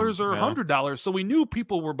 $50 or $100, so we knew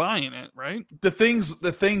people were buying it, right? The things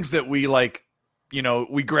that we like,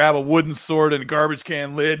 we grab a wooden sword and a garbage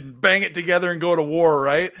can lid and bang it together and go to war,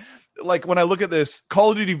 right? Like when I look at this,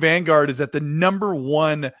 Call of Duty Vanguard is at the number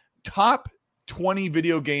 1 top 20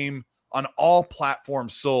 video game on all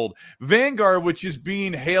platforms sold. Vanguard, which is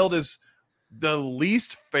being hailed as the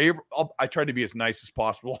least favorite. I tried to be as nice as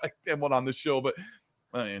possible. I am on this show, but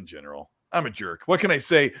in general, I'm a jerk. What can I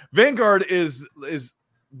say? Vanguard is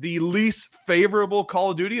the least favorable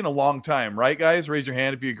Call of Duty in a long time, right, guys? Raise your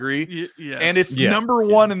hand if you agree. Yes. And it's number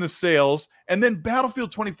 1 in the sales. And then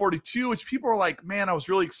Battlefield 2042, which people are like, man, I was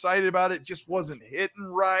really excited about it. Just wasn't hitting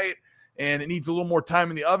right. And it needs a little more time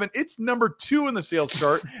in the oven. It's number 2 in the sales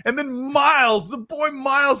chart. And then Miles, the boy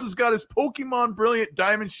Miles has got his Pokemon Brilliant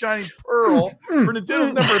Diamond Shining Pearl for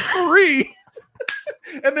Nintendo's number 3.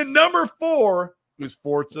 And then number 4 was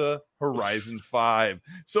Forza Horizon 5.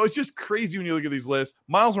 So it's just crazy when you look at these lists.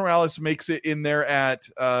 Miles Morales makes it in there at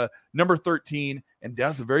number 13. And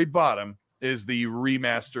down at the very bottom is the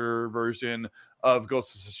remaster version of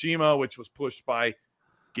Ghost of Tsushima, which was pushed by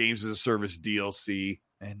Games as a Service DLC.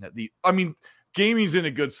 And gaming's in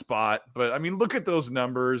a good spot, but look at those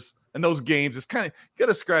numbers and those games. It's kind of, you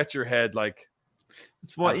got to scratch your head. Like,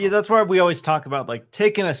 that's why we always talk about like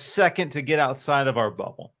taking a second to get outside of our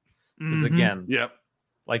bubble. Because again,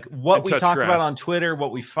 like what we talk about on Twitter,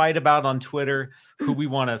 what we fight about on Twitter, who we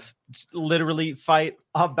want to literally fight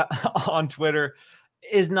about on Twitter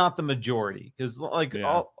is not the majority. Because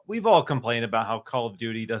we've all complained about how Call of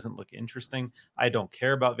Duty doesn't look interesting. I don't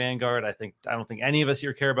care about Vanguard. I don't think any of us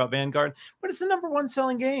here care about Vanguard, but it's the number 1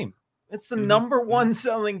 selling game. It's the number 1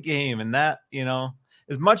 selling game. And that,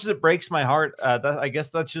 as much as it breaks my heart, I guess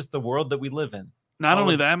that's just the world that we live in. Not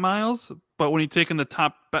only that, Miles, but when you take in the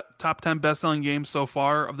top 10 best-selling games so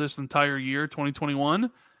far of this entire year,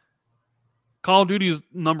 2021, Call of Duty is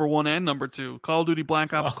number 1 and number 2. Call of Duty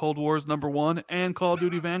Black Ops Cold War is number 1, and Call of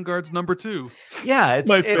Duty Vanguard's number 2. Yeah, it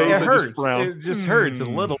hurts. It just hurts a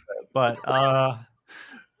little bit, but I'm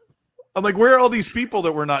like, where are all these people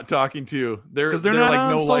that we're not talking to? They're not like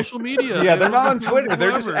on social media. Yeah, they're not on Twitter.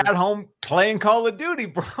 They're just at home playing Call of Duty,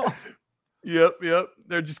 bro. Yep.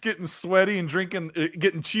 They're just getting sweaty and getting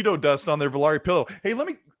Cheeto dust on their Valari pillow. Hey,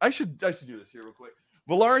 I should do this here real quick.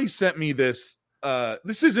 Valari sent me this.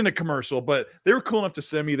 This isn't a commercial, but they were cool enough to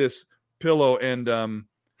send me this pillow, and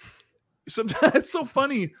sometimes it's so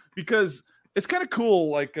funny because it's kind of cool.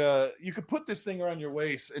 Like you could put this thing around your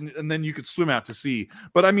waist, and then you could swim out to sea.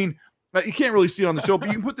 But you can't really see it on the show, but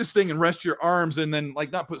you can put this thing and rest your arms, and then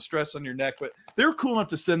like not put stress on your neck. But they were cool enough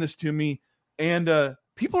to send this to me, and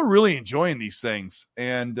people are really enjoying these things,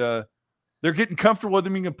 and they're getting comfortable with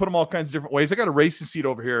them. You can put them all kinds of different ways. I got a racing seat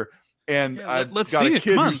over here. And let's got see a it.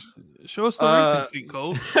 kid Come on. Show us the racing seat,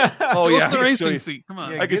 Cole. Show us the racing seat. Come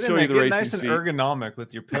on. Yeah, I can show you the racing seat. Nice and ergonomic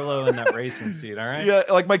with your pillow and that racing seat. All right. Yeah,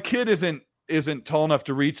 like my kid isn't tall enough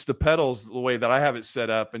to reach the pedals the way that I have it set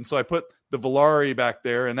up, and so I put the Valari back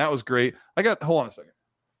there, and that was great. Hold on a second.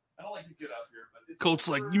 I don't like to get up here. Colt's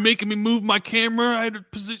like, you making me move my camera. I had a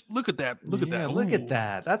position. Look at that. Look at that. Look at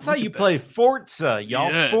that. That's how you play Forza,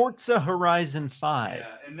 y'all. Yeah. Forza Horizon 5. Yeah,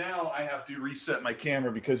 and now I have to reset my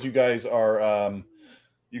camera because you guys are.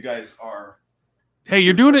 Hey,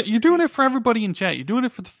 you're doing it. You're doing it for everybody in chat. You're doing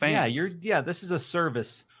it for the fans. Yeah, this is a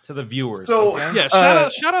service to the viewers. So okay?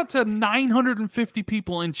 Shout out to 950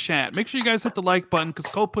 people in chat. Make sure you guys hit the like button because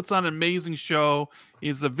Cole puts on an amazing show.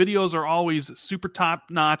 The videos are always super top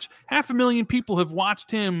notch. 500,000 people have watched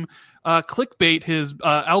him clickbait his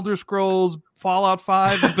Elder Scrolls Fallout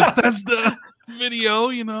 5 and Bethesda video.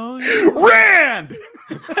 Rand.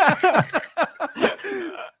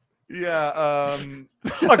 Yeah.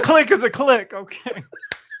 A click is a click. Okay.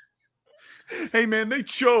 Hey man, they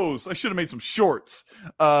chose. I should have made some shorts.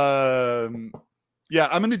 Yeah, I'm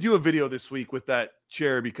going to do a video this week with that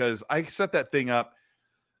chair because I set that thing up.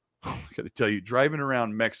 I got to tell you, driving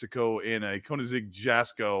around Mexico in a Koenigsegg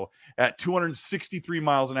Jasko at 263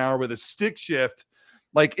 miles an hour with a stick shift,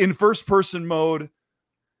 like in first person mode,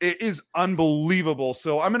 it is unbelievable.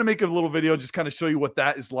 So I'm going to make a little video, just kind of show you what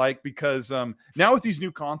that is like, because now with these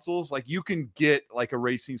new consoles, like you can get like a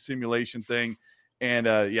racing simulation thing. And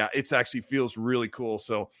yeah, it's actually feels really cool.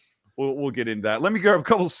 So we'll get into that. Let me grab a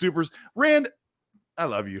couple of supers. Rand, I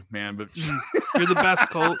love you, man, but you're the best,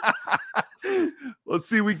 Colt. Let's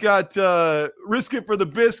see. We got Risk It for the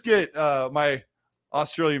Biscuit, my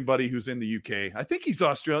Australian buddy who's in the UK. I think he's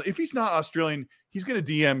Australian. If he's not Australian, he's going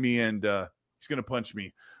to DM me and he's going to punch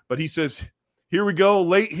me. But he says, here we go.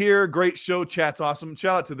 Late here. Great show. Chat's awesome.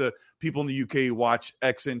 Shout out to the people in the UK who watch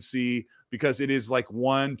XNC. because it is like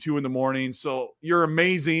 1, 2 in the morning. So you're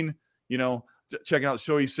amazing. Checking out the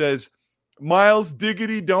show. He says, Miles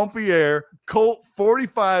Diggity Dompier, Colt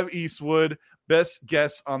 45 Eastwood, best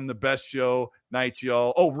guest on the best show. Night,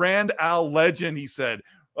 y'all. Oh, Rand Al Legend, he said.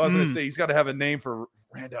 I was going to say, he's got to have a name for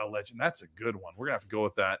Rand Al Legend. That's a good one. We're going to have to go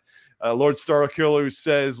with that. Lord Star Killer, who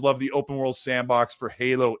says, love the open world sandbox for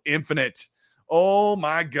Halo Infinite. Oh,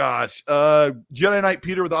 my gosh. Jedi Knight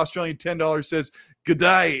Peter with Australian $10 says, good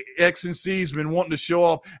day. X&C's been wanting to show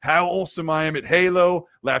off how awesome I am at Halo.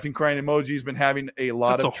 Laughing, crying emojis. Been having a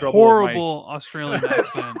lot of trouble. Horrible Australian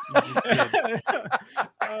accent.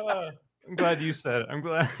 I'm glad you said it. I'm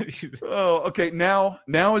glad. Oh, okay. Now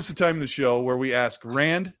is the time of the show where we ask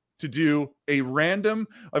Rand to do a random.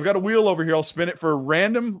 I've got a wheel over here. I'll spin it for a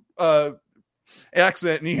random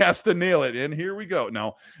accent, and he has to nail it. And here we go.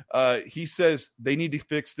 Now, he says they need to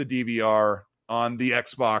fix the DVR on the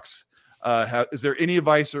Xbox. Is there any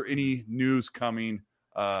advice or any news coming?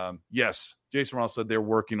 Yes. Jason Ross said they're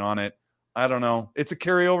working on it. I don't know. It's a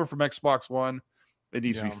carryover from Xbox One. It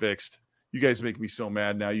needs to be fixed. You guys make me so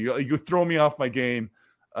mad now. You throw me off my game.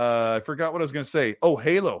 I forgot what I was going to say. Oh,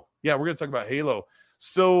 Halo. Yeah, we're going to talk about Halo.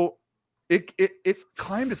 So it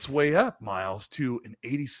climbed its way up, Miles, to an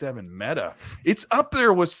 87 meta. It's up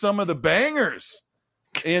there with some of the bangers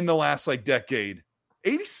in the last decade.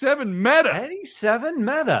 87 meta. 87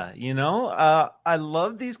 meta. I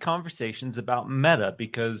love these conversations about meta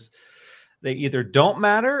because they either don't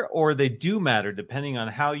matter or they do matter depending on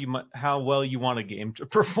how well you want a game to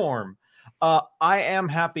perform. I am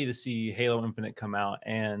happy to see Halo Infinite come out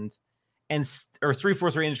and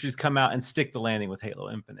 343 Industries come out and stick the landing with Halo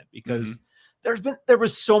Infinite because there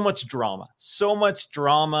was so much drama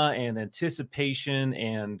and anticipation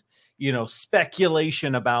and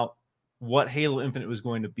speculation about what Halo Infinite was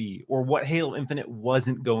going to be or what Halo Infinite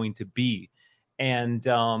wasn't going to be. And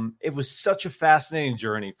it was such a fascinating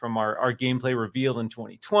journey from our gameplay reveal in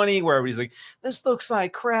 2020, where everybody's like, this looks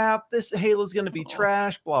like crap. This Halo's going to be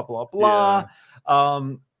trash, blah, blah, blah.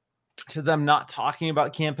 Yeah. To them not talking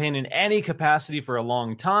about campaign in any capacity for a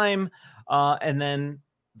long time. And then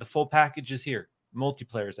the full package is here.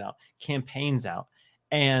 Multiplayer's out. Campaign's out.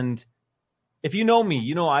 And if you know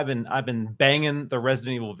me, I've been banging the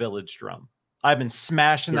Resident Evil Village drum. I've been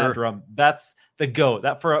smashing that drum. That's the GOAT.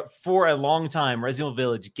 That for a long time, Resident Evil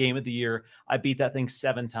Village Game of the Year. I beat that thing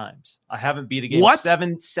 7 times. I haven't beat a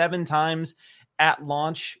game seven times at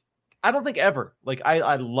launch. I don't think ever.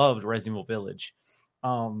 I loved Resident Evil Village.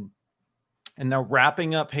 And now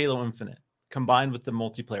wrapping up Halo Infinite combined with the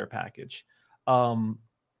multiplayer package.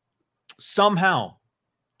 Somehow,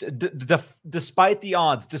 despite the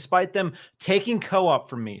odds, despite them taking co-op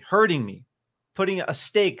from me, hurting me, putting a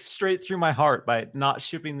stake straight through my heart by not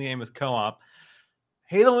shipping the game with co-op,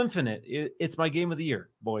 Halo Infinite, it's my game of the year,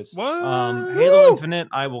 boys. Halo Infinite,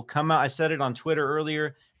 I will come out. I said it on Twitter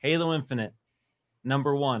earlier. Halo Infinite,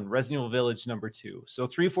 number 1. Resident Evil Village, number 2. So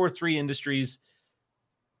 343 Industries,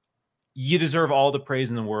 you deserve all the praise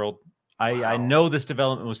in the world. I know this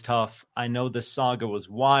development was tough. I know this saga was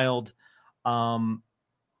wild.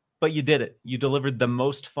 But you did it. You delivered the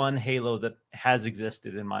most fun Halo that has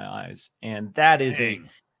existed in my eyes. And that is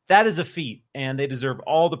a feat, and they deserve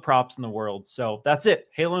all the props in the world. So that's it.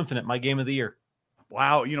 Halo Infinite, my game of the year.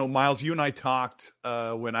 Wow. Miles, you and I talked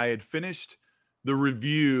when I had finished the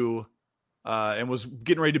review and was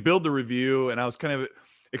getting ready to build the review, and I was kind of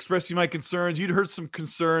expressing my concerns. You'd heard some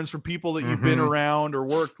concerns from people that you've been around or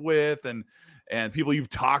worked with and people you've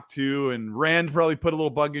talked to, and Rand probably put a little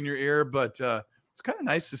bug in your ear, but it's kind of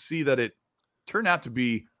nice to see that it turned out to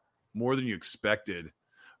be more than you expected.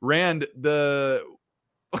 Rand,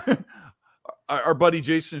 our buddy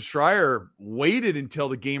Jason Schreier waited until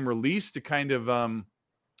the game released to kind of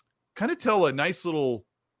tell a nice little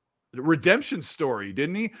redemption story,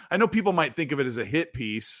 didn't he? I know people might think of it as a hit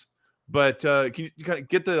piece, but can you kind of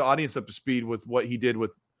get the audience up to speed with what he did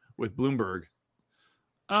with Bloomberg?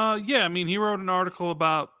 Yeah, I mean, he wrote an article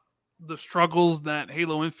about the struggles that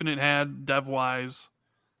Halo Infinite had dev-wise.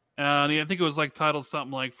 I think it was titled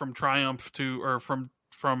something like From Triumph to, or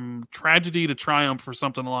From Tragedy to Triumph or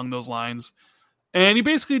something along those lines. And he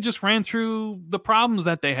basically just ran through the problems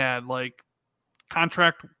that they had.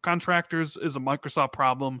 Contractors is a Microsoft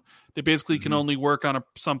problem. They basically can only work on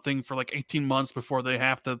something for 18 months before they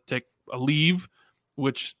have to take a leave,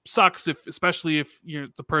 which sucks especially if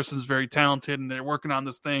the person's very talented and they're working on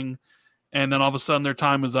this thing, and then all of a sudden their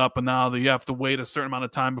time is up and now you have to wait a certain amount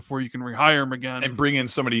of time before you can rehire them again and bring in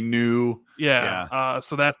somebody new. Yeah.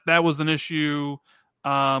 So that was an issue.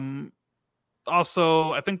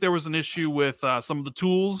 Also, I think there was an issue with some of the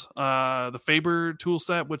tools, the Faber tool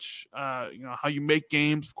set, which, how you make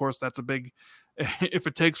games. Of course, that's a big, if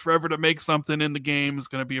it takes forever to make something in the game, it's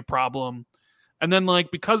going to be a problem. And then,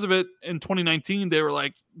 because of it, in 2019, they were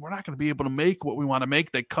like, we're not going to be able to make what we want to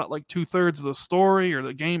make. They cut 2/3 of the story or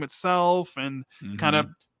the game itself and kind of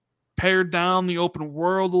pared down the open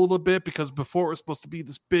world a little bit, because before it was supposed to be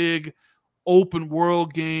this big open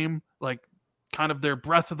world game, kind of their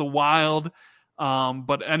Breath of the Wild.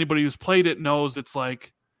 But anybody who's played it knows it's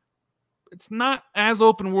not as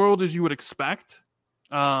open world as you would expect.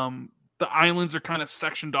 The islands are kind of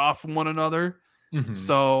sectioned off from one another. Mm-hmm.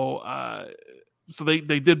 So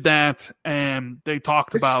they did that, and they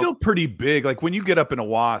talked about. It's still pretty big. When you get up in a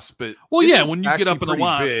wasp, but when you get up in a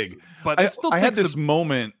wasp, big. But I had this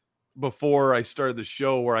moment before I started the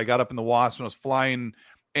show where I got up in the wasp and I was flying,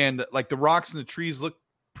 and the rocks and the trees look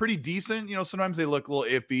pretty decent. Sometimes they look a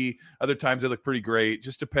little iffy, other times they look pretty great.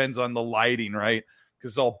 Just depends on the lighting, right?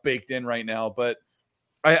 Because it's all baked in right now. But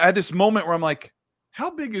I had this moment where I'm like, how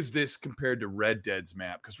big is this compared to Red Dead's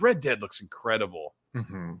map? Because Red Dead looks incredible.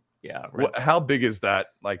 Mm-hmm. Yeah. How big is that?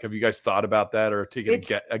 Have you guys thought about that or taken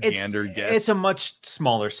a gander guess? It's a much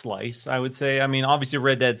smaller slice, I would say. I mean, obviously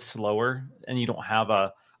Red Dead's slower, and you don't have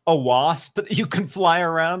a wasp that you can fly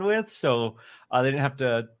around with. So they didn't have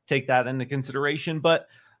to take that into consideration. But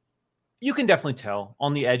you can definitely tell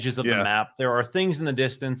on the edges of the map, there are things in the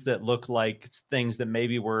distance that look like things that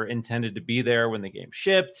maybe were intended to be there when the game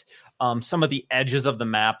shipped. Some of the edges of the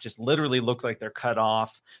map just literally look like they're cut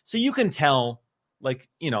off. So you can tell,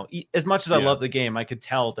 as much as I love the game, I could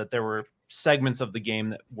tell that there were segments of the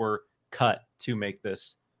game that were cut to make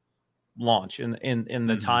this launch in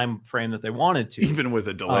the time frame that they wanted to. Even with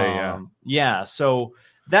a delay, Yeah, so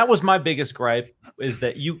that was my biggest gripe, is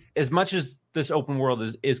that as much as this open world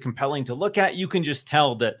is compelling to look at, you can just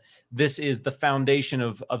tell that this is the foundation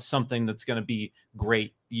of something that's going to be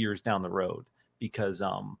great years down the road. Because,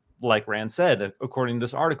 like Rand said, according to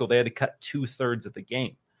this article, they had to cut 2/3 of the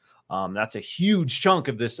game. That's a huge chunk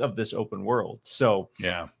of this open world. So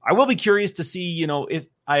yeah, I will be curious to see, if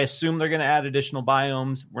I assume they're going to add additional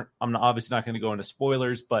biomes. I'm obviously not going to go into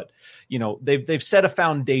spoilers, but they've set a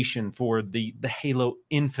foundation for the Halo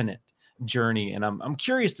Infinite journey, and I'm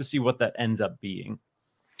curious to see what that ends up being.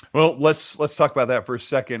 Well, let's talk about that for a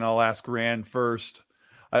second. I'll ask Rand first.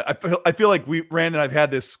 I feel like Rand and I've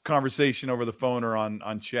had this conversation over the phone or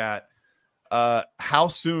on chat. How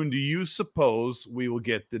soon do you suppose we will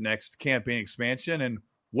get the next campaign expansion, and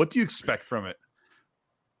what do you expect from it?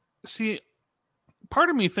 See,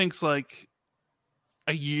 part of me thinks a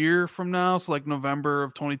year from now, so November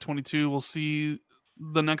of 2022, we'll see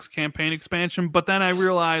the next campaign expansion. But then I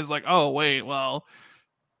realized oh wait, well,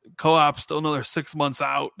 co-op's still another 6 months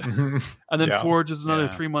out, and then Forge is another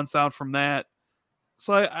 3 months out from that.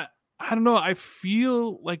 So I don't know. I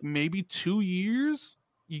feel like maybe 2 years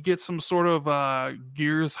you get some sort of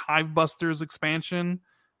Gears Hivebusters expansion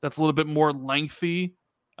that's a little bit more lengthy.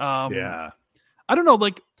 I don't know.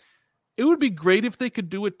 It would be great if they could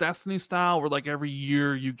do it Destiny style, where every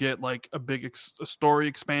year you get a big a story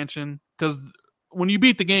expansion, because when you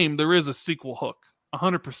beat the game, there is a sequel hook,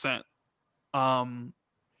 100%.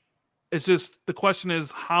 It's just the question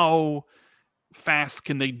is, how fast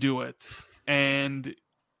can they do it? And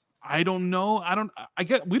I don't know.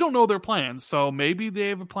 We don't know their plans. So maybe they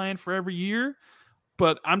have a plan for every year,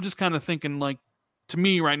 but I'm just kind of thinking to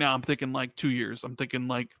me right now, I'm thinking 2 years. I'm thinking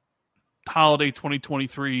holiday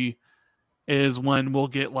 2023 is when we'll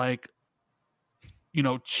get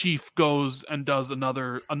Chief goes and does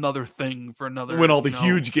another thing for another. When all the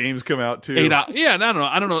huge games come out too. 8 hours. Yeah,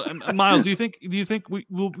 I don't know. Miles, do you think we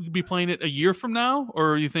will be playing it a year from now,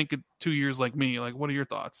 or you think 2 years like me? What are your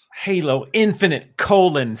thoughts? Halo Infinite :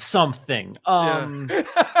 something. I'm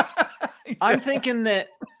thinking that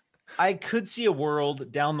I could see a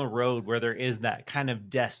world down the road where there is that kind of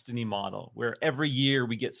Destiny model, where every year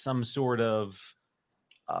we get some sort of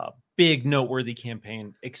big noteworthy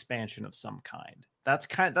campaign expansion of some kind. That's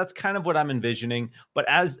kind of what I'm envisioning. But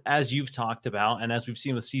as you've talked about, and as we've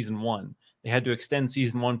seen with season 1, they had to extend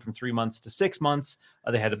season 1 from 3 months to 6 months.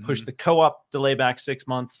 They had to push the co-op delay back 6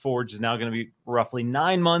 months. Forge is now going to be roughly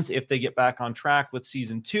 9 months if they get back on track with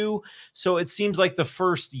season 2. So it seems like the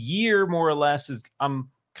first year, more or less, is I'm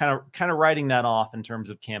kind of writing that off in terms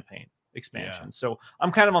of campaign expansion. Yeah. So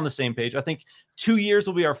I'm kind of on the same page. I think 2 years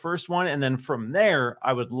will be our first one, and then from there,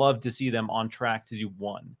 I would love to see them on track to do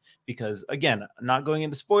 1. Because again, not going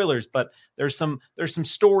into spoilers, but there's some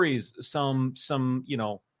stories, some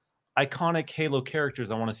iconic Halo characters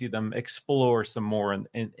I want to see them explore some more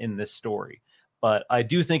in this story. but I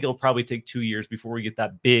do think it'll probably take 2 years before we get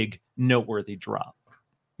that big noteworthy drop.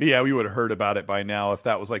 Yeah, we would have heard about it by now if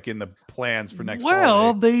that was like in the plans for next.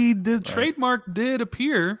 Well, the trademark did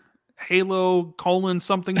appear. Halo :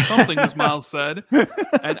 something, as Miles said,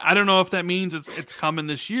 and I don't know if that means it's coming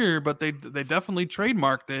this year, but they definitely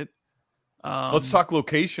trademarked it. Let's talk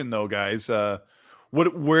location though, guys.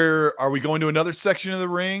 Where are we going to another section of the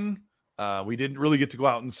ring? We didn't really get to go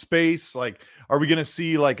out in space. Like, are we going to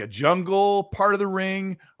see like a jungle part of the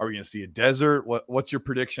ring? Are we going to see a desert? What's your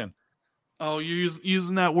prediction? Oh, you're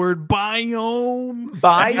using that word biome.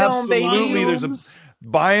 Absolutely.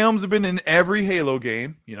 Biomes have been in every Halo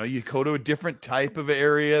game. You know, you go to a different type of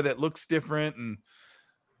area that looks different, and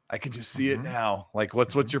I can just see it now. Like,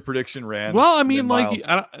 what's your prediction, Rand? Well, I mean, like,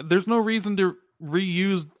 there's no reason to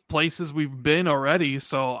reuse places we've been already,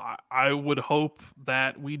 so I would hope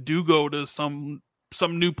that we do go to some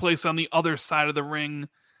new place on the other side of the ring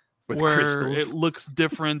with where crystals. It looks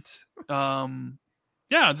different.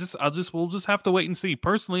 We'll just have to wait and see.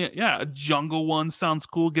 Personally, a jungle one sounds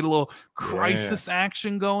cool. Get a little crisis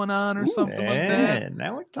action going on or something like that.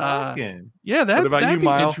 Now we're talking. That'd be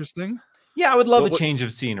interesting. Yeah, I would love a change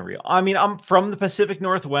of scenery. I mean, I'm from the Pacific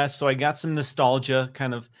Northwest, so I got some nostalgia.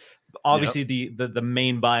 Kind of, obviously, the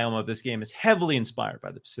main biome of this game is heavily inspired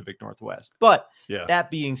by the Pacific Northwest. But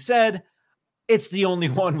that being said, it's the only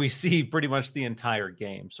one we see pretty much the entire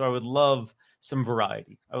game. So I would love some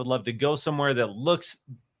variety. I would love to go somewhere that looks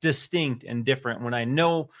distinct and different. When I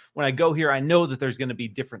go here, I know that there's going to be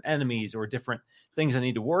different enemies or different things I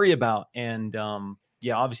need to worry about. And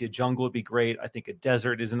obviously a jungle would be great. I think a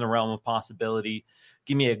desert is in the realm of possibility.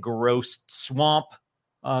 Give me a gross swamp.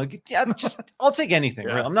 I'll take anything.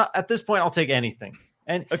 Really. I'm not at this point. I'll take anything.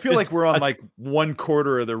 And I feel like we're on like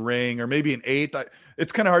 1/4 of the ring or maybe an eighth.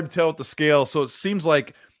 It's kind of hard to tell with the scale. So it seems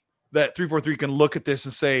like that 343 can look at this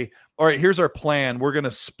and say, all right, here's our plan. We're going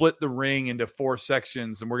to split the ring into 4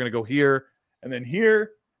 sections, and we're going to go here and then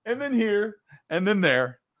here and then here and then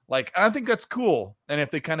there. Like, I think that's cool. And if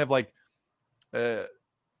they kind of like, that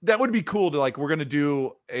would be cool to like, we're going to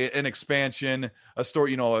do an expansion, a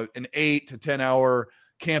story, an 8 to 10 hour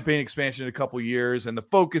campaign expansion in a couple years. And the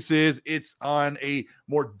focus is it's on a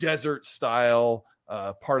more desert style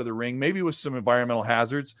part of the ring, maybe with some environmental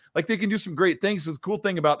hazards. Like, they can do some great things. The cool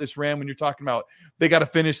thing about this Ram, when you're talking about they got to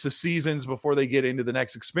finish the seasons before they get into the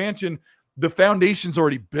next expansion, the foundation's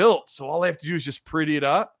already built. So all they have to do is just pretty it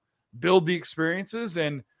up, build the experiences.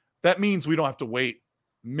 And that means we don't have to wait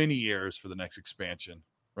many years for the next expansion.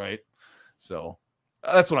 Right. So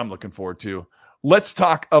that's what I'm looking forward to. Let's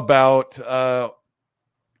talk about, I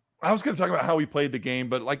was going to talk about how we played the game,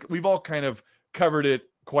 but like we've all kind of covered it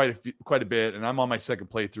quite a bit, and I'm on my second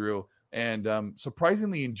playthrough, and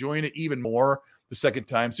surprisingly enjoying it even more the second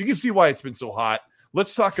time. So you can see why it's been so hot.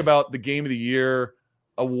 Let's talk about the Game of the Year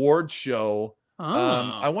award show.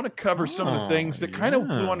 I want to cover some of the things that kind of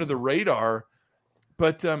flew under the radar,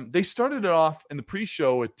 but they started it off in the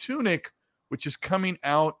pre-show with Tunic, which is coming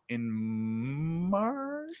out in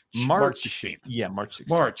March 16th. Yeah, March 16th.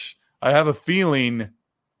 March. I have a feeling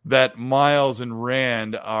that Miles and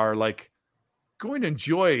Rand are like going to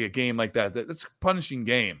enjoy a game like that. That's a punishing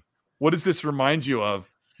game. What does this remind you of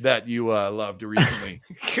that you loved recently?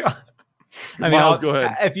 I mean, Miles, go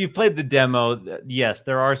ahead. If you've played the demo, yes,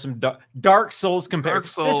 there are some Dark Souls compared.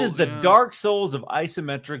 This is the Dark Souls of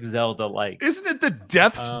isometric Zelda like. Isn't it the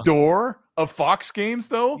Death's Door of Fox games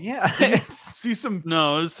though? Yeah. See some.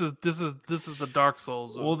 No, this is the Dark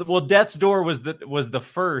Souls. Well, Death's Door was the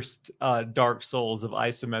first Dark Souls of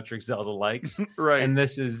isometric Zelda likes. Right. And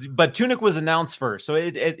but Tunic was announced first, so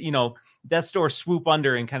it Death's Door swoop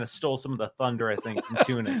under and kind of stole some of the thunder, I think, from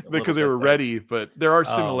Tunic because they were ready. But there are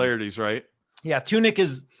similarities, right? Yeah, Tunic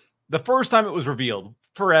is the first time it was revealed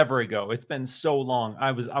forever ago. It's been so long.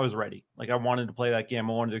 I was ready. Like, I wanted to play that game.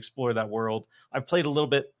 I wanted to explore that world. I've played a little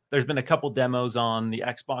bit. There's been a couple demos on the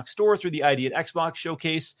Xbox store through the ID at Xbox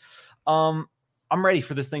showcase. I'm ready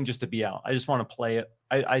for this thing just to be out. I just want to play it.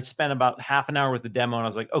 I spent about half an hour with the demo, and I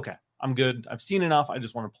was like, okay, I'm good. I've seen enough. I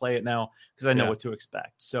just want to play it now because I know what to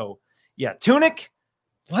expect. So, yeah, Tunic,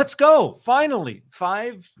 let's go. Finally,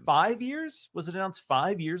 5 years? Was it announced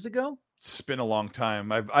 5 years ago? It's been a long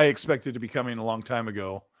time. I expected it to be coming a long time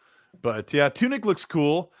ago. But, yeah, Tunic looks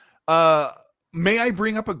cool. May I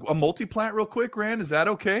bring up a multi-plat real quick, Rand? Is that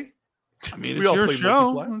okay? I mean, it's your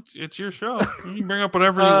show. It's your show. You can bring up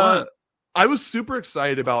whatever you want. I was super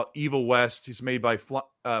excited about Evil West, who's made by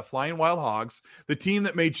Flying Wild Hogs, the team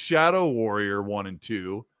that made Shadow Warrior 1 and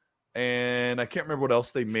 2. And I can't remember what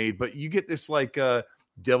else they made, but you get this like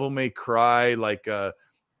Devil May Cry, like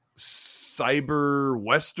cyber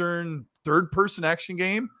Western third-person action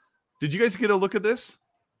game Did you guys get a look at this?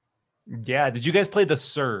 Yeah. Did you guys play the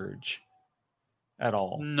Surge at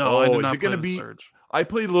all? No, I did not play the Surge. I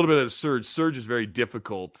played a little bit of Surge. Surge is very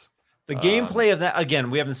difficult. The gameplay of that,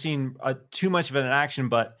 again, we haven't seen too much of it in action,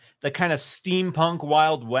 but the kind of steampunk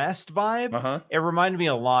Wild West vibe, it reminded me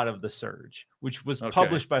a lot of the Surge, which was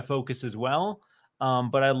published by Focus as well.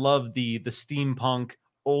 But I love the steampunk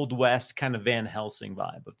Old West kind of Van Helsing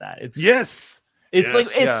vibe of that.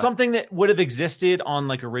 It's something that would have existed on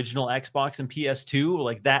like original Xbox and PS2,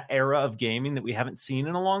 like that era of gaming that we haven't seen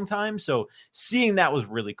in a long time. So seeing that was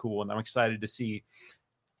really cool, and I'm excited to see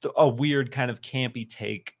a weird kind of campy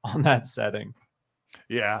take on that setting.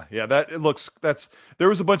 Yeah, there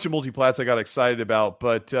was a bunch of multiplats I got excited about,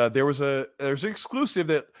 but there's an exclusive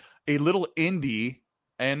that a little indie,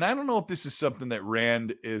 and I don't know if this is something that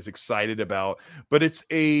Rand is excited about, but it's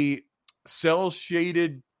a cell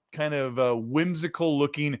shaded kind of whimsical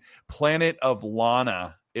looking Planet of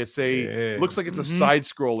Lana. Looks like it's a side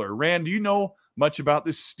scroller. Rand, do you know much about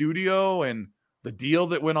this studio and the deal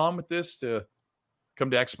that went on with this to come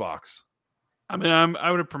to Xbox? I mean,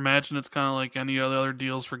 I would imagine it's kind of like any other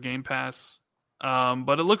deals for Game Pass,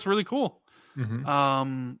 but it looks really cool.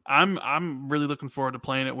 I'm really looking forward to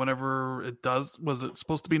playing it whenever it does. Was it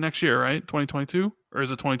supposed to be next year, right? 2022, or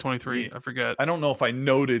is it 2023? I forget. I don't know if I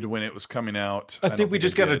noted when it was coming out. I think we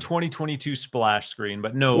just got a 2022 splash screen,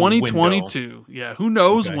 but no 2022. Window. Yeah, who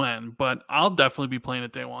knows when? But I'll definitely be playing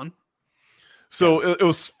it day one. So it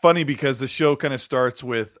was funny because the show kind of starts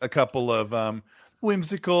with a couple of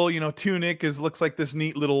whimsical, Tunic looks like this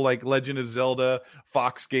neat little like Legend of Zelda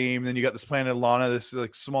Fox game. Then you got this Planet of Lana, this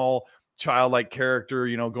like small childlike character,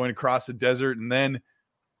 going across the desert. And then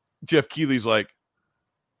Jeff Keighley's like,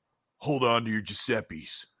 hold on to your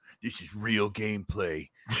Giuseppes. This is real gameplay.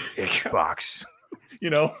 Xbox.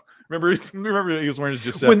 Remember he was wearing his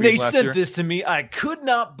Giuseppes when they sent this to me, I could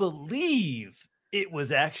not believe it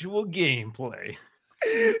was actual gameplay.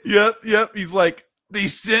 Yep. He's like,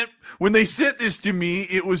 when they sent this to me,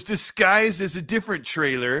 it was disguised as a different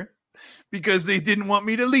trailer because they didn't want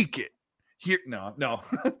me to leak it. Here, no.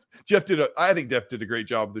 I think Jeff did a great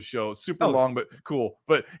job of the show. Super long, but cool.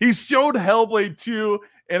 But he showed Hellblade 2,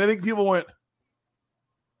 and I think people went,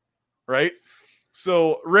 right?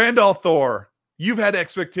 So, Randolph Thor, you've had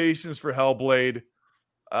expectations for Hellblade.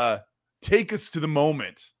 Take us to the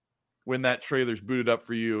moment when that trailer's booted up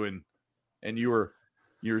for you, and you were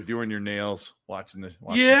doing your nails watching this.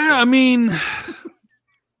 I mean,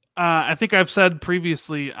 I think I've said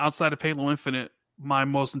previously, outside of Halo Infinite, my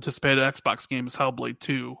most anticipated Xbox game is Hellblade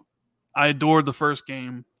 2. I adored the first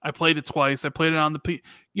game. I played it twice. I played it on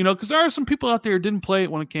because there are some people out there who didn't play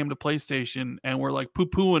it when it came to PlayStation and were like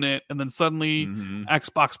poo-pooing it, and then suddenly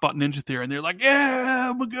Xbox bought Ninja Theory, and they're like, yeah,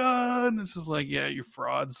 oh my God. And it's just like, yeah, you're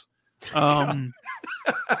frauds.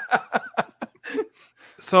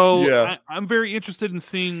 So I'm very interested in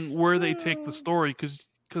seeing where they take the story,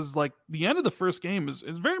 because like the end of the first game is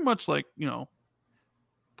very much like,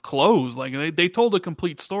 closed. Like they told a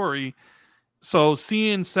complete story. So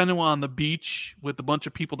seeing Senua on the beach with a bunch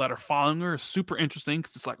of people that are following her is super interesting,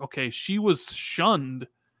 because it's like, okay, she was shunned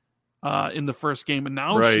in the first game, and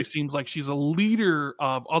now she seems like she's a leader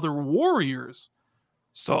of other warriors.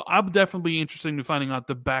 So I'm definitely interested in finding out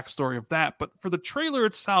the backstory of that. But for the trailer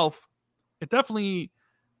itself, it definitely,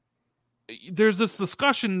 there's this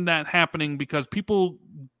discussion that happening because people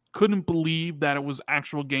couldn't believe that it was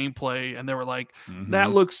actual gameplay, and they were like,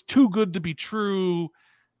 that looks too good to be true.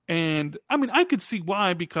 And I mean, I could see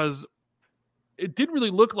why, because it didn't really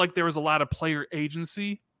look like there was a lot of player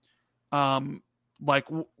agency. Like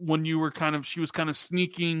when she was kind of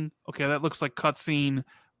sneaking, okay, that looks like cutscene.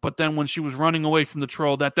 But then when she was running away from the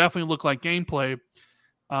troll, that definitely looked like gameplay.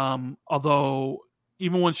 Although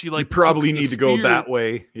even when she you probably need to go that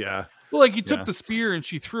way. Yeah. Well, like you took the spear and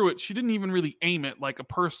she threw it. She didn't even really aim it like a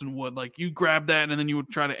person would. Like you grab that and then you would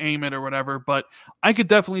try to aim it or whatever. But I could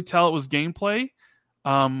definitely tell it was gameplay.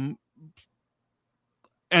 And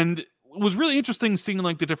it was really interesting seeing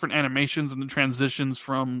like the different animations and the transitions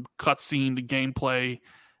from cutscene to gameplay.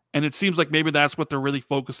 And it seems like maybe that's what they're really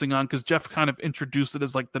focusing on, because Jeff kind of introduced it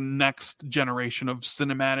as like the next generation of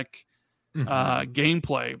cinematic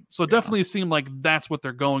gameplay. So it definitely seemed like that's what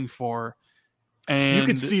they're going for. And you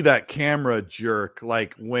could see that camera jerk,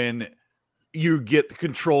 like when you get the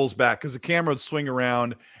controls back, because the camera would swing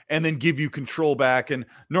around and then give you control back. And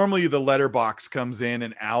normally the letterbox comes in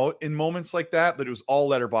and out in moments like that, but it was all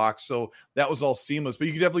letterbox. So that was all seamless. But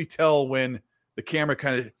you could definitely tell when the camera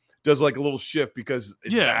kind of does like a little shift because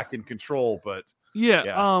it's back in control. But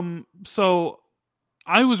so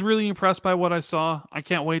I was really impressed by what I saw. I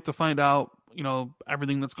can't wait to find out,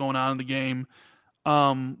 everything that's going on in the game.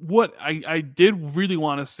 What I did really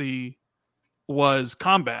want to see was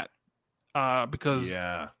combat, because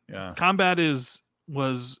combat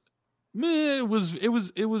was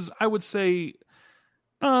I would say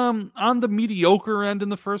on the mediocre end in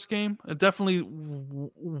the first game. It definitely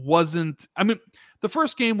wasn't. I mean, the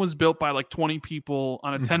first game was built by like 20 people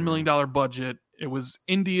on a $10 million budget. It was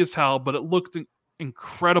indie as hell, but it looked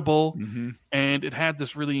incredible, and it had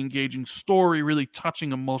this really engaging story, really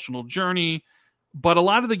touching emotional journey. But a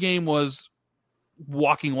lot of the game was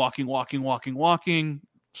walking,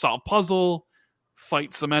 solve puzzle,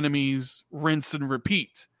 fight some enemies, rinse and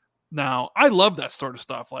repeat. Now, I love that sort of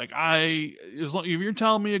stuff. Like, as long if you're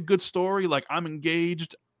telling me a good story, like, I'm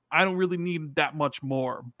engaged. I don't really need that much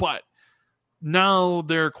more. But now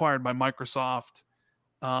they're acquired by Microsoft.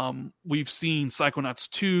 We've seen Psychonauts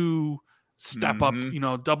 2 step up,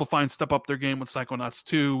 Double Fine step up their game with Psychonauts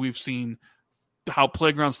 2. We've seen how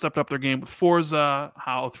Playground stepped up their game with Forza,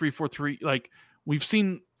 how 343, like, we've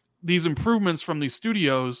seen these improvements from these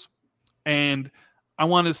studios, and I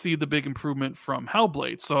want to see the big improvement from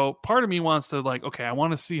Hellblade. So part of me wants to, like, okay, I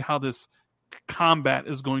want to see how this combat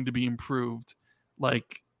is going to be improved.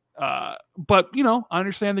 Like, but, I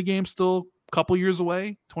understand the game's still a couple years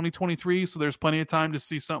away, 2023, so there's plenty of time to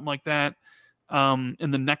see something like that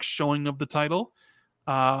in the next showing of the title.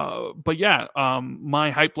 But yeah, my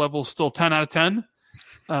hype level is still 10 out of 10.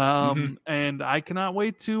 And I cannot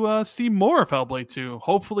wait to see more of Hellblade 2,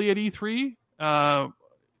 hopefully at E3.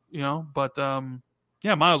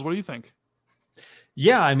 Yeah, Miles, what do you think?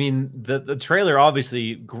 Yeah, I mean, the trailer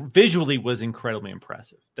obviously visually was incredibly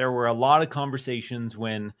impressive. There were a lot of conversations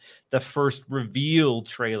when the first reveal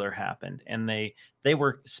trailer happened, and they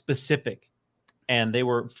were specific, and they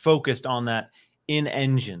were focused on that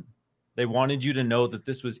in-engine. They wanted you to know that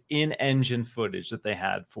this was in-engine footage that they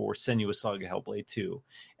had for Senua's Saga Hellblade 2.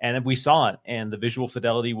 And we saw it, and the visual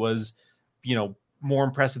fidelity was, more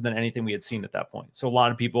impressive than anything we had seen at that point. So a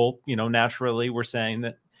lot of people, naturally were saying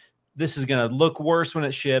that this is going to look worse when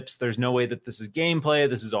it ships. There's no way that this is gameplay.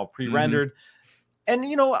 This is all pre-rendered. And,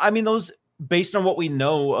 those, based on what we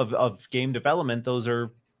know of game development, those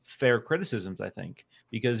are fair criticisms, I think,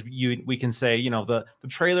 because we can say, the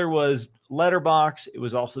trailer was letterbox. It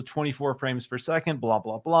was also 24 frames per second, blah,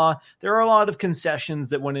 blah, blah. There are a lot of concessions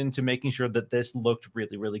that went into making sure that this looked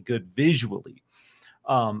really, really good visually.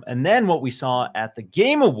 And then what we saw at the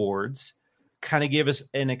Game Awards kind of gave us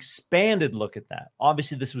an expanded look at that.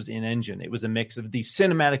 Obviously, this was in-engine. It was a mix of these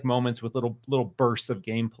cinematic moments with little bursts of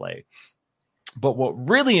gameplay. But what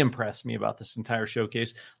really impressed me about this entire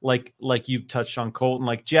showcase, like you touched on, Colton,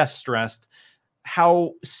 like Jeff stressed,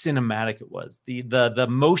 how cinematic it was. The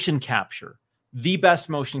motion capture, the best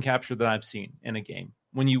motion capture that I've seen in a game.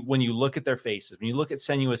 When you look at their faces, when you look at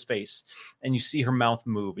Senua's face and you see her mouth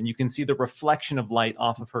move, and you can see the reflection of light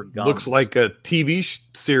off of her gums. Looks like a TV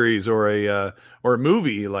series or a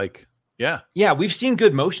movie. Like, yeah, we've seen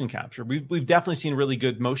good motion capture. We've definitely seen really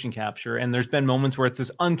good motion capture, and there's been moments where it's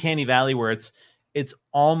this uncanny valley where it's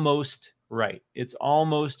almost right, it's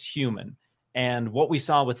almost human. And what we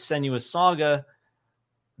saw with Senua's Saga,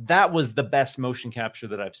 that was the best motion capture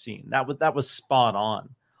that I've seen. That was spot on.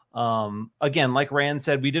 Again, like Rand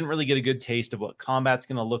said, we didn't really get a good taste of what combat's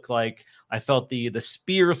going to look like. I felt the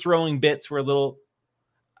spear throwing bits were a little,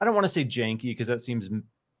 I don't want to say janky because that seems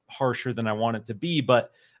harsher than I want it to be,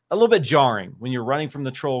 but a little bit jarring when you're running from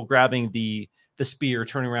the troll, grabbing the spear,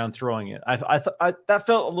 turning around, throwing it. I thought that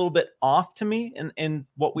felt a little bit off to me in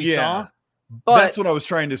what we saw. But that's what I was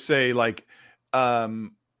trying to say. Like,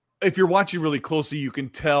 if you're watching really closely, you can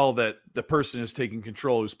tell that the person is taking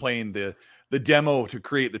control, who's playing the demo to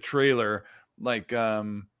create the trailer. Like,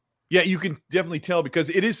 you can definitely tell because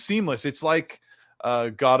it is seamless. It's like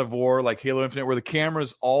God of War, like Halo Infinite, where the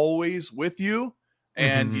camera's always with you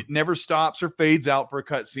and it never stops or fades out for a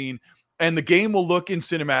cutscene. And the game will look in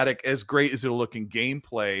cinematic as great as it'll look in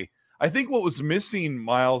gameplay. I think what was missing,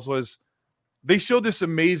 Miles, was they showed this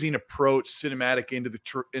amazing approach cinematic into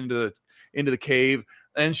the cave,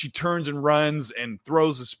 and she turns and runs and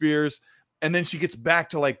throws the spears. And then she gets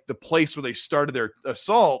back to like the place where they started their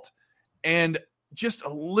assault, and just a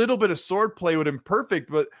little bit of swordplay would have been perfect.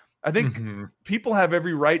 But I think people have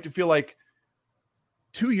every right to feel like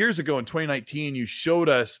 2 years ago in 2019, you showed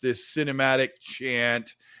us this cinematic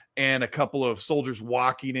chant and a couple of soldiers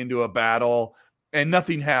walking into a battle and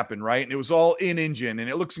nothing happened, right? And it was all in engine and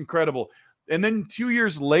it looks incredible. And then 2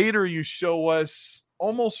 years later, you show us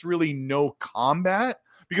almost really no combat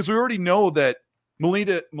because we already know that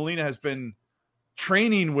Melina has been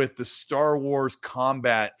training with the Star Wars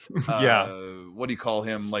combat. What do you call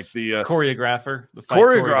him? Like the choreographer,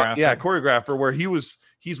 choreographer, where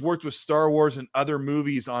he's worked with Star Wars and other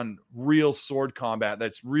movies on real sword combat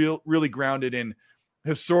that's really grounded in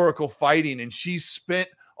historical fighting. And she's spent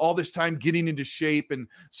all this time getting into shape. And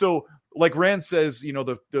so, like Rand says, you know,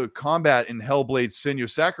 the combat in Hellblade: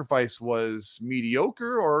 Senua's Sacrifice was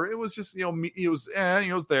mediocre, or it was just, it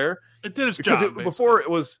was there. It did its job. Before it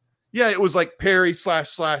was like parry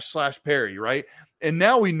 / parry, right? And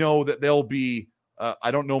now we know that there'll be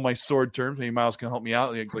I don't know my sword terms. Maybe Miles can help me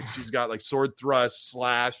out. Like she's got like sword thrust,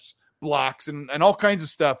 slash, blocks, and all kinds of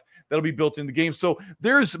stuff that'll be built in the game. So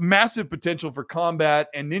there's massive potential for combat,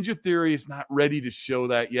 and Ninja Theory is not ready to show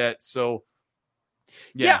that yet. So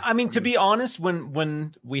I mean, to be honest,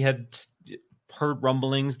 when we had heard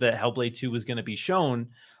rumblings that Hellblade 2 was going to be shown,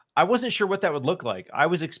 I wasn't sure what that would look like. I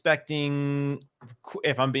was expecting,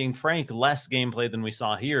 if I'm being frank, less gameplay than we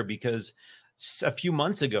saw here, because a few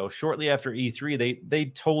months ago, shortly after E3, they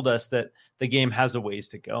told us that the game has a ways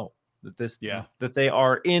to go. That they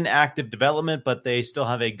are in active development, but they still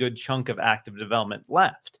have a good chunk of active development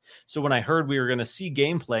left. So when I heard we were going to see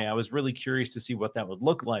gameplay, I was really curious to see what that would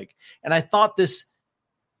look like. And I thought this,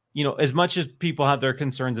 as much as people have their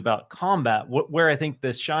concerns about combat, where I think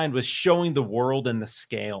this shined was showing the world and the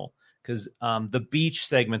scale. Because the beach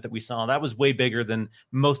segment that we saw, that was way bigger than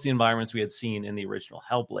most of the environments we had seen in the original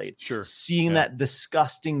Hellblade. Sure. Seeing that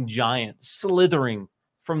disgusting giant slithering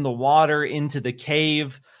from the water into the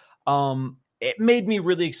cave, it made me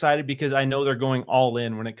really excited, because I know they're going all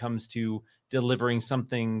in when it comes to delivering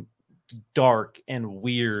something dark and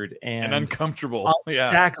weird and uncomfortable.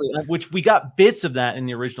 Exactly. Which we got bits of that in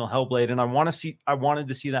the original Hellblade, and I wanted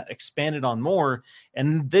to see that expanded on more.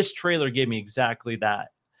 And this trailer gave me exactly that.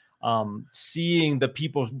 Seeing the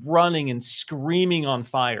people running and screaming on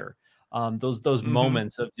fire, those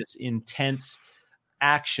moments of just intense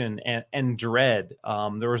action and dread.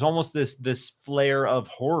 There was almost this flare of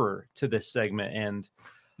horror to this segment,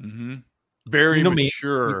 and very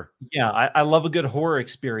mature. I love a good horror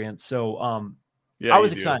experience. So I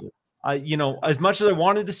was excited. As much as I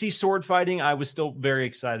wanted to see sword fighting, I was still very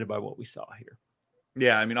excited by what we saw here.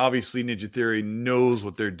 Yeah, I mean, obviously Ninja Theory knows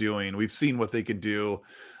what they're doing. We've seen what they can do.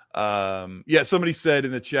 Somebody said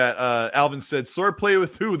in the chat, Alvin said, sword play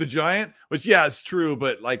with who? The giant? Which, it's true,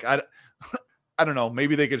 but like I don't know.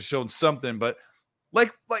 Maybe they could have shown something, but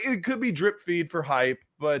like it could be drip feed for hype.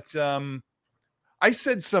 But I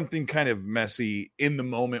said something kind of messy in the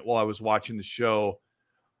moment while I was watching the show,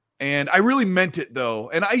 and I really meant it though.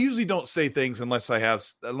 And I usually don't say things unless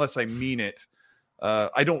I mean it.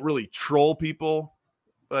 I don't really troll people,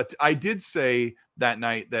 but I did say that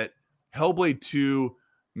night that Hellblade 2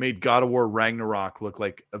 made God of War Ragnarok look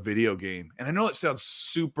like a video game. And I know it sounds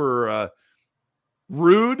super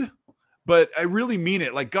rude, but I really mean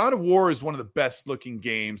it. Like, God of War is one of the best looking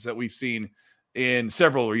games that we've seen in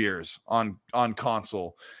several years on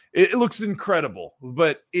console. It looks incredible,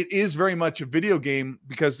 but it is very much a video game,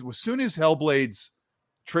 because as soon as Hellblade's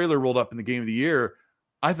trailer rolled up in the Game of the Year,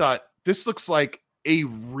 I thought this looks like a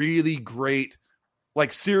really great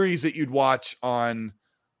like series that you'd watch on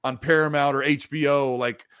Paramount or HBO.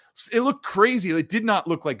 Like, it looked crazy. It did not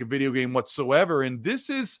look like a video game whatsoever. And this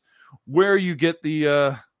is where you get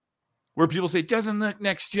the where people say it doesn't look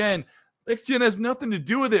next gen. Next gen has nothing to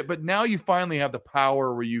do with it, but now you finally have the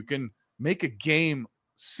power where you can make a game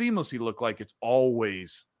seamlessly look like it's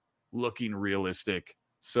always looking realistic.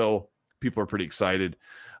 So people are pretty excited.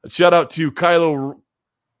 Shout out to Kylo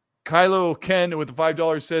Ken with the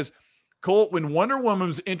 $5 says, Colt, when Wonder Woman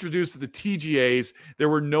was introduced to the TGAs, there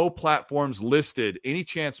were no platforms listed. Any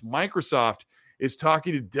chance Microsoft is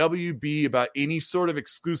talking to WB about any sort of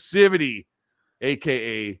exclusivity,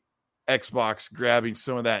 aka Xbox grabbing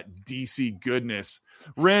some of that DC goodness?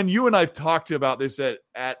 Rand, you and I've talked about this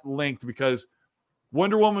at length, because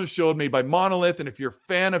Wonder Woman was showed made by Monolith, and if you're a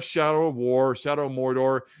fan of Shadow of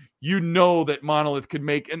Mordor, you know that Monolith could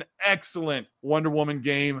make an excellent Wonder Woman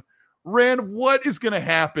game. Rand, what is going to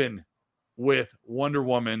happen with Wonder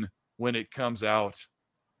Woman when it comes out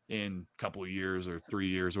in a couple of years or 3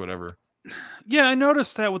 years, whatever? Yeah, I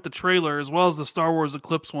noticed that with the trailer, as well as the Star Wars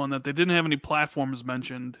Eclipse one, that they didn't have any platforms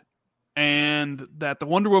mentioned, and that the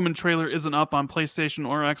Wonder Woman trailer isn't up on PlayStation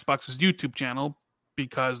or Xbox's YouTube channel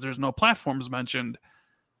because there's no platforms mentioned.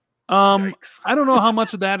 I don't know how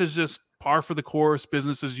much of that is just par for the course,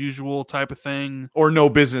 business as usual type of thing, or no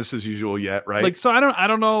business as usual yet, right? Like, so I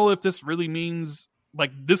don't know if this really means,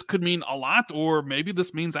 like, this could mean a lot, or maybe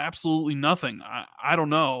this means absolutely nothing. I don't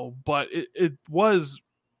know, but it was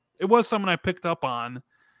something I picked up on.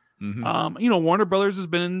 Mm-hmm. Warner Brothers has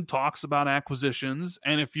been in talks about acquisitions,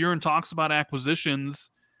 and if you're in talks about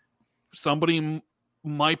acquisitions, somebody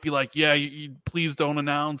might be like, yeah, you please don't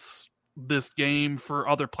announce this game for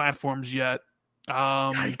other platforms yet.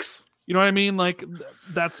 Yikes. You know what I mean? Like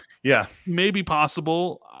that's maybe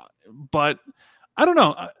possible, but I don't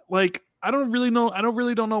know. I don't really know. I don't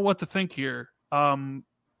really know what to think here.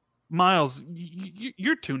 Miles,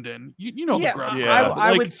 you're tuned in. You know the graph. Yeah.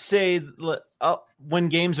 I would say when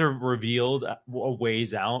games are revealed a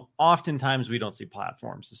ways out, oftentimes we don't see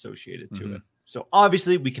platforms associated to it. So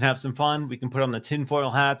obviously we can have some fun. We can put on the tinfoil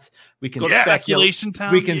hats. We can Speculation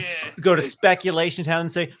Town. We can go to Speculation Town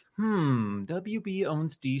and say, WB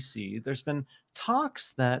owns DC. There's been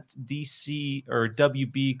talks that DC or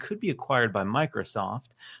WB could be acquired by Microsoft.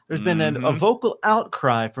 There's been a vocal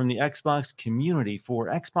outcry from the Xbox community for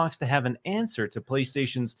Xbox to have an answer to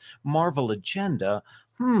PlayStation's Marvel agenda.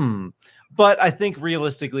 But I think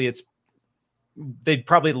realistically, they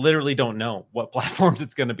probably literally don't know what platforms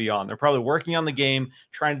it's going to be on. They're probably working on the game,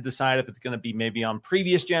 trying to decide if it's going to be maybe on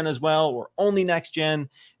previous gen as well or only next gen.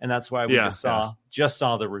 And that's why we just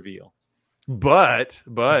saw the reveal. But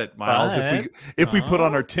Miles, if we put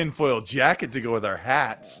on our tinfoil jacket to go with our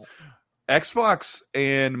hats, Xbox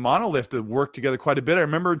and Monolith have worked together quite a bit. I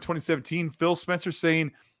remember in 2017, Phil Spencer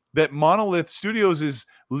saying that Monolith Studios is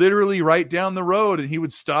literally right down the road, and he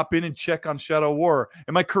would stop in and check on Shadow War.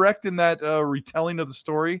 Am I correct in that retelling of the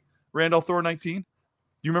story, Randall Thor 19?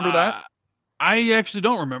 You remember that? I actually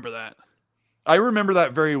don't remember that. I remember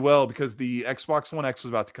that very well because the Xbox One X was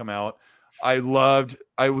about to come out. I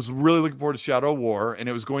was really looking forward to Shadow War, and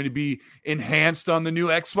it was going to be enhanced on the new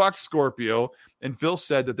Xbox Scorpio. And Phil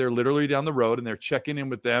said that they're literally down the road, and they're checking in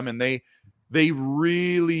with them, and they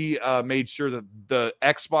really made sure that the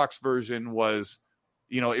Xbox version was,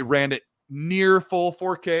 it ran at near full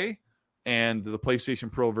 4K, and the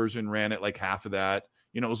PlayStation Pro version ran at like half of that.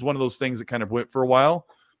 It was one of those things that kind of went for a while.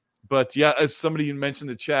 But yeah, as somebody mentioned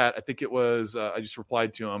in the chat, I think it was, I just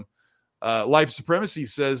replied to him. Life Supremacy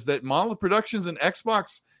says that Monolith Productions and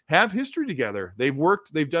Xbox have history together.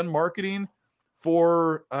 They've done marketing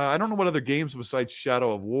for, I don't know what other games besides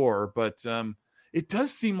Shadow of War, but it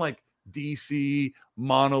does seem like DC,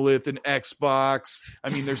 Monolith, and Xbox.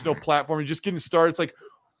 I mean, there's no platform. You're just getting started. It's like,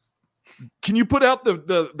 can you put out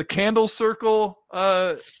the candle circle,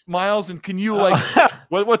 Miles? And can you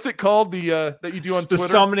what's it called? The that you do on Twitter? The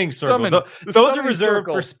summoning circle. Those are reserved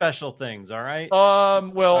for special things. All right.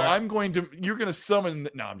 Well, right. You're going to summon.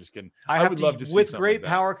 No, I'm just kidding. I would love to see. With great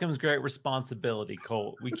power comes great responsibility,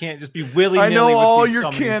 Colt. We can't just be willy-nilly. I know all your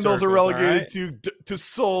circles, candles are relegated to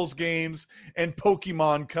Souls games and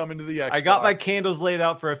Pokemon coming to the Xbox. I got my candles laid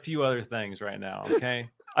out for a few other things right now. Okay,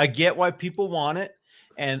 I get why people want it.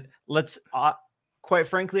 And let's, quite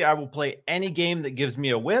frankly, I will play any game that gives me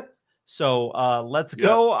a whip. So let's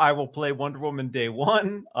go. I will play Wonder Woman Day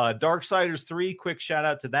 1. Darksiders 3, quick shout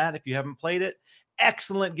out to that if you haven't played it.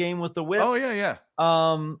 Excellent game with the whip. Oh, yeah.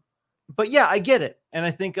 But yeah, I get it. And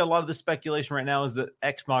I think a lot of the speculation right now is that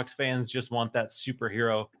Xbox fans just want that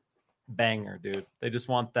superhero banger, dude. They just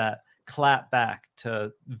want that clap back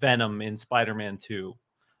to Venom in Spider-Man 2.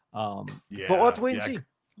 But we'll have to wait and see.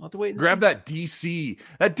 I'll have to wait and grab that DC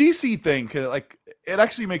thing. Like, it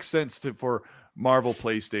actually makes sense for Marvel,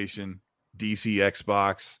 PlayStation, DC,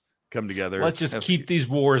 Xbox come together. Let's just keep these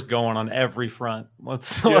wars going on every front.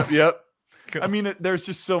 Let's Yep. I mean, there's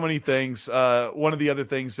just so many things. One of the other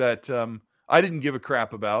things that I didn't give a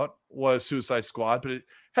crap about was Suicide Squad, but it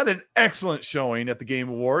had an excellent showing at the Game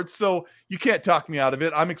Awards. So you can't talk me out of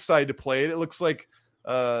it. I'm excited to play it. It looks like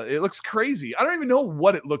it looks crazy. I don't even know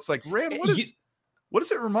what it looks like. Rand, what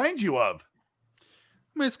does it remind you of?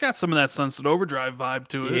 I mean, it's got some of that Sunset Overdrive vibe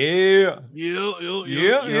to it. Yeah,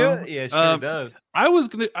 it sure does. I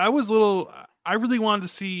really wanted to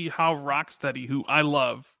see how Rocksteady, who I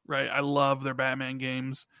love, right? I love their Batman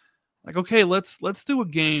games. Like, okay, let's do a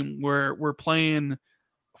game where we're playing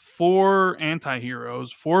 4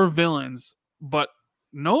 anti-heroes, 4 villains, but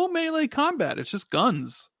no melee combat. It's just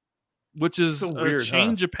guns, which is so weird, a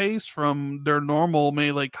change of pace from their normal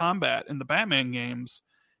melee combat in the Batman games.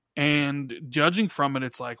 And judging from it,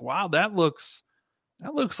 it's like, wow, that looks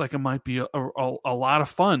like it might be a lot of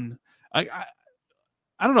fun. I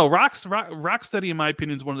don't know. Rocksteady, in my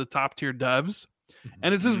opinion, is one of the top tier devs,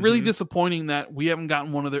 and it's just really disappointing that we haven't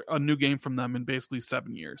gotten a new game from them in basically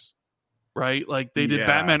 7 years. Right? Like they did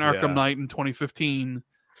Batman Arkham Knight in 2015.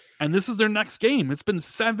 And this is their next game. It's been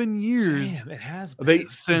 7 years. Damn, it has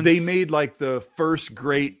been. They made like the first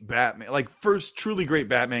great Batman, like first truly great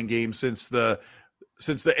Batman game since the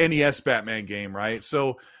NES Batman game, right?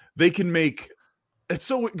 So they can make it.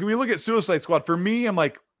 So when we look at Suicide Squad, for me, I'm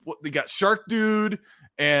like, they got Shark Dude,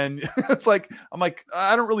 and it's like I'm like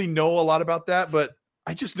I don't really know a lot about that, but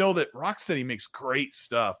I just know that Rocksteady makes great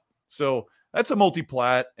stuff. So that's a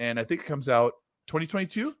multi-plat, and I think it comes out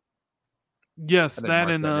 2022. Yes, that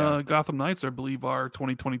and Gotham Knights, I believe, are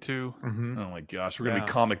 2022. Mm-hmm. Oh my gosh, we're gonna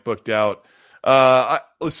be comic booked out.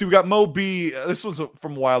 Let's see, we got Mo B. This one's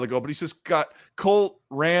from a while ago, but he's just got Colt,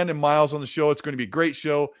 Rand, and Miles on the show. It's going to be a great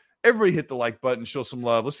show. Everybody hit the like button, show some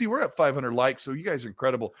love. Let's see, we're at 500 likes, so you guys are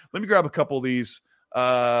incredible. Let me grab a couple of these.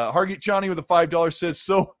 Hargeet Johnny with a $5 says,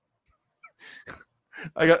 so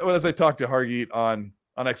as I talked to Hargeet on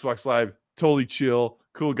Xbox Live, totally chill,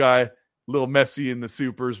 cool guy. A little messy in the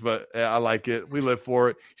supers, but I like it. We live for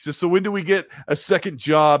it. He says, so when do we get a second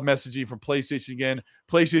job messaging from PlayStation again?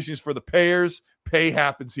 PlayStation is for the payers. Pay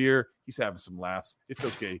happens here. He's having some laughs. It's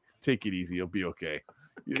okay. Take it easy. He'll be okay.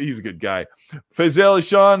 He's a good guy. Faisal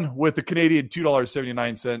Ishan with the Canadian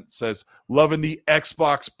 $2.79 says, loving the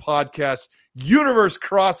Xbox podcast universe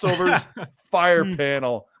crossovers fire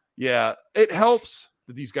panel. Yeah, it helps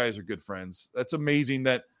that these guys are good friends. That's amazing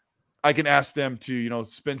that I can ask them to,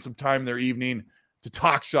 spend some time in their evening to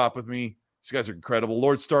talk shop with me. These guys are incredible.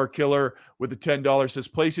 Lord Star Killer with the $10 says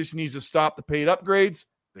PlayStation needs to stop the paid upgrades.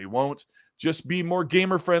 They won't. Just be more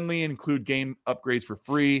gamer friendly and include game upgrades for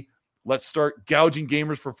free. Let's start gouging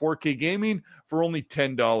gamers for 4K gaming for only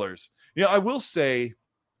 $10. I will say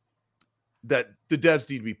that the devs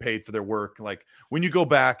need to be paid for their work. Like when you go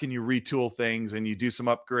back and you retool things and you do some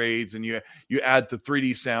upgrades and you add the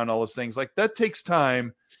 3D sound, all those things, like that takes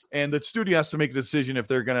time. And the studio has to make a decision if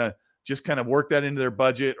they're going to just kind of work that into their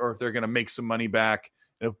budget or if they're going to make some money back.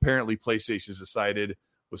 And apparently PlayStation's decided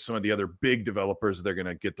with some of the other big developers, they're going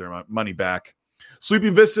to get their money back.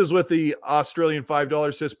 Sleeping Vistas with the Australian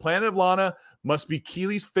 $5 says Planet of Lana must be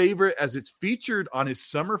Keely's favorite as it's featured on his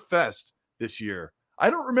Summer Fest this year. I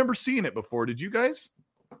don't remember seeing it before. Did you guys?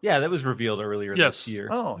 Yeah, that was revealed earlier this year.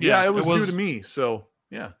 Oh, yeah, it was new to me. So,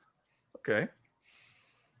 yeah. Okay.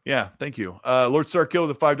 Yeah, thank you. Lord Starkill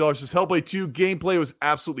with the $5 says Hellblade 2 gameplay was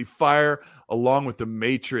absolutely fire, along with the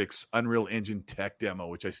Matrix Unreal Engine tech demo,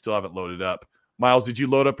 which I still haven't loaded up. Miles, did you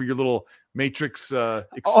load up your little Matrix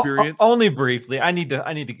experience? Only briefly. I need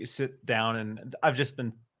to sit down, and I've just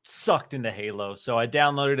been sucked into Halo. So I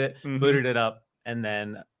downloaded it, booted it up, and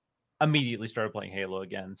then immediately started playing Halo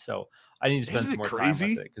again. So I need to spend some more time with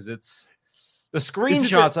it because it's the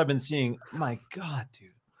screenshots I've been seeing. My God, dude!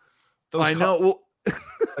 I know.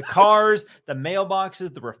 The cars, the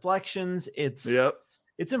mailboxes, the reflections. It's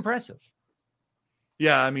impressive.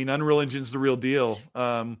 Yeah, I mean, Unreal Engine's the real deal.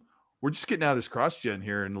 We're just getting out of this cross-gen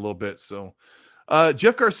here in a little bit. So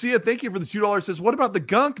Jeff Garcia, thank you for the $2, says, what about the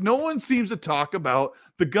gunk? No one seems to talk about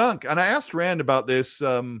the gunk. And I asked Rand about this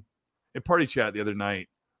in Party Chat the other night.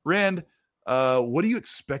 Rand, what are you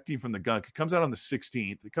expecting from the gunk? It comes out on the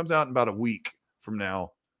 16th. It comes out in about a week from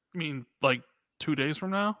now. I mean, like 2 days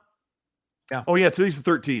from now? Yeah. Oh, yeah, today's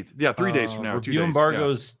the 13th. Yeah, 3 days from now. Or 2 days. Review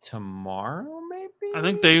embargoes tomorrow, maybe? I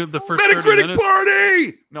think the first Metacritic 30 minutes,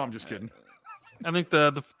 party! No, I'm just kidding. I think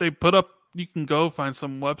they put up. You can go find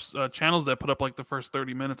some channels that put up like the first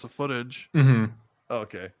 30 minutes of footage. Mm-hmm.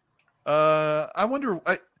 Okay. I wonder.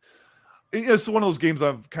 It's one of those games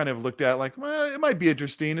I've kind of looked at like, well, it might be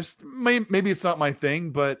interesting. Maybe it's not my thing,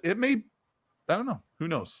 but it may. I don't know. Who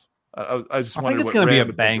knows? I think it's going to be a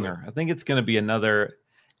banger. I think it's going to be another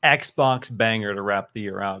Xbox banger to wrap the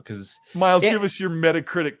year out. Because Miles, give us your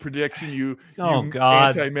Metacritic prediction. You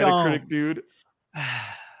God, anti-Metacritic dude.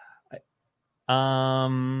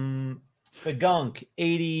 The gunk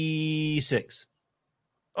 86.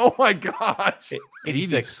 Oh my gosh,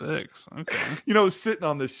 86. Okay. Sitting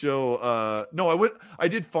on this show. No, I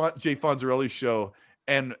did Jay Fonzarelli's show,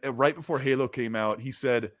 and right before Halo came out, he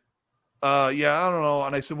said, "Yeah, I don't know."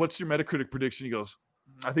 And I said, "What's your Metacritic prediction?" He goes,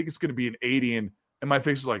 "I think it's going to be an 80." And my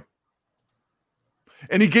face was like,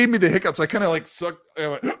 and he gave me the hiccups. I kind of like sucked.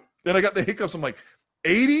 Then I got the hiccups. I'm like,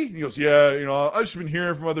 80? He goes, "Yeah, I've just been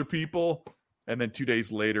hearing from other people." And then 2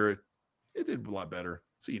 days later, it did a lot better.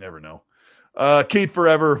 So you never know. Kate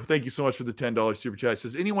Forever, thank you so much for the $10 super chat.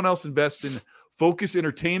 Says, anyone else invest in Focus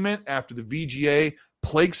Entertainment after the VGA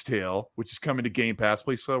Plague's Tale, which is coming to Game Pass?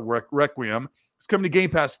 Requiem. It's coming to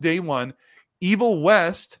Game Pass day one. Evil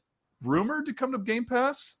West, rumored to come to Game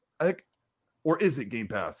Pass? I think, or is it Game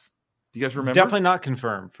Pass? Do you guys remember? Definitely not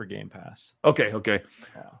confirmed for Game Pass. Okay.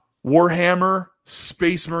 Yeah. Warhammer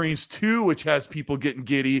Space Marines 2, which has people getting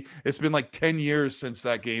giddy. It's been like 10 years since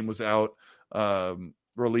that game was out,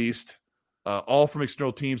 released. All from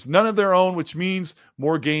external teams, none of their own, which means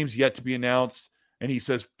more games yet to be announced. And he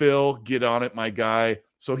says, Phil, get on it, my guy.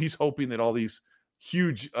 So he's hoping that all these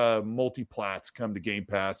huge multi-plats come to Game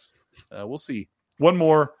Pass. We'll see. one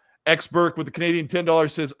more. X Burke with the Canadian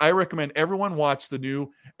 $10 says, I recommend everyone watch the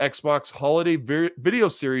new Xbox holiday video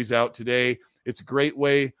series out today. It's a great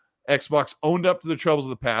way. Xbox owned up to the troubles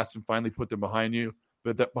of the past and finally put them behind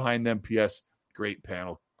them. P.S. Great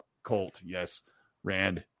panel. Colt. Yes.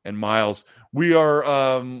 Rand and Miles. We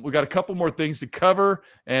got a couple more things to cover,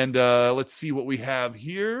 and let's see what we have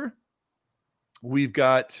here.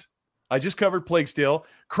 I just covered Plague Tale.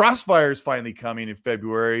 Crossfire is finally coming in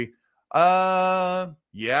February.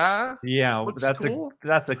 Yeah. Cool.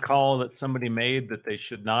 That's a call that somebody made that they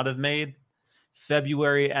should not have made.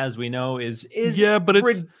 February, as we know, is but it's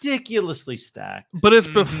ridiculously stacked. But it's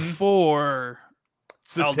before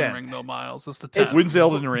Elden 10th. Ring, though, Miles. It's the 10th. When's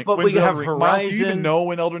Elden Ring? But we have Horizon. Miles, do you even know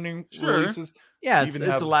when Elden Ring releases? Yeah, it's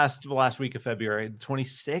the last week of February, the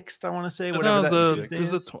 26th. I want to say I whatever thought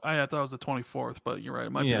it was the 24th, but you're right. It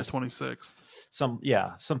might be the 26th.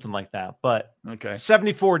 Something like that. But okay,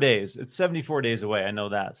 74 days. It's 74 days away. I know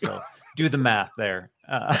that. So do the math there.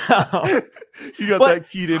 You got that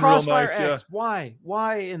keyed in real nice. Yeah. Why?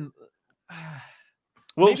 Well,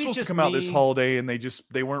 it's supposed to come out this holiday, and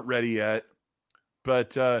they weren't ready yet.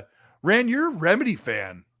 But Rand, you're a Remedy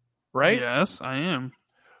fan, right? Yes, I am.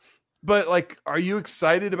 But are you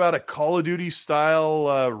excited about a Call of Duty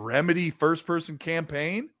style Remedy first person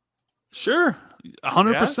campaign? Sure,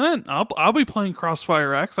 100%. I'll be playing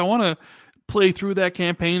Crossfire X. I want to play through that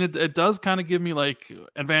campaign. It does kind of give me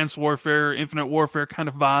Advanced Warfare, Infinite Warfare kind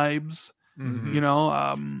of vibes.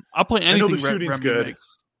 Mm-hmm. I'll play anything. I know the shooting's good.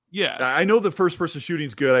 Makes. Yeah, I know the first person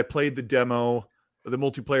shooting's good. I played the demo. The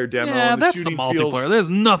multiplayer demo. Yeah, that's the multiplayer. There's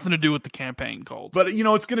nothing to do with the campaign, Colt. But,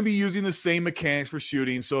 it's going to be using the same mechanics for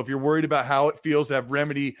shooting. So if you're worried about how it feels to have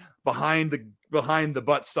Remedy behind the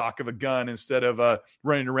buttstock of a gun instead of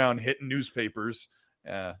running around hitting newspapers.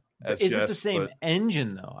 Is it the same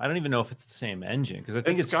engine, though? I don't even know if it's the same engine, because I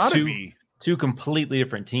think it's got to be two completely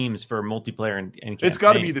different teams for multiplayer and campaign. It's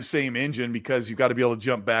got to be the same engine, because you've got to be able to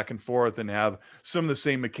jump back and forth and have some of the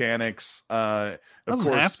same mechanics. Doesn't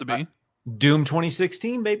have to be. Doom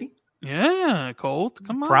 2016, baby. Yeah, Colt.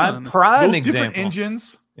 Come on. Prime Those example. Different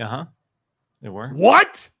engines. They were.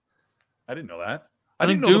 What? I didn't know that. I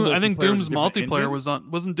think Doom's multiplayer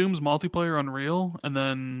wasn't Doom's multiplayer Unreal, and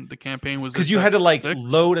then the campaign was because you had to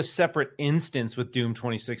load a separate instance with Doom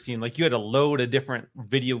 2016. You had to load a different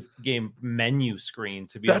video game menu screen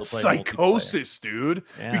to be able to play. That's psychosis, dude.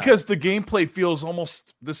 Yeah. Because the gameplay feels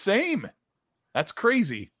almost the same. That's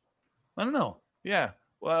crazy. I don't know. Yeah.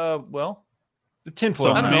 Well, the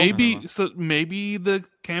tinfoil. So maybe the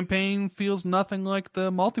campaign feels nothing like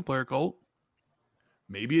the multiplayer, Colt.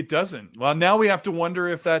 Maybe it doesn't. Well, now we have to wonder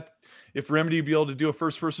if Remedy will be able to do a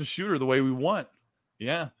first-person shooter the way we want.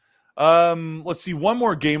 Yeah. Let's see one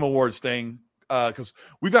more Game Awards thing, because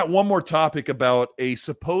we've got one more topic about a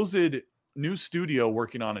supposed new studio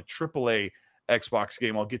working on a AAA Xbox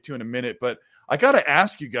game. I'll get to in a minute, but I got to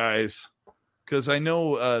ask you guys, because I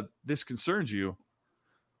know this concerns you.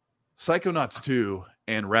 Psychonauts 2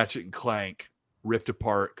 and Ratchet & Clank Rift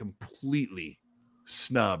Apart completely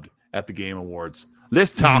snubbed at the Game Awards. Let's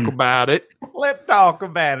talk about it. Let's talk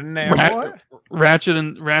about it now.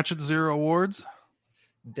 Ratchet 0 awards.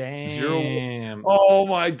 Damn. 0. Oh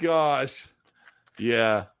my gosh.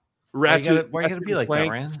 Yeah. Ratchet. Why gotta be like Clank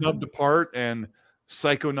that, Rand? Snubbed apart, and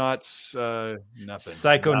Psychonauts nothing.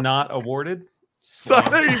 Psychonaut awarded. So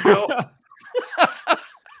there you go.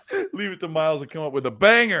 Leave it to Miles to come up with a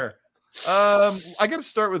banger. I'll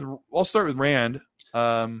start with Rand.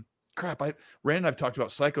 Rand and I've talked about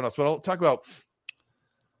Psychonauts, but I'll talk about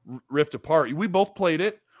Rift Apart. We both played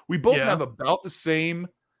it. We both have about the same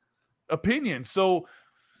opinion. So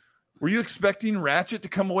were you expecting Ratchet to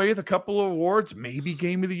come away with a couple of awards, maybe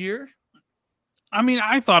Game of the Year? I mean,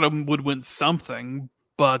 I thought it would win something,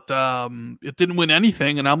 but it didn't win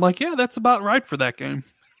anything. And I'm like, yeah, that's about right for that game.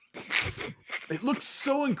 It looks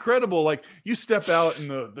so incredible. Like, you step out and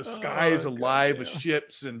the sky is alive with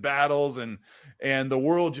ships and battles, and the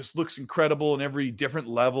world just looks incredible in every different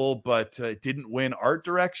level, but it didn't win art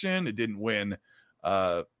direction. It didn't win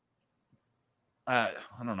I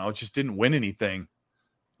don't know, it just didn't win anything.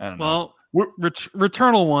 I don't know. Well,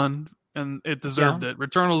 Returnal won, and it deserved it.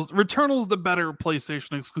 Returnal's the better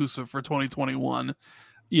PlayStation exclusive for 2021.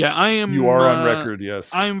 Yeah, I am. You are on record,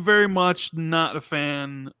 yes. I am very much not a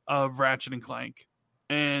fan of Ratchet and Clank,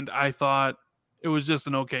 and I thought it was just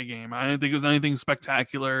an okay game. I didn't think it was anything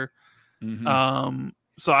spectacular. Mm-hmm.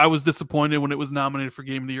 So I was disappointed when it was nominated for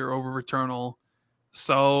Game of the Year over Returnal.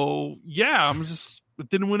 So yeah, it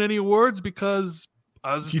didn't win any awards because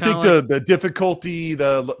I was. Do you think the difficulty,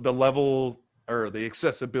 the level, or the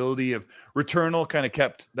accessibility of Returnal kind of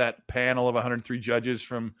kept that panel of 103 judges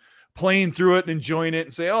from playing through it and enjoying it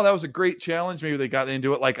and say, oh, that was a great challenge. Maybe they got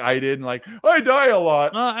into it like I did and like, I die a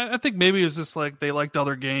lot. I think maybe it's just like they liked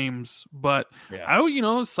other games, but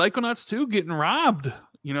Psychonauts 2 getting robbed,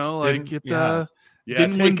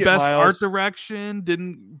 didn't win best art direction,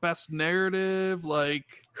 didn't best narrative, like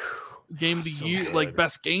game of the year, like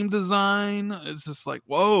best game design. It's just like,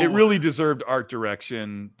 whoa. It really deserved art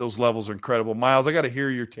direction. Those levels are incredible. Miles, I got to hear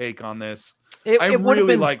your take on this. I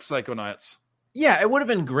really like Psychonauts. Yeah, it would have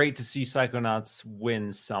been great to see Psychonauts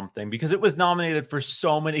win something because it was nominated for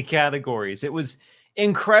so many categories. It was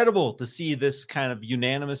incredible to see this kind of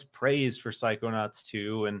unanimous praise for Psychonauts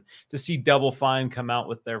 2 and to see Double Fine come out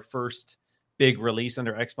with their first big release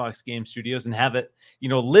under Xbox Game Studios and have it,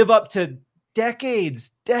 live up to decades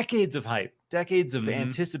of hype, decades of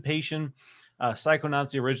anticipation.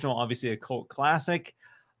 Psychonauts, the original, obviously a cult classic.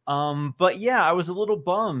 But yeah, I was a little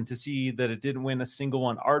bummed to see that it didn't win a single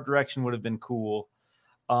one. Art direction would have been cool.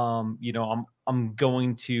 I'm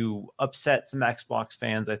going to upset some Xbox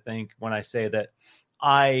fans, I think, when I say that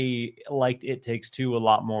I liked It Takes Two a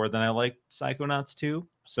lot more than I liked Psychonauts 2.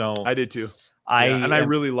 So I did too. I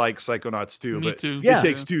really like Psychonauts 2, me but too. It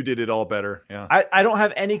Takes Two did it all better. Yeah. I don't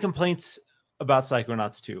have any complaints about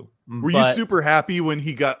Psychonauts 2. Were you super happy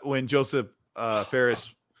when Joseph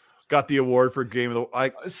Ferris got the award for game of the?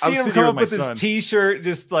 I see him come up with his T-shirt,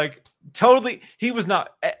 just like totally. He was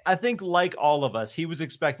not. I think, like all of us, he was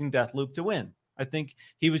expecting Deathloop to win. I think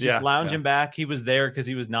he was just lounging back. He was there because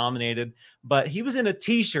he was nominated, but he was in a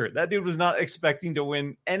T-shirt. That dude was not expecting to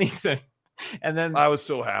win anything. And then I was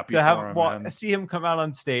so happy to see him come out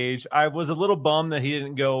on stage. I was a little bummed that he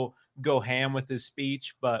didn't go ham with his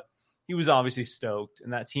speech, but he was obviously stoked,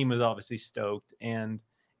 and that team was obviously stoked. And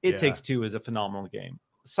It Takes Two is a phenomenal game.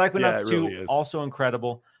 Psychonauts 2 really also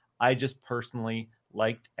incredible. I just personally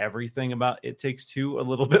liked everything about It Takes Two a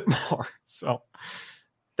little bit more. So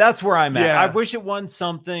that's where I'm at. I wish it won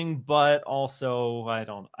something, but also I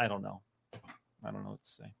don't know. I don't know what to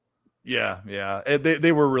say. Yeah.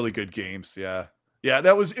 They were really good games. Yeah.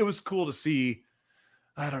 It was cool to see.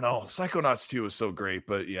 I don't know. Psychonauts 2 was so great,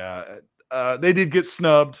 but they did get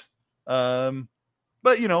snubbed.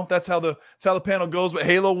 But that's how the panel goes. But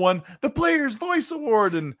Halo won the Player's Voice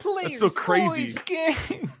Award, and that's so crazy.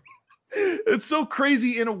 It's so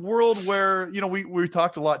crazy in a world where we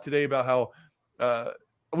talked a lot today about how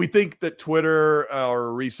we think that Twitter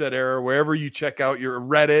or Reset Era, wherever you check out your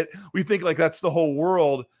Reddit, we think like that's the whole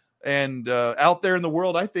world. And out there in the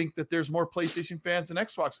world, I think that there's more PlayStation fans than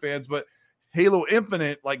Xbox fans. But Halo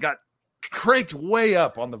Infinite got cranked way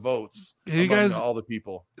up on the votes. You guys, all the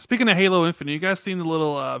people. Speaking of Halo Infinite, you guys seen the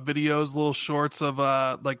little videos, little shorts of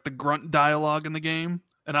like the grunt dialogue in the game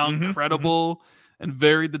and how incredible and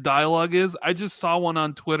varied the dialogue is? I just saw one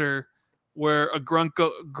on Twitter where a grunt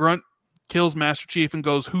kills Master Chief and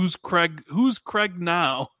goes, "Who's Craig? Who's Craig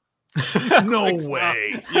now?" No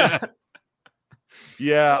way.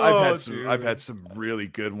 Yeah, I've had some really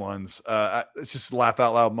good ones. It's just laugh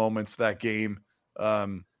out loud moments. That game.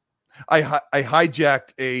 I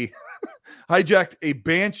hijacked a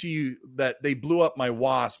Banshee that they blew up my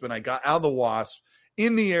Wasp, and I got out of the Wasp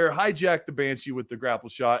in the air, hijacked the Banshee with the grapple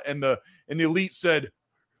shot, and the elite said,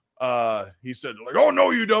 he said like, "Oh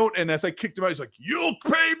no, you don't!" And as I kicked him out, he's like, "You'll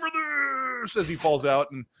pay for this!" As he falls out,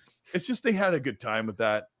 and it's just they had a good time with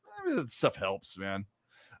that. I mean, that stuff helps, man.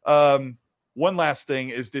 One last thing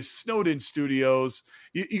is this Snowden Studios.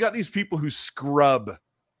 You got these people who scrub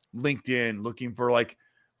LinkedIn looking for like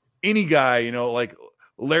any guy, like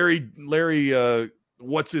Larry,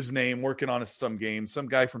 what's his name, working on some game. Some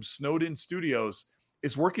guy from Snowden Studios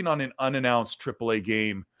is working on an unannounced AAA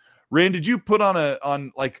game. Rand, did you put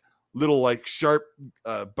on little sharp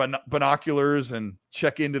binoculars and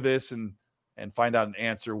check into this and find out an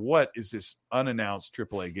answer? What is this unannounced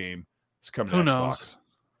AAA game that's coming to Xbox? Knows?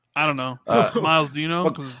 I don't know. Miles, do you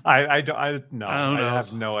know? I have no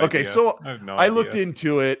idea. Okay, so I looked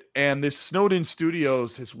into it, and this Snowden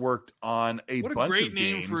Studios has worked on a bunch of games. What a great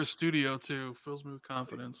name for a studio, too. Fills me with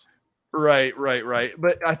confidence. Right.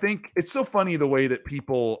 But I think it's so funny the way that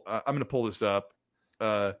people, I'm going to pull this up,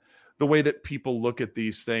 the way that people look at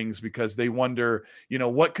these things because they wonder,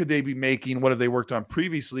 what could they be making? What have they worked on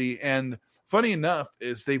previously? And funny enough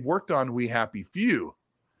is they've worked on We Happy Few.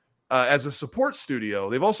 As a support studio.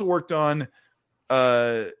 They've also worked on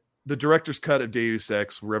the director's cut of Deus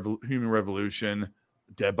Ex, Human Revolution,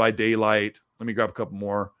 Dead by Daylight. Let me grab a couple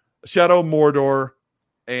more. Shadow of Mordor,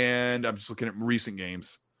 and I'm just looking at recent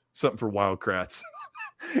games. Something for Wildcrats.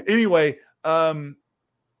 Anyway,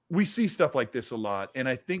 we see stuff like this a lot, and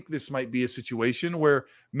I think this might be a situation where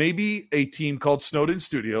maybe a team called Snowden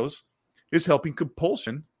Studios is helping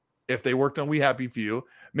Compulsion, if they worked on We Happy Few,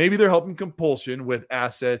 maybe they're helping Compulsion with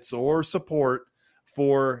assets or support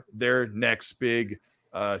for their next big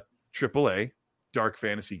AAA dark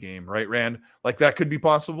fantasy game, right, Rand? Like that could be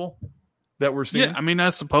possible that we're seeing. Yeah, I mean, I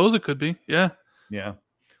suppose it could be. Yeah.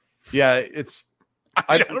 It's.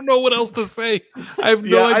 I don't know what else to say. I have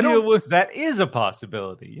no idea. That is a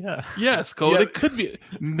possibility. Yeah. Yes, Cole. Yeah. It could be.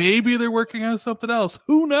 Maybe they're working on something else.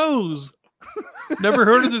 Who knows? Never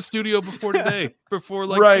heard of the studio before today. Before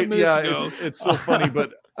like 2 minutes ago. It's so funny,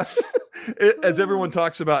 but as everyone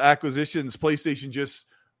talks about acquisitions, PlayStation just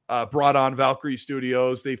brought on Valkyrie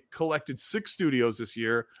Studios. They've collected 6 studios this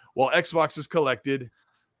year, while Xbox has collected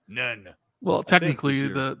none. Well, technically,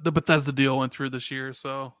 the Bethesda deal went through this year,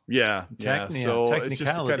 so yeah. So it's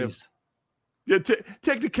just kind of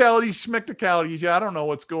technicalities, schmecticalities. Yeah, I don't know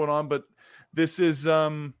what's going on, but this is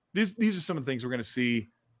these are some of the things we're going to see,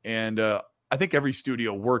 and I think every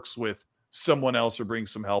studio works with someone else or brings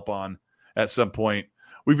some help on at some point.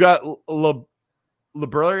 We've got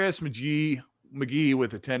Librarius McGee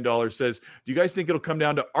with a $10 says, do you guys think it'll come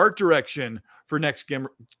down to art direction for next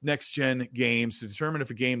gen games to determine if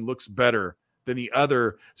a game looks better than the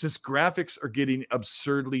other, since graphics are getting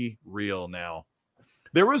absurdly real now?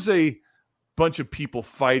 There was a bunch of people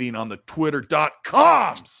fighting on the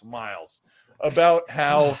twitter.coms, Miles, about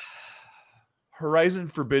how Horizon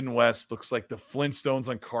Forbidden West looks like the Flintstones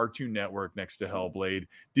on Cartoon Network next to Hellblade.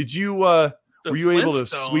 Did you were you able to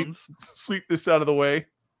sweep this out of the way?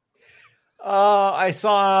 I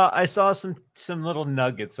saw some little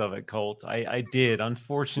nuggets of it, Colt. I did,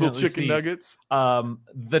 unfortunately. Little chicken nuggets.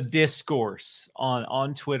 The discourse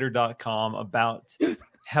on twitter.com about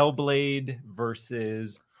Hellblade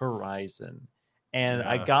versus Horizon. And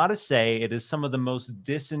I gotta say, it is some of the most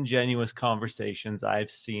disingenuous conversations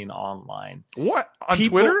I've seen online. What? On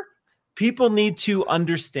Twitter? People need to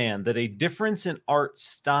understand that a difference in art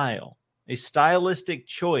style, a stylistic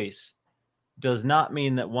choice, does not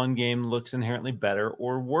mean that one game looks inherently better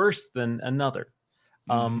or worse than another.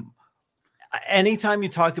 Anytime you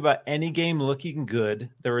talk about any game looking good,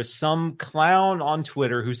 there is some clown on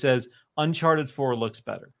Twitter who says Uncharted 4 looks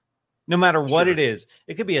better. No matter what it is,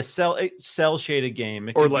 it could be a cell shaded game,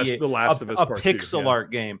 it could be The Last of Us a Part pixel 2,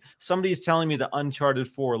 art game. Somebody's telling me that Uncharted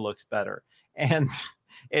 4 looks better, and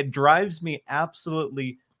it drives me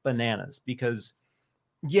absolutely bananas because,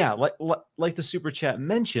 like the super chat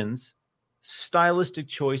mentions, stylistic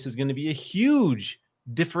choice is going to be a huge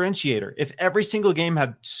differentiator. If every single game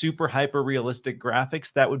had super hyper realistic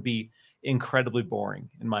graphics, that would be incredibly boring,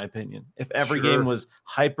 in my opinion. If every game was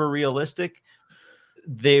hyper realistic,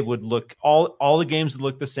 they would look all the games would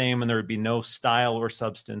look the same, and there would be no style or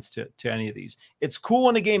substance to any of these. It's cool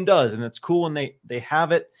when a game does, and it's cool when they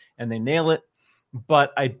have it and they nail it,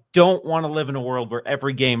 but I don't want to live in a world where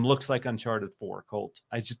every game looks like Uncharted 4, Colt.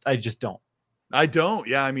 I just don't. I don't.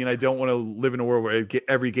 Yeah, I mean, I don't want to live in a world where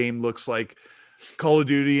every game looks like Call of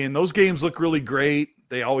Duty, and those games look really great.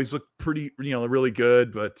 They always look pretty, really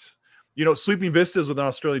good. But, Sleeping Vistas with an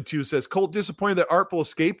Australian 2 says, Colt, disappointed that Artful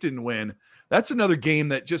Escape didn't win. That's another game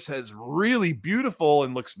that just has really beautiful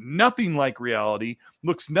and looks nothing like reality,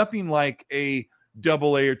 looks nothing like a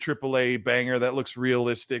AA or AAA banger that looks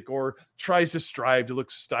realistic or tries to strive to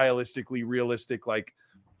look stylistically realistic like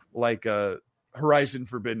Horizon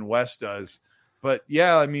Forbidden West does. But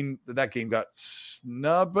yeah, I mean, that game got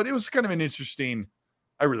snubbed, but it was kind of an interesting,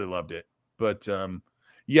 I really loved it. But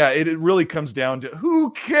it really comes down to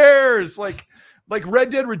who cares? Like Red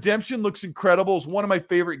Dead Redemption looks incredible. It's one of my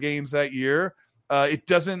favorite games that year. It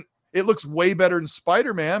looks way better than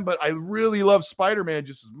Spider-Man, but I really love Spider-Man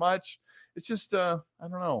just as much. It's just, I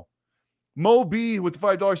don't know. Mo B with the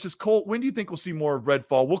 $5 says, Colt, when do you think we'll see more of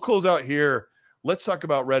Redfall? We'll close out here. Let's talk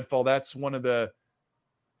about Redfall. That's one of the,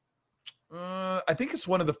 I think it's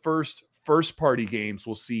one of the first party games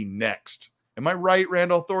we'll see next. Am I right,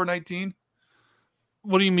 Randall Thor 19?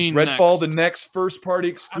 What do you mean? Is Redfall the next first party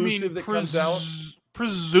exclusive that comes out?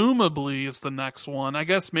 Presumably it's the next one. I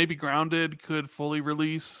guess maybe Grounded could fully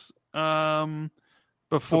release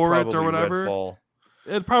before it or whatever. Redfall.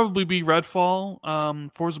 It'd probably be Redfall.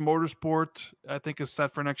 Forza Motorsport, I think, is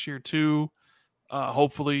set for next year too.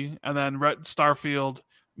 Hopefully, and then Starfield,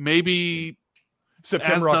 maybe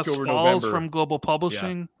September, As October, Dusk Falls November from Global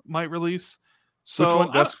Publishing might release. So which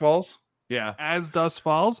one? Dusk Falls? Yeah. As Dusk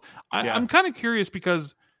Falls. I'm kind of curious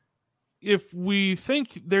because if we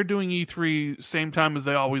think they're doing E3 same time as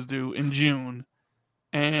they always do in June,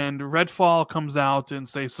 and Redfall comes out in,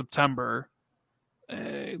 say, September,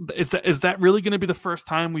 is that really going to be the first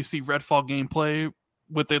time we see Redfall gameplay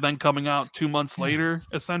with it then coming out 2 months later,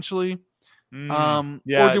 essentially?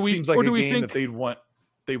 It seems like a game that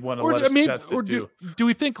they'd they want to let us test it too. Do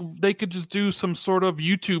we think they could just do some sort of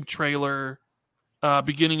YouTube trailer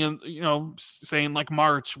beginning in, saying like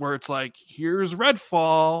March, where it's like, here's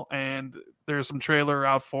Redfall and there's some trailer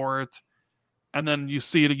out for it, and then you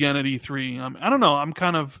see it again at E3. I don't know. I'm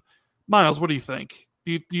kind of, Miles, what do you think?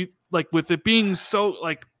 Do you like, with it being so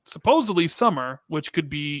like supposedly summer, which could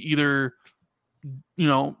be either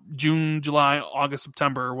June, July, August,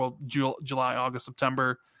 September. Well, July, August,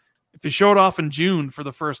 September. If you show it off in June for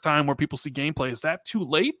the first time where people see gameplay, is that too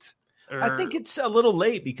late? I think it's a little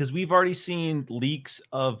late because we've already seen leaks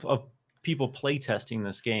of people playtesting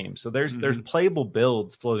this game. So there's playable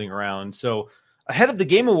builds floating around. So ahead of the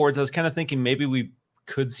Game Awards, I was kind of thinking maybe we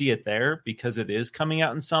could see it there because it is coming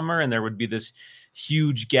out in summer and there would be this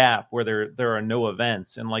huge gap where there are no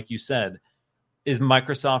events. And like you said, is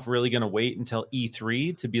Microsoft really going to wait until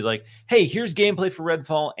E3 to be like, hey, here's gameplay for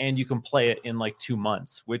Redfall and you can play it in like 2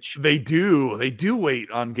 months, which they do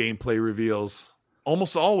wait on gameplay reveals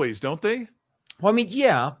almost always, don't they? Well, I mean,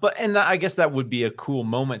 yeah, but I guess that would be a cool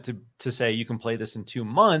moment to say you can play this in 2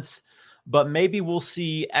 months, but maybe we'll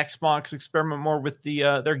see Xbox experiment more with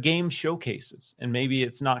their game showcases, and maybe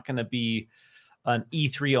it's not going to be an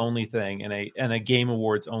E3 only thing and a Game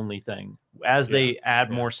Awards only thing. As they add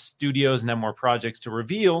more studios and have more projects to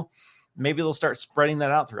reveal, maybe they'll start spreading that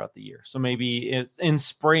out throughout the year. So maybe in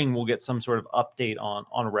spring we'll get some sort of update on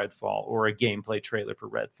Redfall or a gameplay trailer for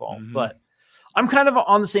Redfall. Mm-hmm. But I'm kind of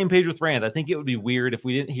on the same page with Rand. I think it would be weird if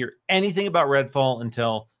we didn't hear anything about Redfall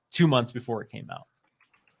until 2 months before it came out.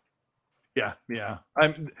 Yeah.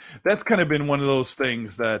 That's kind of been one of those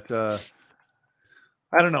things that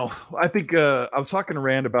I don't know. I think I was talking to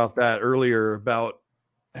Rand about that earlier, about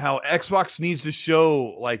how Xbox needs to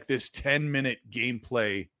show like this 10-minute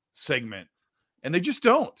gameplay segment, and they just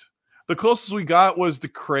don't. The closest we got was the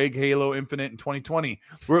Craig Halo Infinite in 2020,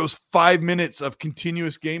 where it was 5 minutes of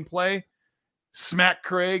continuous gameplay. Smack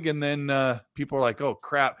Craig, and then people are like, oh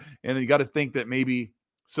crap. And you got to think that maybe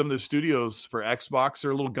some of the studios for Xbox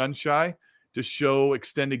are a little gun shy to show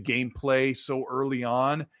extended gameplay so early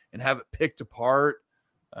on and have it picked apart.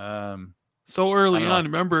 So early on,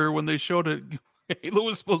 remember when they showed it, Halo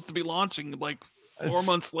was supposed to be launching like 4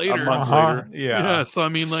 months later. A month later. Yeah. So I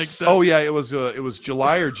mean, like, it was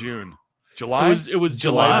July or June. July. It was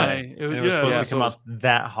July. It was supposed to come out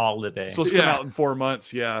that holiday. So it's come out in 4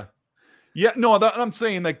 months. Yeah. Yeah, no, I'm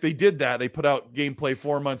saying like they did that. They put out gameplay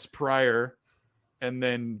 4 months prior, and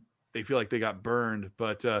then they feel like they got burned.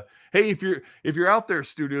 But hey, if you're out there,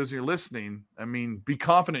 studios, and you're listening, I mean, be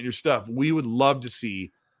confident in your stuff. We would love to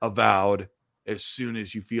see Avowed as soon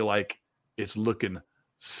as you feel like it's looking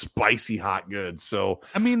spicy hot good. So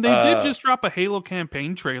I mean, they did just drop a Halo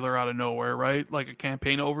campaign trailer out of nowhere, right? Like a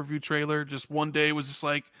campaign overview trailer. Just one day was just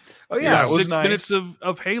like, oh yeah, it was 6 minutes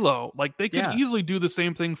of Halo. Like they could easily do the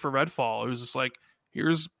same thing for Redfall. It was just like,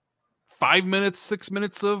 here's 5 minutes, 6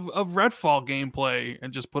 minutes of Redfall gameplay,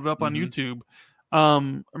 and just put it up on YouTube.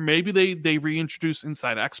 Or maybe they reintroduce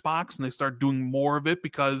Inside Xbox and they start doing more of it,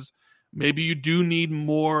 because maybe you do need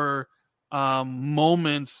more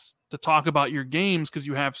moments to talk about your games, because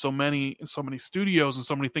you have so many studios and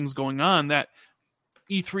so many things going on that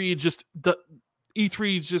E3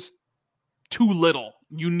 is just too little.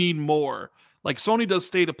 You need more. Like Sony does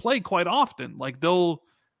State of Play quite often. Like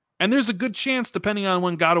and there's a good chance, depending on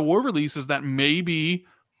when God of War releases, that maybe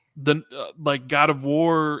the like God of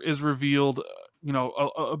War is revealed,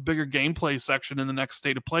 a bigger gameplay section in the next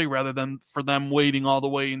State of Play, rather than for them waiting all the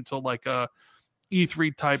way until like a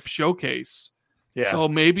E3 type showcase. Yeah. So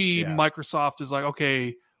maybe Microsoft is like,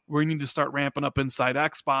 okay, we need to start ramping up Inside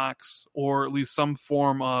Xbox, or at least some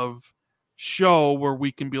form of show where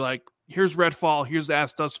we can be like, here's Redfall, here's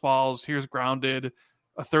As Dust Falls, here's Grounded,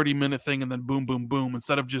 a 30-minute thing, and then boom, boom, boom,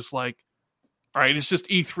 instead of just like, all right, it's just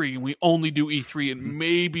E3 and we only do E3 and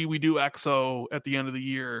maybe we do XO at the end of the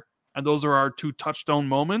year. And those are our 2 touchstone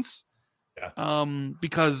moments. Yeah.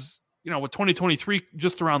 Because with 2023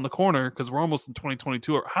 just around the corner, because we're almost in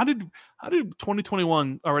 2022. How did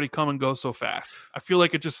 2021 already come and go so fast? I feel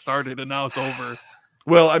like it just started and now it's over.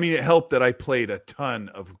 Well, I mean, it helped that I played a ton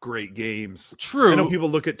of great games. True. I know people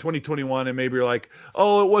look at 2021 and maybe you're like,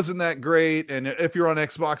 oh, it wasn't that great. And if you're on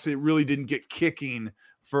Xbox, it really didn't get kicking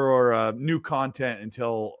for new content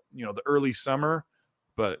until, the early summer.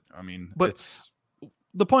 But I mean,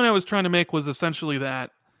 the point I was trying to make was essentially that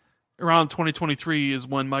around 2023 is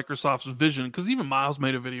when Microsoft's vision, because even Miles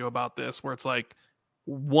made a video about this, where it's like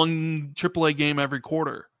one AAA game every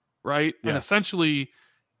quarter, right? Yeah. And essentially,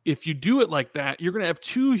 if you do it like that, you're going to have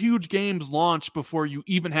 2 huge games launch before you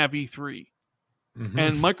even have E3. Mm-hmm.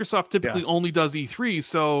 And Microsoft typically only does E3.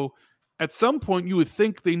 So at some point you would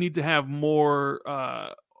think they need to have more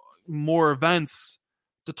events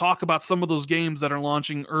to talk about some of those games that are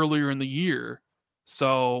launching earlier in the year.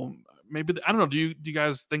 So maybe, I don't know. Do you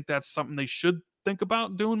guys think that's something they should think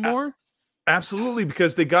about doing more? Absolutely,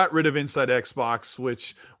 because they got rid of Inside Xbox,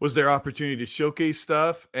 which was their opportunity to showcase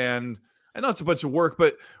stuff. And I know it's a bunch of work,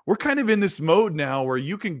 but we're kind of in this mode now where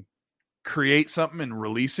you can create something and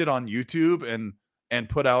release it on YouTube and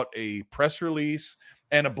put out a press release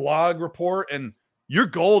and a blog report, and you're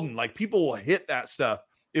golden. Like, people will hit that stuff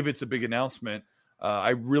if it's a big announcement. I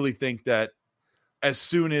really think that as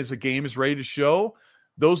soon as a game is ready to show,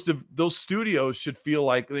 those studios should feel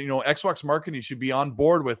like, Xbox marketing should be on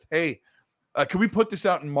board with, hey, can we put this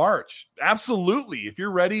out in March? Absolutely. If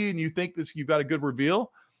you're ready and you think you've got a good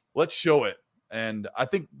reveal, let's show it. And I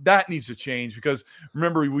think that needs to change, because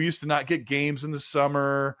remember, we used to not get games in the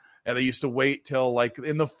summer, and they used to wait till like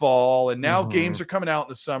in the fall, and now games are coming out in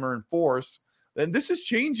the summer in force. And this is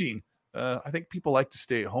changing. I think people like to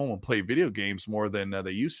stay at home and play video games more than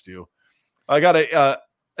they used to. I got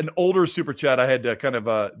an older super chat I had to kind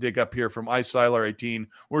of dig up here from iSiler18. We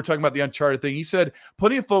were talking about the Uncharted thing. He said,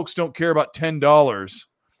 plenty of folks don't care about $10.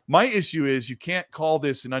 My issue is you can't call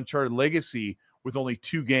this an Uncharted Legacy with only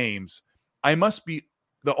 2 games. I must be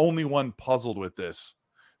the only one puzzled with this.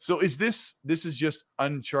 So is this is just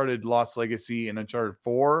Uncharted Lost Legacy and Uncharted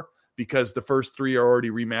 4 because the first 3 are already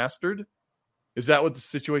remastered? Is that what the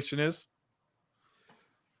situation is?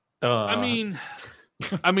 I mean,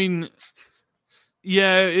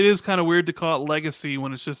 yeah, it is kind of weird to call it Legacy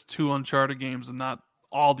when it's just 2 Uncharted games and not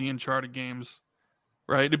all the Uncharted games,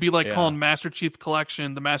 right? It'd be like calling Master Chief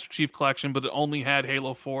Collection the Master Chief Collection, but it only had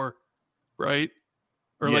Halo 4, right?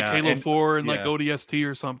 Or like Halo 4 and like ODST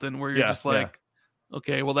or something, where you're just like,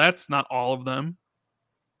 okay, well, that's not all of them.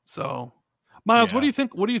 So, Miles, what do you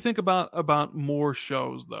think? What do you think about more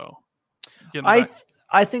shows, though?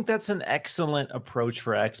 I think that's an excellent approach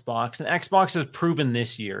for Xbox, and Xbox has proven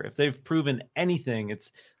this year, if they've proven anything,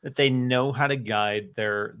 it's that they know how to guide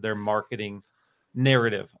their marketing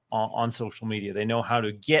narrative on social media. They know how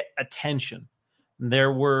to get attention.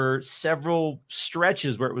 There were several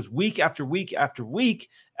stretches where it was week after week after week,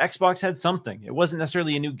 Xbox had something. It wasn't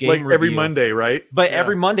necessarily a new game like every Monday, right? But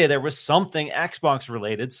every Monday there was something Xbox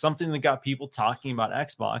related, something that got people talking about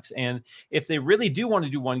Xbox. And if they really do want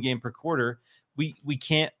to do 1 game per quarter, we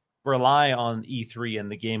can't rely on E3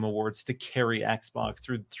 and the Game Awards to carry Xbox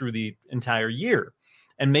through the entire year.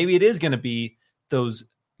 And maybe it is going to be those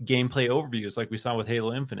gameplay overviews like we saw with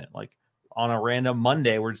Halo Infinite. Like on a random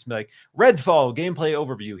Monday, we're just like, Redfall gameplay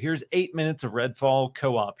overview. Here's 8 minutes of Redfall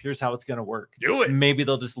co-op. Here's how it's going to work. Do it. Maybe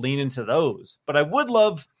they'll just lean into those. But I would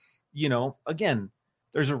love, again,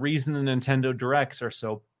 there's a reason the Nintendo Directs are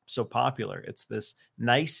so popular. It's this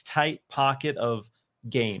nice, tight pocket of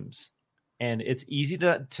games. And it's easy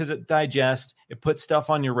to digest. It puts stuff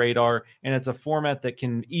on your radar, and it's a format that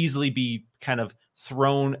can easily be kind of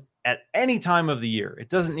thrown at any time of the year. It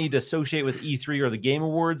doesn't need to associate with E3 or the Game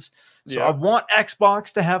Awards. So I want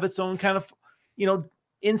Xbox to have its own kind of,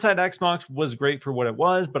 Inside Xbox was great for what it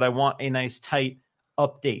was, but I want a nice, tight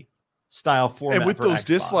update style format. And with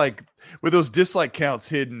those dislike counts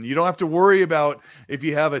hidden, you don't have to worry about if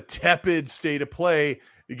you have a tepid state of play.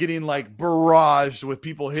 You're getting like barraged with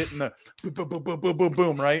people hitting the boom, boom, boom, boom, boom, boom,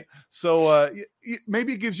 boom, right? So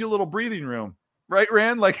maybe it gives you a little breathing room, right,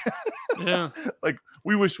 Rand? Like, like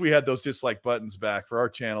we wish we had those dislike buttons back for our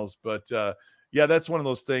channels, but that's one of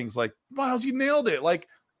those things. Like, Miles, you nailed it. Like,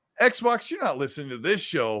 Xbox, you're not listening to this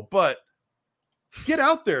show, but get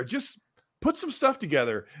out there, just put some stuff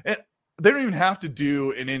together, and they don't even have to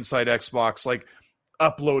do an Inside Xbox like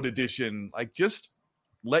upload edition. Like, just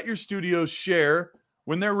let your studios share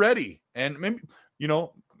when they're ready. And maybe,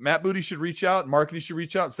 Matt Booty should reach out, marketing should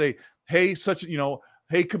reach out and say, hey,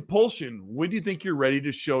 hey, Compulsion, when do you think you're ready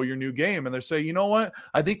to show your new game? And they're saying, you know what?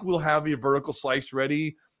 I think we'll have your vertical slice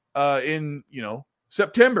ready in,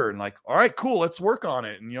 September. And like, all right, cool. Let's work on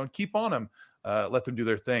it and, keep on them. Let them do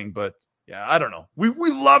their thing. But yeah, I don't know. We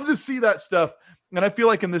love to see that stuff. And I feel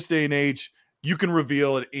like in this day and age, you can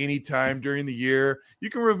reveal at any time during the year. You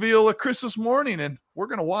can reveal a Christmas morning and we're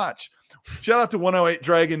going to watch. Shout out to 108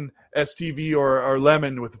 Dragon STV or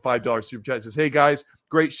Lemon with the $5 super chat. It says, hey guys,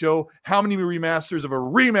 great show. How many remasters of a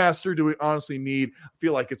remaster do we honestly need? I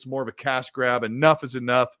feel like it's more of a cash grab. Enough is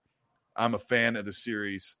enough. I'm a fan of the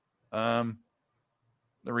series. The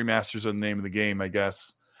remasters are the name of the game, I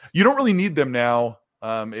guess. You don't really need them now.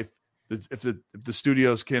 If the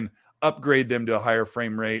studios can upgrade them to a higher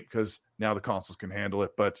frame rate, because now the consoles can handle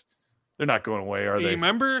it, but they're not going away, are they?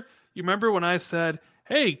 You remember when I said,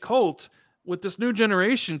 hey, Colt, with this new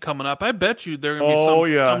generation coming up, I bet you there are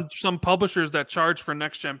going to be some publishers that charge for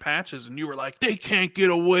next gen patches, and you were like, they can't get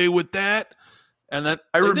away with that. And that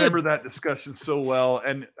I remember that discussion so well.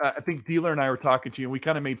 And I think Dealer and I were talking to you, and we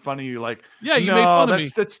kind of made fun of you, like, yeah, you made fun of me.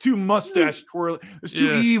 That's too mustache twirl. It's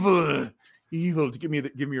too evil to give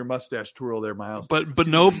me your mustache twirl there, Miles. But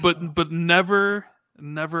never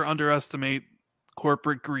underestimate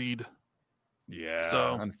corporate greed. Yeah,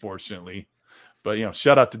 so unfortunately. But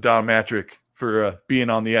shout out to Don Matrick for being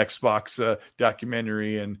on the Xbox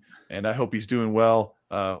documentary, and I hope he's doing well,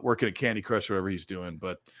 working at Candy Crush, whatever he's doing.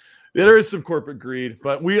 But there is some corporate greed.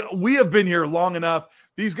 But we have been here long enough.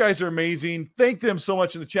 These guys are amazing. Thank them so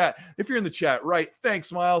much in the chat. If you're in the chat, right?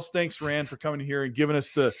 Thanks, Miles. Thanks, Rand, for coming here and giving us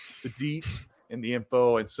the deets and the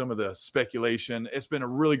info and some of the speculation. It's been a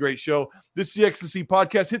really great show. This is the XNC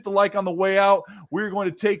podcast. Hit the like on the way out. We're going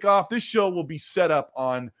to take off. This show will be set up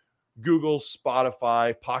on Google,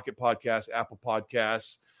 Spotify, Pocket Podcasts, Apple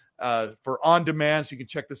Podcasts for on demand. So you can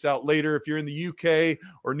check this out later. If you're in the UK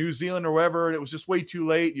or New Zealand or wherever, and it was just way too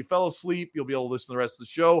late, you fell asleep, you'll be able to listen to the rest of the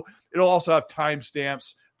show. It'll also have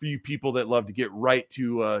timestamps for you people that love to get right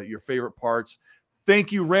to your favorite parts.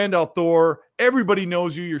 Thank you, Rand al'Thor. Everybody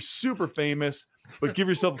knows you. You're super famous, but give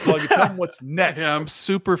yourself a plug and tell them what's next. Yeah, I'm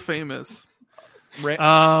super famous.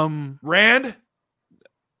 Rand?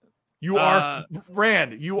 You are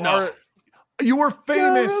Rand. You were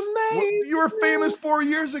famous. You were famous 4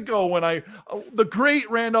 years ago when the great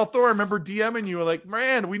Rand al'Thor. I remember DMing you like,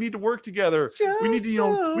 Rand, we need to work together. We need to do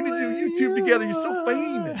YouTube together. You're so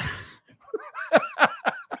famous.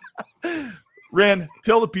 Rand,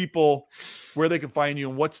 tell the people where they can find you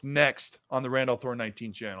and what's next on the Rand al'Thor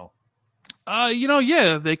 19 channel.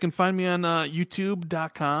 They can find me on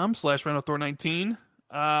youtube.com/Rand al'Thor 19.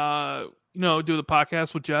 Do the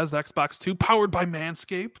podcast with Jez, Xbox 2, powered by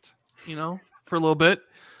Manscaped, for a little bit.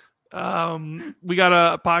 We got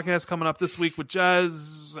a podcast coming up this week with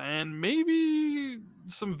Jez and maybe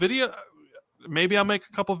some video. Maybe I'll make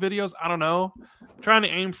a couple videos. I don't know. I'm trying to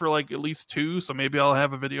aim for like at least 2. So maybe I'll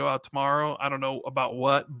have a video out tomorrow. I don't know about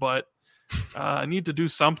what, but I need to do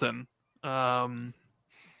something.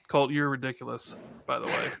 Colt, you're ridiculous, by the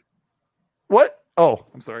way. What? Oh,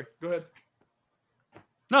 I'm sorry. Go ahead.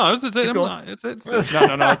 No, it's No.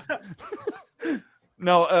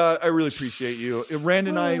 No, I really appreciate you. Rand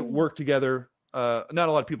and I work together. Not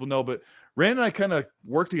a lot of people know, but Rand and I kind of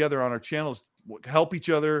work together on our channels, help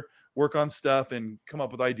each other, work on stuff, and come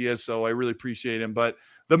up with ideas. So I really appreciate him. But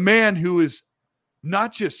the man who is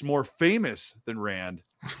not just more famous than Rand,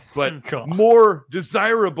 but more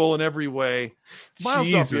desirable in every way, Miles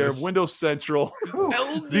Dampierre, Windows Central,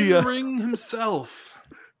 Elden Ring himself.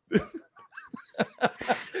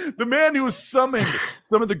 The man who has summoned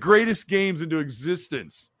some of the greatest games into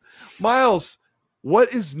existence. Miles,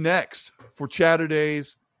 what is next for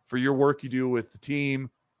Chatterdays, for your work you do with the team?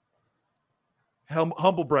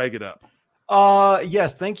 Humble brag it up.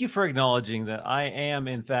 Yes, thank you for acknowledging that I am,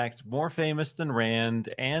 in fact, more famous than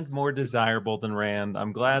Rand and more desirable than Rand.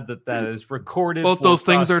 I'm glad that is recorded. Both those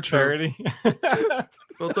things are true.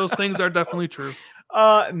 Both those things are definitely true.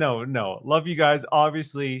 No. Love you guys.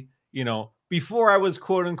 Obviously, before I was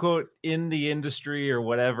quote unquote in the industry or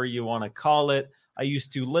whatever you want to call it, I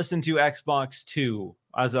used to listen to Xbox 2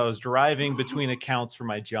 as I was driving between accounts for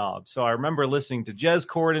my job. So I remember listening to Jez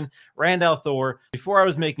Corden, Rand al'Thor before I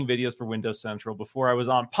was making videos for Windows Central, before I was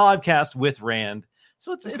on podcast with Rand.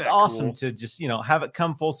 So it's awesome to just, have it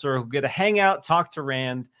come full circle, get a hangout, talk to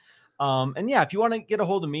Rand. And yeah, if you want to get a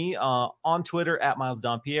hold of me on Twitter at Miles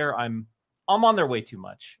Dampierre, I'm on there way too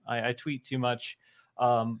much. I tweet too much.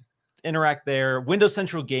 Interact there. Windows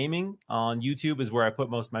Central Gaming on YouTube is where I put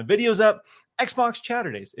most of my videos up. Xbox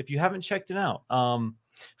Chatterdays, if you haven't checked it out.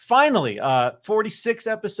 Finally, 46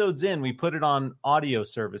 episodes in, we put it on audio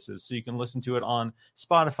services, so you can listen to it on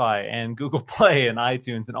Spotify and Google Play and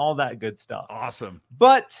iTunes and all that good stuff. Awesome.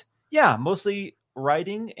 But yeah, mostly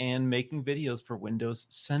writing and making videos for Windows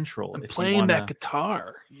Central. And playing that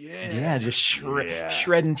guitar. Yeah, just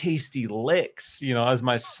shredding tasty licks, as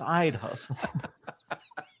my side hustle.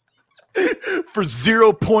 For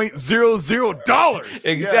 $0.00.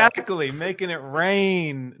 Exactly. Making it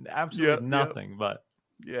rain. Absolutely nothing. But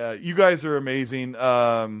yeah, you guys are amazing.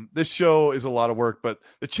 This show is a lot of work, but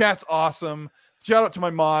the chat's awesome. Shout out to my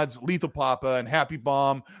mods, Lethal Papa and Happy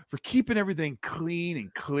Bomb, for keeping everything clean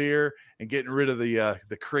and clear and getting rid of the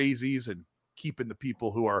crazies and keeping the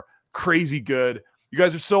people who are crazy good. You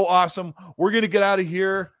guys are so awesome. We're going to get out of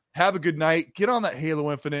here. Have a good night. Get on that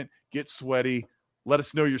Halo Infinite. Get sweaty. Let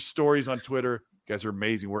us know your stories on Twitter. You guys are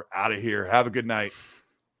amazing. We're out of here. Have a good night.